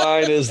cruise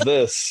line is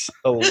this?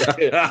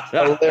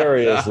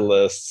 Hilarious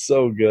list.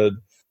 So good.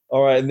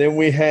 All right, and then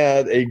we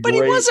had But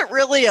he wasn't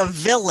really a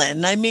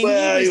villain. I mean,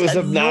 he was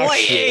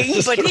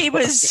annoying, but he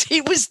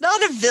was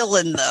not a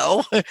villain,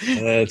 though.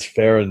 That's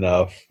fair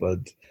enough. But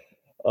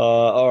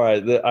all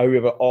right, we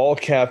have an all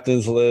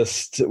captains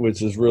list,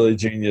 which is really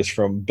genius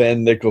from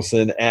Ben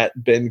Nicholson at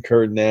Ben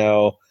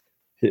Curnow.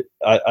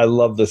 I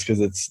love this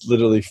because it's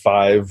literally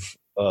 5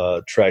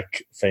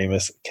 Trek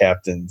famous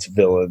captains,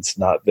 villains,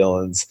 not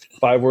villains.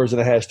 5 words in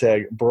a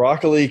hashtag.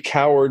 Broccoli,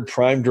 coward,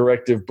 prime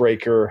directive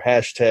breaker.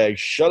 Hashtag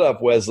shut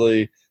up,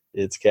 Wesley.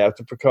 It's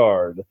Captain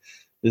Picard.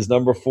 His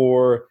number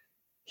 4,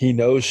 he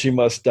knows she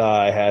must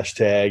die.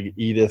 Hashtag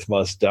Edith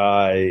must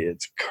die.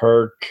 It's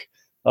Kirk.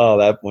 Oh,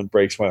 that one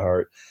breaks my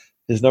heart.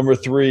 His number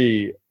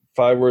 3,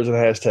 5 words and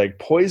hashtag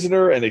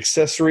poisoner and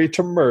accessory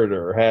to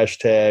murder.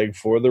 Hashtag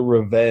for the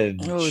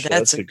revenge. Oh,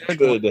 that's a good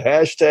one.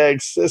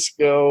 Hashtag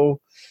Cisco.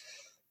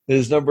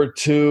 His number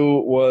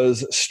 2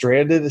 was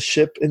stranded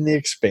ship in the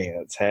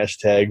expanse.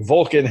 Hashtag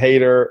Vulcan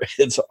hater.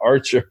 It's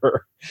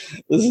Archer.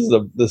 This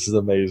is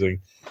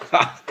amazing.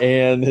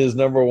 And his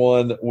number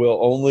 1 will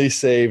only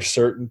save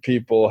certain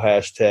people.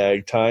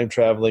 Hashtag time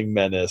traveling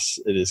menace.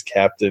 It is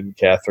Captain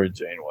Catherine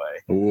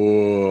Janeway.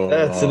 Whoa.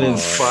 That's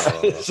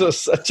it's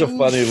just such a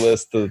funny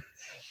list to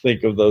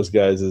think of those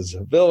guys as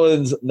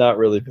villains, not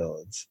really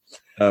villains.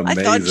 Amazing.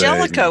 I thought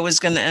Jellicoe was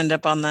going to end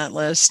up on that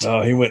list.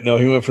 Oh, he went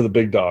for the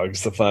big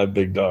dogs, the 5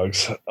 big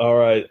dogs. All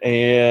right.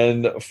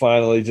 And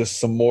finally, just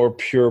some more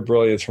pure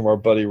brilliance from our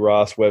buddy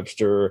Ross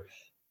Webster,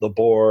 the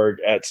Borg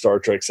at Star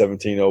Trek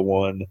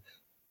 1701.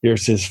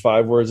 Here's his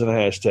 5 words and a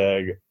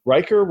hashtag.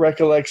 Riker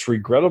recollects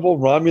regrettable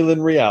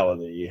Romulan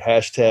reality.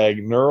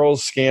 Hashtag neural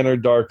scanner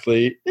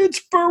darkly. It's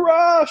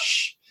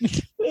Barash.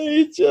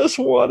 He just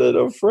wanted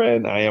a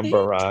friend. I am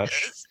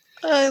Barash.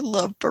 I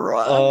love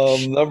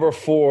Barash. Number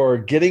 4,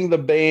 getting the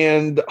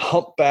band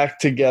humpback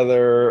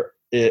together.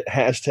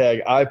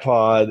 Hashtag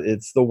iPod.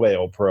 It's the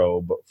whale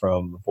probe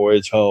from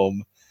Voyage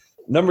Home.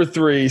 Number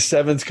 3,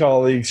 Seven's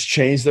colleagues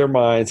change their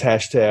minds.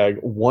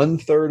 Hashtag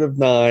 1/3 of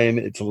 9.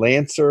 It's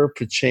Lancer,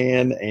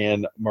 Pichan,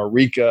 and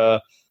Marika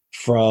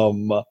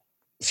from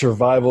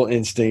Survival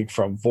Instinct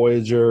from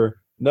Voyager.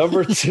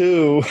 Number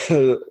 2,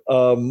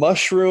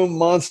 mushroom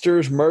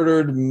monsters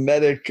murdered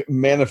medic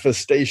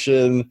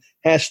manifestation.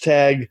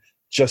 Hashtag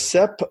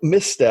Giuseppe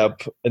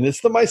Misstep, and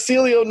it's the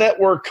Mycelio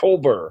Network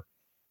Culber.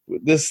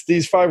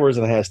 These 5 words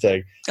in a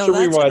hashtag. Oh, so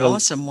that's an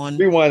awesome one.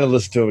 Rewind and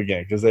listen to them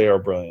again because they are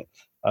brilliant.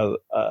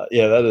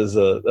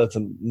 That's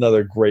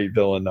another great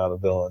villain, not a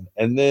villain.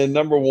 And then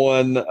number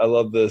 1, I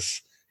love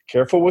this.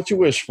 Careful what you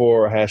wish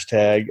for.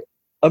 Hashtag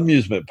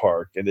amusement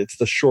park, and it's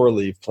the Shore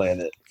Leave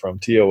planet from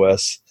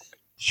TOS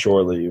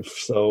Shore Leave.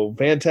 So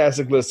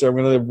fantastic list there. I'm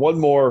going to leave one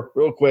more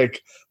real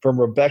quick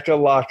from Rebecca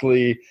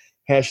Lockley.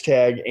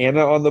 Hashtag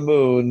Anna on the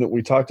Moon.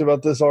 We talked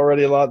about this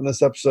already a lot in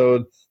this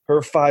episode.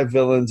 Her 5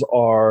 villains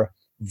are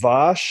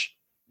Vash,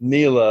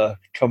 Neela,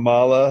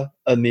 Kamala,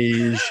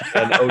 Anij,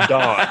 and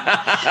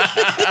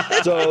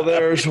Odan. So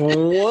there's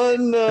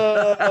one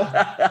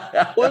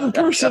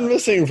person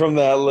missing from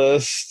that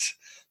list.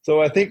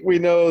 So I think we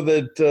know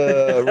that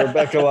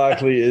Rebecca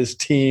Lockley is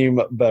Team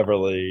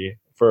Beverly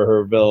for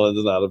her villains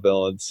and out of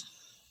villains.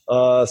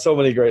 So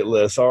many great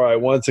lists. All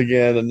right, once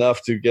again,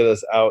 enough to get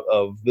us out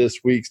of this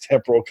week's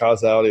temporal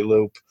causality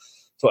loop.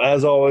 So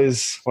as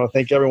always, I want to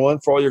thank everyone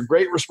for all your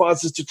great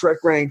responses to Trek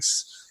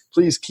Ranks.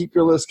 Please keep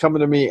your list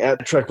coming to me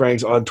at Trek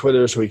Ranks on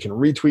Twitter so we can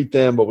retweet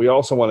them. But we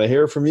also want to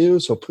hear from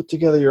you. So put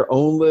together your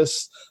own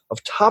list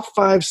of top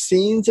 5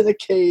 scenes in a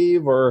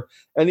cave or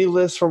any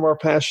list from our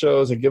past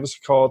shows and give us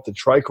a call at the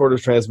Tricorder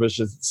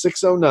Transmissions at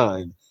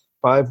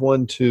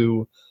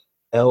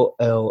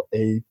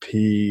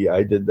 609-512-LLAP.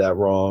 I did that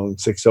wrong.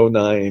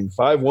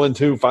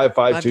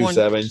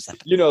 609-512-5527.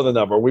 You know the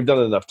number. We've done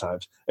it enough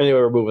times. Anyway,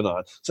 we're moving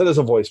on. Send us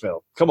a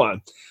voicemail. Come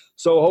on.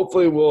 So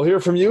hopefully we'll hear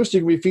from you so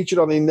you can be featured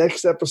on the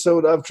next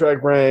episode of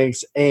Trek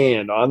Ranks.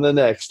 And on the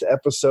next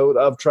episode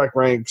of Trek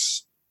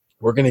Ranks,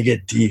 we're going to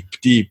get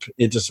deep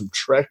into some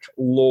Trek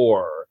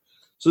lore.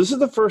 So this is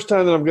the first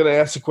time that I'm going to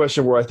ask a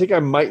question where I think I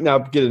might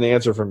not get an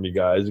answer from you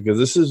guys, because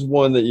this is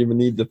one that you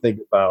need to think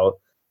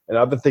about. And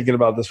I've been thinking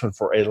about this one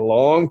for a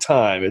long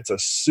time. It's a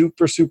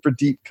super, super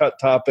deep cut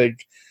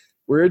topic.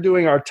 We're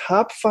doing our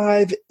top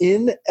 5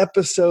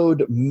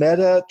 in-episode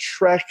meta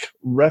Trek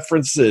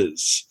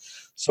references.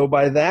 So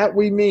by that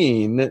we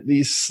mean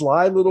these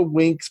sly little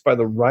winks by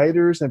the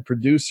writers and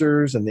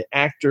producers and the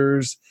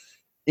actors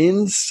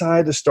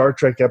inside a Star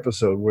Trek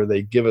episode where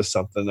they give us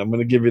something. I'm going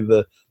to give you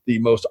the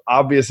most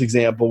obvious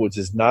example, which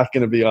is not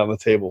going to be on the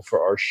table for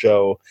our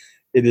show.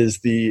 It is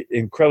the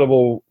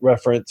incredible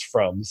reference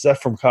from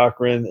Zephram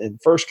Cochrane in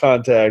First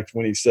Contact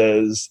when he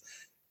says,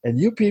 and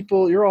you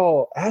people, you're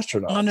all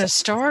astronauts. On a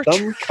Star Trek.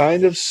 Some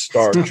kind of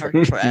Star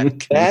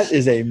Trek. That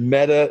is a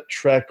meta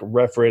Trek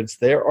reference.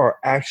 There are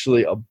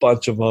actually a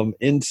bunch of them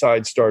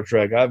inside Star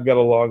Trek. I've got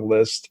a long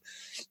list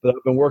that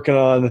I've been working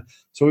on.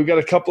 So we've got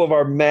a couple of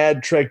our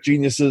mad Trek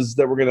geniuses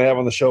that we're going to have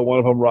on the show. One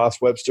of them,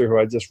 Ross Webster, who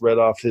I just read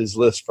off his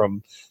list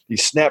from the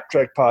Snap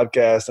Trek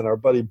podcast, and our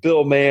buddy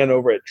Bill Mann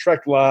over at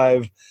Trek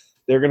Live.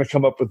 They're going to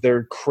come up with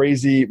their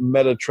crazy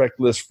meta Trek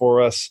list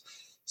for us.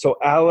 So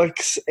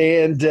Alex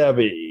and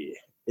Debbie,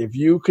 if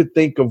you could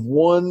think of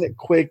one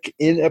quick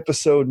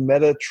in-episode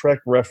meta Trek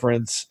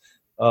reference,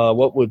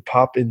 what would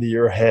pop into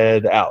your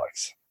head,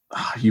 Alex?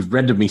 You've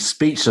rendered me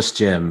speechless,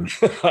 Jim.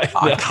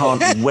 I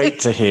can't wait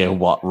to hear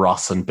what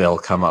Ross and Bill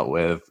come up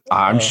with.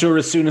 I'm sure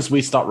as soon as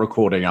we start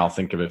recording, I'll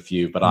think of a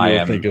few, but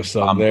I'm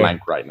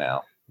blank right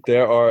now.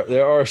 There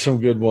are some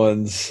good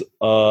ones.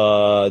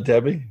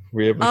 Debbie,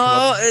 were you able to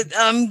come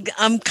up?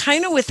 I'm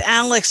kind of with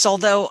Alex,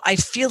 although I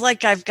feel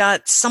like I've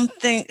got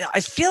something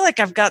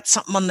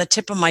on the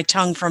tip of my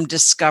tongue from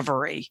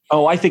Discovery.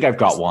 Oh, I think I've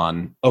got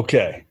one.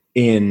 Okay.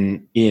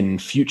 In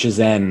Future's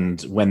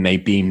End, when they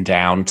beam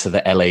down to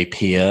the LA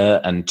pier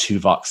and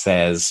Tuvok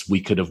says, we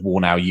could have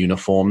worn our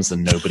uniforms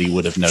and nobody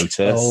would have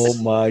noticed. Oh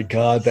my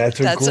God, that's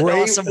a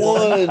great awesome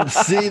one.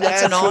 See,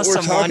 that's an what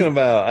awesome we're talking one.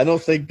 about. I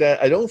don't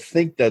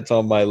think that's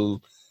on my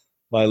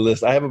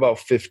list. I have about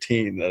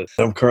 15 that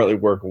I'm currently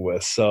working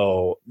with.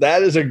 So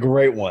that is a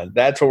great one.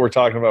 That's what we're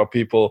talking about,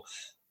 people.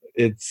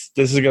 This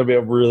is going to be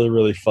a really,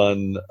 really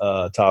fun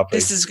topic.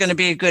 This is going to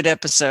be a good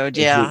episode.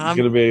 Yeah. It's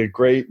going to be a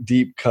great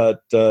deep cut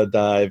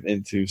dive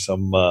into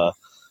some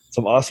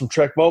awesome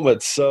Trek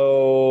moments.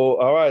 So,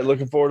 all right,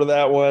 looking forward to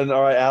that one.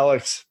 All right,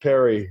 Alex,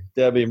 Perry,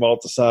 Debbie,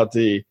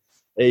 Maltasanti,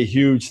 a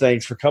huge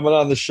thanks for coming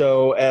on the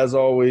show. As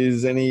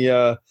always, any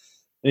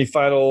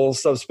final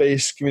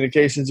subspace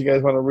communications you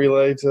guys want to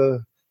relay to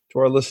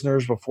our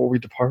listeners before we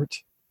depart?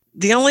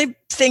 The only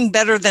thing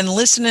better than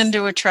listening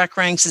to a Trek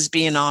Ranks is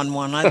being on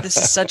one. This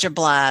is such a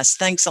blast.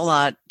 Thanks a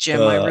lot,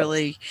 Jim. I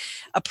really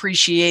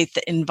appreciate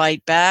the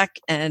invite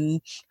back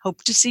and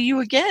hope to see you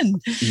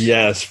again.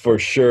 Yes, for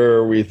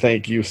sure. We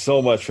thank you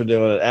so much for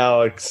doing it.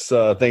 Alex,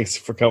 thanks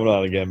for coming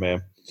on again,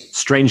 man.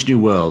 Strange New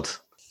World.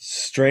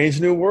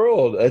 Strange New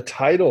World, a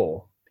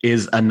title.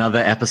 Is another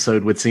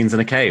episode with scenes in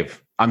a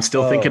cave. I'm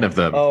still thinking of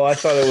them. Oh, I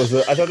thought that was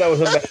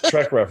a Meta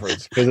Trek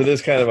reference, because it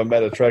is kind of a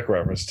Meta Trek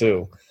reference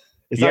too.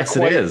 It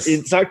is.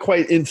 It's not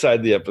quite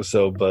inside the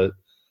episode, but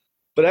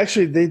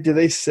actually,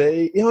 they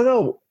say,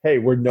 no, hey,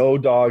 where no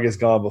dog has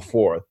gone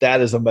before.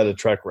 That is a Meta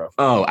Trek reference.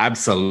 Oh,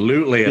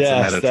 absolutely, it's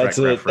a Meta Trek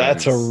reference.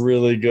 That's a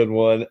really good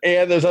one.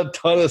 And there's a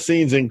ton of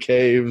scenes in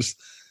caves.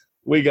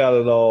 We got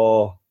it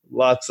all.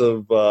 Lots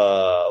of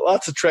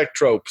Trek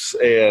tropes,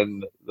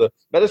 and the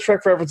Meta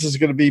Trek reference is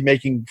going to be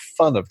making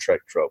fun of Trek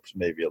tropes,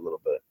 maybe a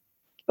little bit.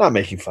 Not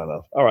making fun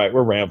of. All right,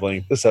 we're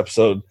rambling this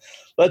episode.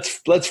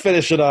 Let's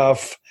finish it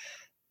off.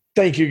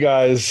 Thank you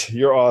guys.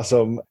 You're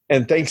awesome.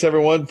 And thanks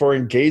everyone for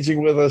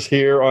engaging with us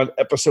here on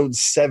episode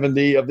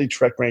 70 of the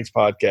Trek Ranks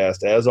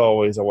podcast. As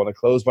always, I want to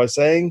close by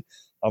saying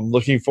I'm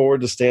looking forward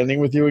to standing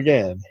with you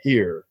again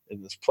here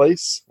in this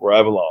place where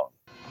I belong.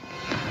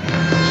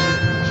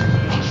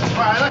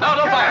 No,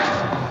 don't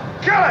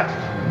fire! Kill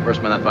it!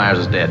 First man that fires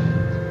is dead.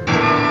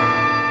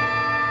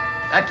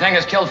 That thing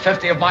has killed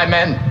 50 of my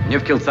men. And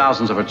you've killed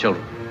thousands of her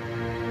children.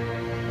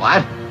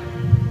 What?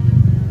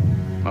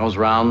 Those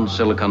round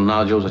silicon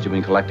nodules that you've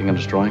been collecting and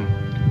destroying,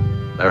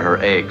 they're her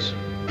eggs.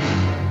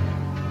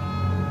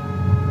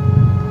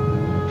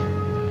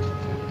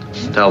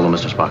 Tell them,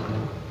 Mr. Spock.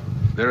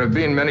 There have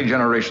been many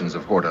generations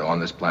of Horta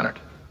on this planet.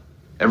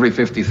 Every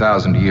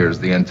 50,000 years,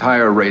 the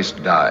entire race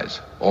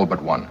dies, all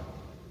but one,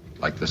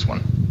 like this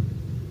one.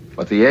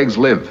 But the eggs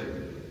live.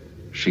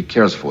 She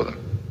cares for them,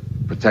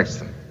 protects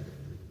them.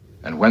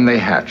 And when they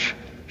hatch,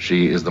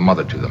 she is the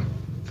mother to them,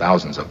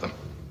 thousands of them.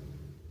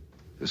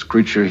 This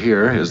creature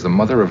here is the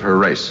mother of her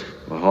race.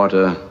 Well,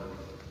 Horta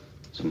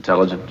is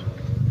intelligent,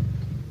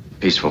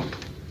 peaceful,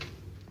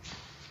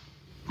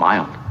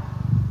 mild.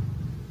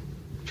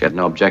 She had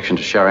no objection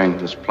to sharing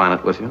this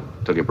planet with you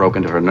until you broke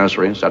into her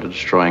nursery and started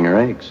destroying her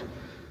eggs.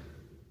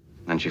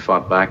 Then she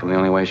fought back in the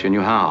only way she knew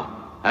how,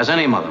 as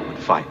any mother would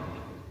fight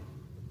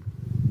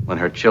when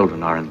her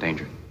children are in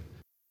danger.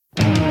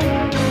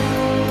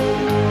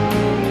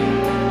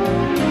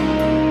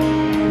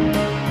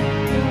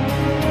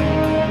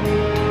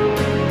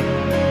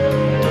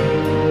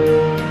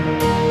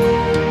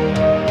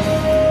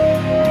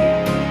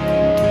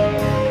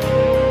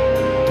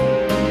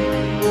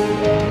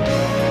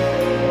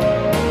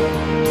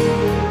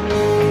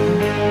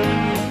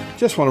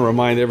 Just want to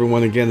remind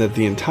everyone again that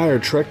the entire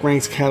Trek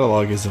Ranks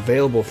catalog is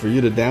available for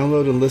you to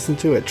download and listen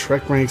to at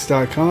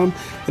trekranks.com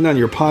and on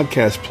your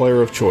podcast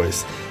player of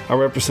choice.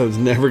 Our episodes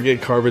never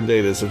get carbon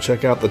dated, so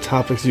check out the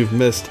topics you've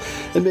missed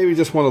and maybe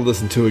just want to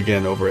listen to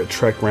again over at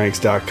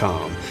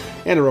trekranks.com.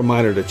 And a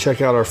reminder to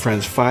check out our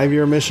friends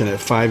 5-Year Mission at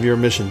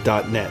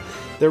 5yearmission.net.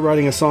 They're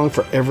writing a song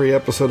for every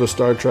episode of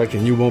Star Trek,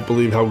 and you won't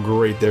believe how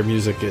great their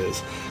music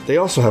is. They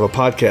also have a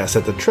podcast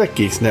at the Trek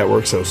Geeks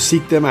Network, so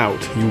seek them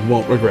out. You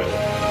won't regret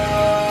it.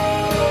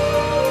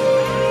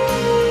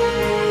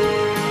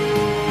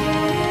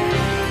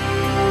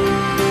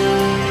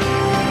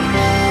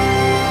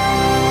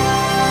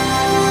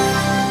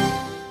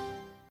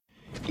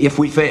 If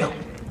we fail,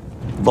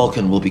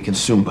 Vulcan will be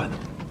consumed by them.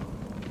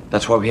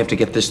 That's why we have to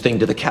get this thing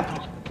to the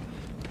capital.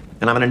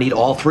 And I'm gonna need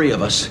all three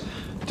of us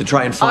to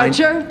try and find...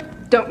 Archer,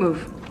 don't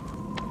move.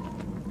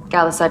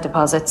 Galisite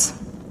deposits.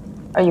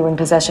 Are you in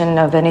possession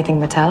of anything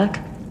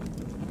metallic?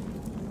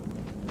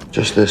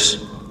 Just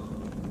this.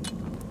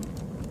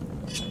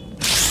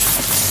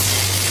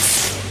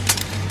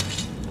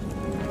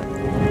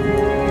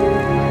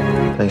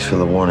 Thanks for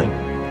the warning.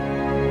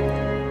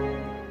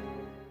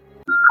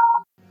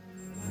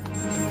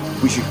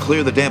 We should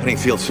clear the dampening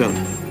field soon.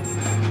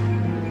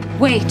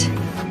 Wait.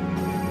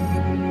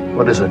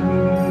 What is it?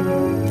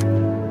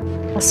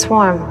 A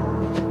swarm.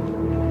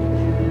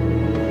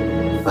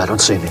 I don't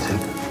see anything.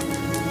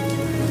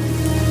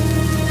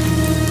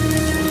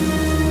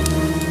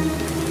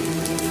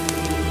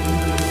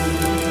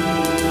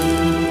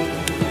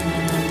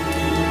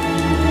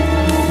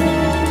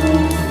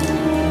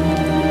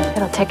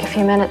 It'll take a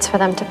few minutes for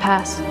them to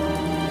pass.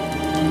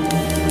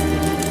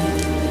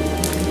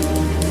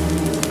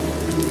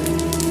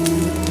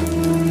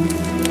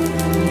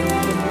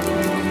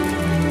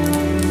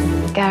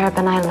 Gareb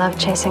and I love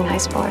chasing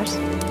ice boars.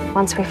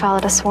 Once we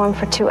followed a swarm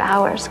for 2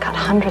 hours, caught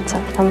hundreds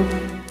of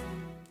them.